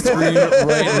on the screen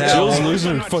right now. Jill's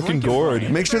losing her fucking gourd.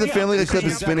 Make sure the Family Guy clip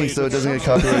is spinning so it doesn't get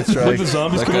copyright strike. Like the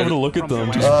zombies come over to look at them.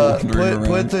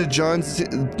 Put the John C,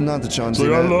 not the John C.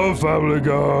 I love Family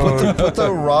Guy. Put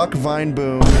the rock vine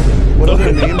boom. What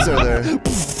other memes are there?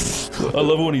 I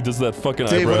love it when he does that fucking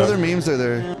Dave, eyebrow. what other memes are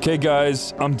there? Okay,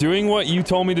 guys, I'm doing what you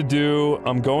told me to do.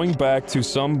 I'm going back to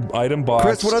some item box.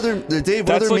 Chris, what other Dave?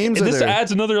 What other memes are there? This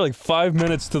adds another like 5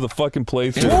 minutes to the fucking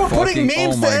playthrough. We're putting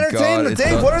memes to entertain.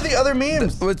 Dave, what are the other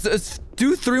memes?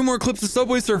 Do 3 more clips of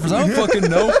Subway Surfers. I don't fucking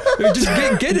know. Just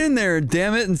get in there,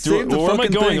 damn it, and save the fucking thing. Where am I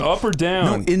going? Up or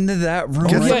down? No, into that room.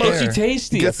 Get right some there. Itchy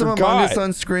Tasty. Get some Among Us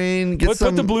on screen. Put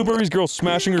the Blueberries girl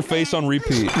smashing her face on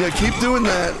repeat. Yeah, keep doing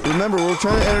that. Remember, we're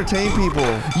trying to entertain people.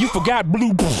 You forgot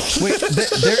Blue. Wait,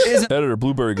 there isn't. Editor,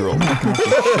 Blueberry girl.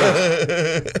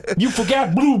 You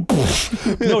forgot Blue.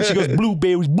 No, she goes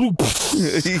Blueberries, Blue.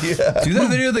 Yeah. Do that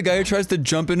video of the guy who tries to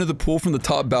jump into the pool from the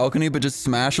top balcony but just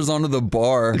smashes onto the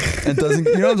bar and doesn't.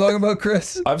 You know what I'm talking about,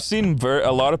 Chris? I've seen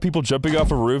a lot of people jumping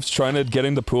off of roofs trying to get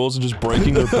into pools and just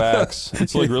breaking their backs.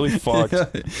 It's like really fucked.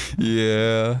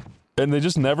 Yeah. And they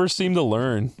just never seem to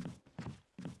learn.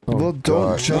 Oh, well,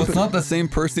 don't jump. Well, it's not the same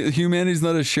person. Humanity's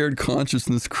not a shared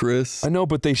consciousness, Chris. I know,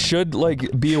 but they should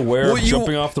like be aware of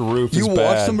jumping off the roof. You is watch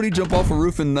bad. somebody jump off a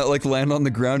roof and not like land on the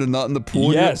ground and not in the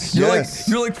pool. Yes, you're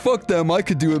like fuck them. I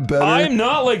could do it better. I'm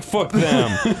not like fuck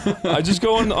them. I just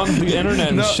go on the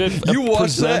internet and shit. You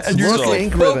watch that and you're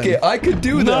like fuck it. I could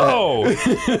do that. No.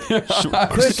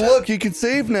 Chris, look, you can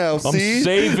save now. See? I'm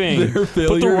saving. Put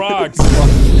the rocks.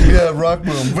 Yeah, rock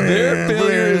boom. Their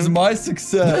failure is my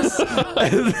success.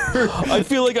 I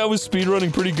feel like I was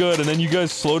speedrunning pretty good, and then you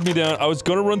guys slowed me down. I was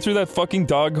gonna run through that fucking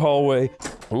dog hallway.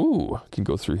 Ooh, I can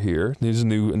go through here. There's a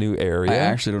new area. I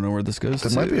actually don't know where this goes.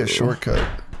 There might be a shortcut.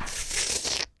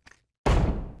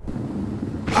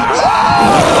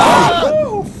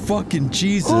 Oh, fucking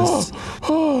Jesus.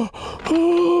 Oh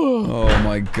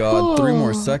my god, 3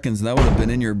 more seconds and that would have been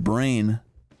in your brain.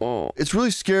 It's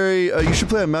really scary. You should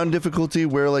play on mountain difficulty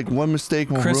where like one mistake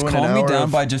will Chris, ruin an hour. calm me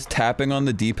down by just tapping on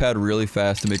the D-pad really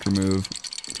fast to make remove.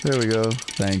 There we go.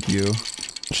 Thank you.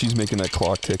 She's making that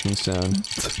clock ticking sound.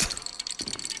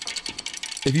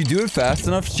 If you do it fast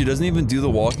enough, she doesn't even do the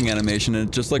walking animation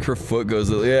and just like her foot goes,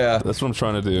 yeah. That's what I'm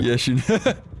trying to do. Yeah,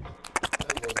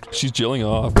 she's jilling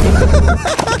off.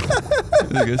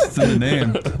 I guess it's in the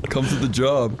name. Comes with the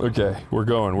job. Okay, we're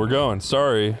going.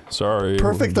 Sorry.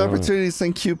 Perfect opportunity to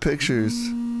send cute pictures.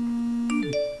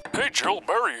 Hey Jill,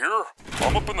 Barry here.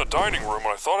 I'm up in the dining room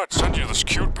and I thought I'd send you this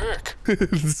cute pic.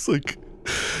 It's like,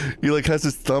 he like has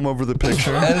his thumb over the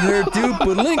picture. Editor, dude,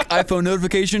 put a link. iPhone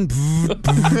notification.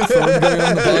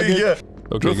 Yeah.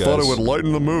 Okay, Just guys. thought it would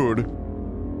lighten the mood.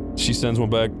 She sends one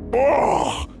back.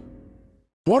 Oh!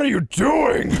 What are you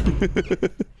doing?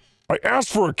 I asked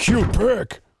for a cute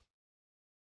pic.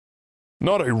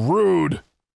 Not a rude.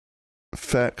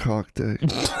 Fat cock dick.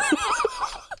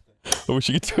 I wish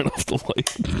you could turn off the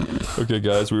light. Okay,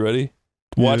 guys, we ready?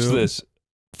 Watch this.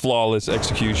 Flawless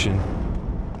execution.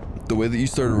 The way that you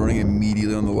started running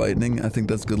immediately on the lightning, I think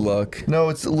that's good luck. No,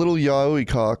 it's a little yaoi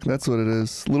cock. That's what it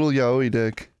is. Little yaoi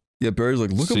dick. Yeah, Barry's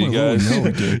like, look at See my you little guys.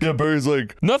 yaoi dick. Yeah, Barry's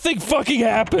like, nothing fucking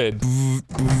happened.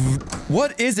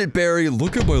 What is it, Barry?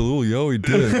 Look at my little yaoi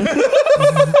dick.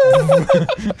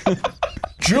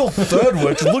 Jill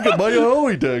Thadwich, look at my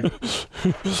yaoi dick.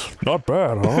 Not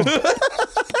bad, huh?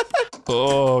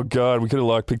 Oh god, we could have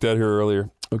lockpicked that here earlier.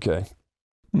 Okay.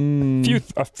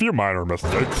 A few minor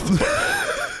mistakes.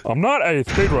 I'm not a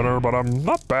speedrunner, but I'm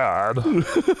not bad.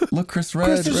 Look, Chris,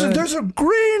 red. Chris, there's a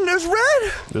green, there's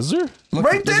red. Is there? Look,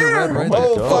 right there's a there. red right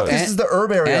oh there. fuck, this is the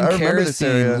herb area. And I remember this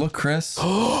area. Look, Chris.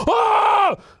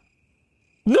 Ah!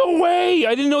 No way!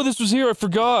 I didn't know this was here. I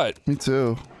forgot. Me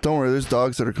too. Don't worry, there's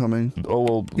dogs that are coming. Oh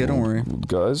well. Yeah, don't worry,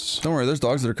 guys. Don't worry, there's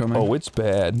dogs that are coming. Oh, it's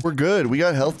bad. We're good. We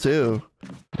got health too.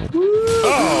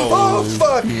 Oh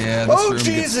fuck! Yeah, this oh room gets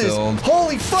Jesus! filled.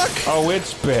 Holy fuck! Oh,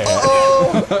 it's bad.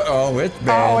 Oh! Oh, it's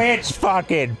bad. Oh, it's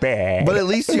fucking bad. But at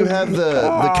least you have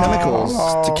the chemicals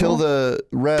to kill the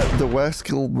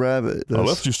Weskill rabbit. I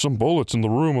left you some bullets in the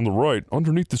room on the right,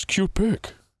 underneath this cute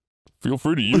pic. Feel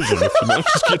free to use them if you manage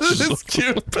to get yourself. This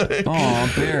cute pic.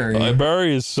 Aw, Barry.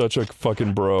 Barry is such a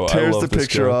fucking bro. I Tears love the this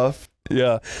picture guy. off.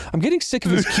 Yeah, I'm getting sick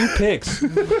of his cute pics.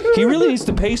 He really needs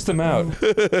to paste them out.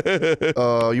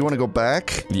 You want to go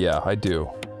back? Yeah, I do.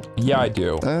 Yeah, I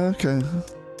do. Okay.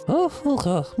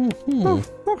 Oh,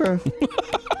 okay.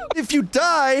 If you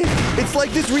die, it's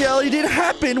like this reality didn't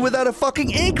happen without a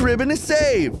fucking ink ribbon to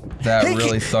save. That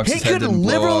really sucks. He His head could didn't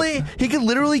blow up. he could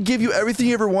literally give you everything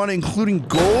you ever wanted, including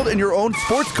gold and your own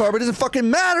sports car, but it doesn't fucking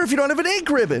matter if you don't have an ink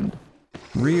ribbon.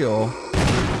 Real.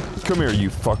 Come here, you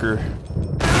fucker.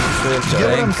 Do you get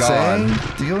what I'm saying?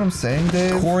 Do you get what I'm saying,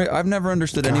 Dave? Corey, I've never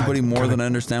understood anybody more than I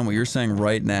understand what you're saying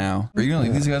right now. Are you gonna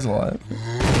leave these guys alive?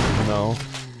 No.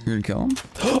 You're gonna kill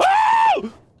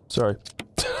them? Sorry.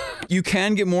 You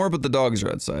can get more, but the dogs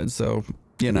are outside, so,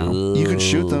 you know. You could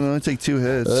shoot them, it only take 2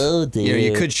 hits. Oh, dear. Yeah,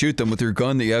 you could shoot them with your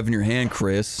gun that you have in your hand,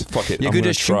 Chris. Fuck it, You I'm could gonna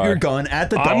just shoot try. your gun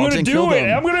at the dogs I'm gonna and do kill it.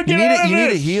 them. I'm gonna get out of You need a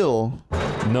this. heal.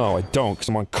 No, I don't, because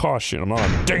I'm on caution. I'm not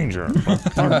on danger.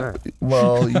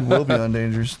 Well, you will be on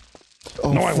dangers.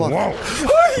 Oh, No, I fuck. won't.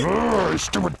 Ugh,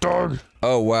 stupid dog.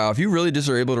 Oh, wow. If you really just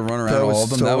are able to run around That all was of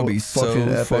them, so that would be fucking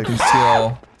so epic. fucking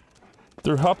skill.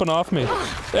 They're hopping off me.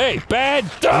 Hey, bad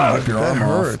dog! Rip your That arm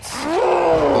off. hurts.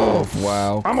 Oh,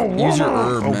 wow. I'm a Use your woman.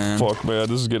 herb, Oh, man. fuck, man.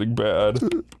 This is getting bad.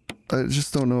 I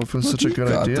just don't know if it was such a good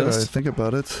got idea now this. I think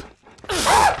about it.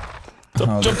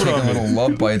 Oh, they're jumping on taking me. little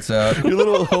love bites out. Your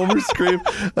little Homer scream.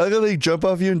 I'm gonna like jump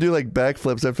off you and do like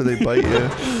backflips after they bite you.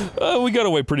 We got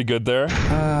away pretty good there.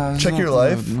 Check your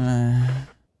life.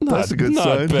 That's a good not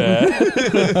sign.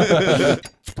 bad.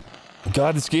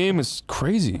 God, this game is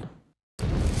crazy.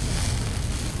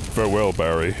 Farewell,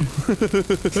 Barry.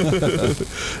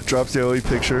 Drops the OE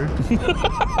picture.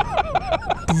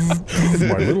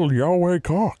 My little Yahweh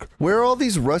cock. Where are all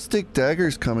these rustic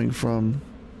daggers coming from?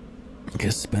 I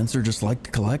guess Spencer just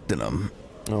liked collecting them.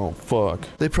 Oh, fuck.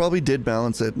 They probably did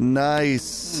balance it.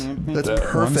 Nice. That's That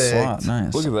perfect. One slot,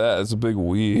 nice. Look at that. It's a big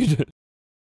weed.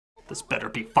 This better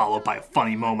be followed by a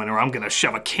funny moment or I'm gonna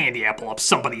shove a candy apple up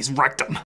somebody's rectum.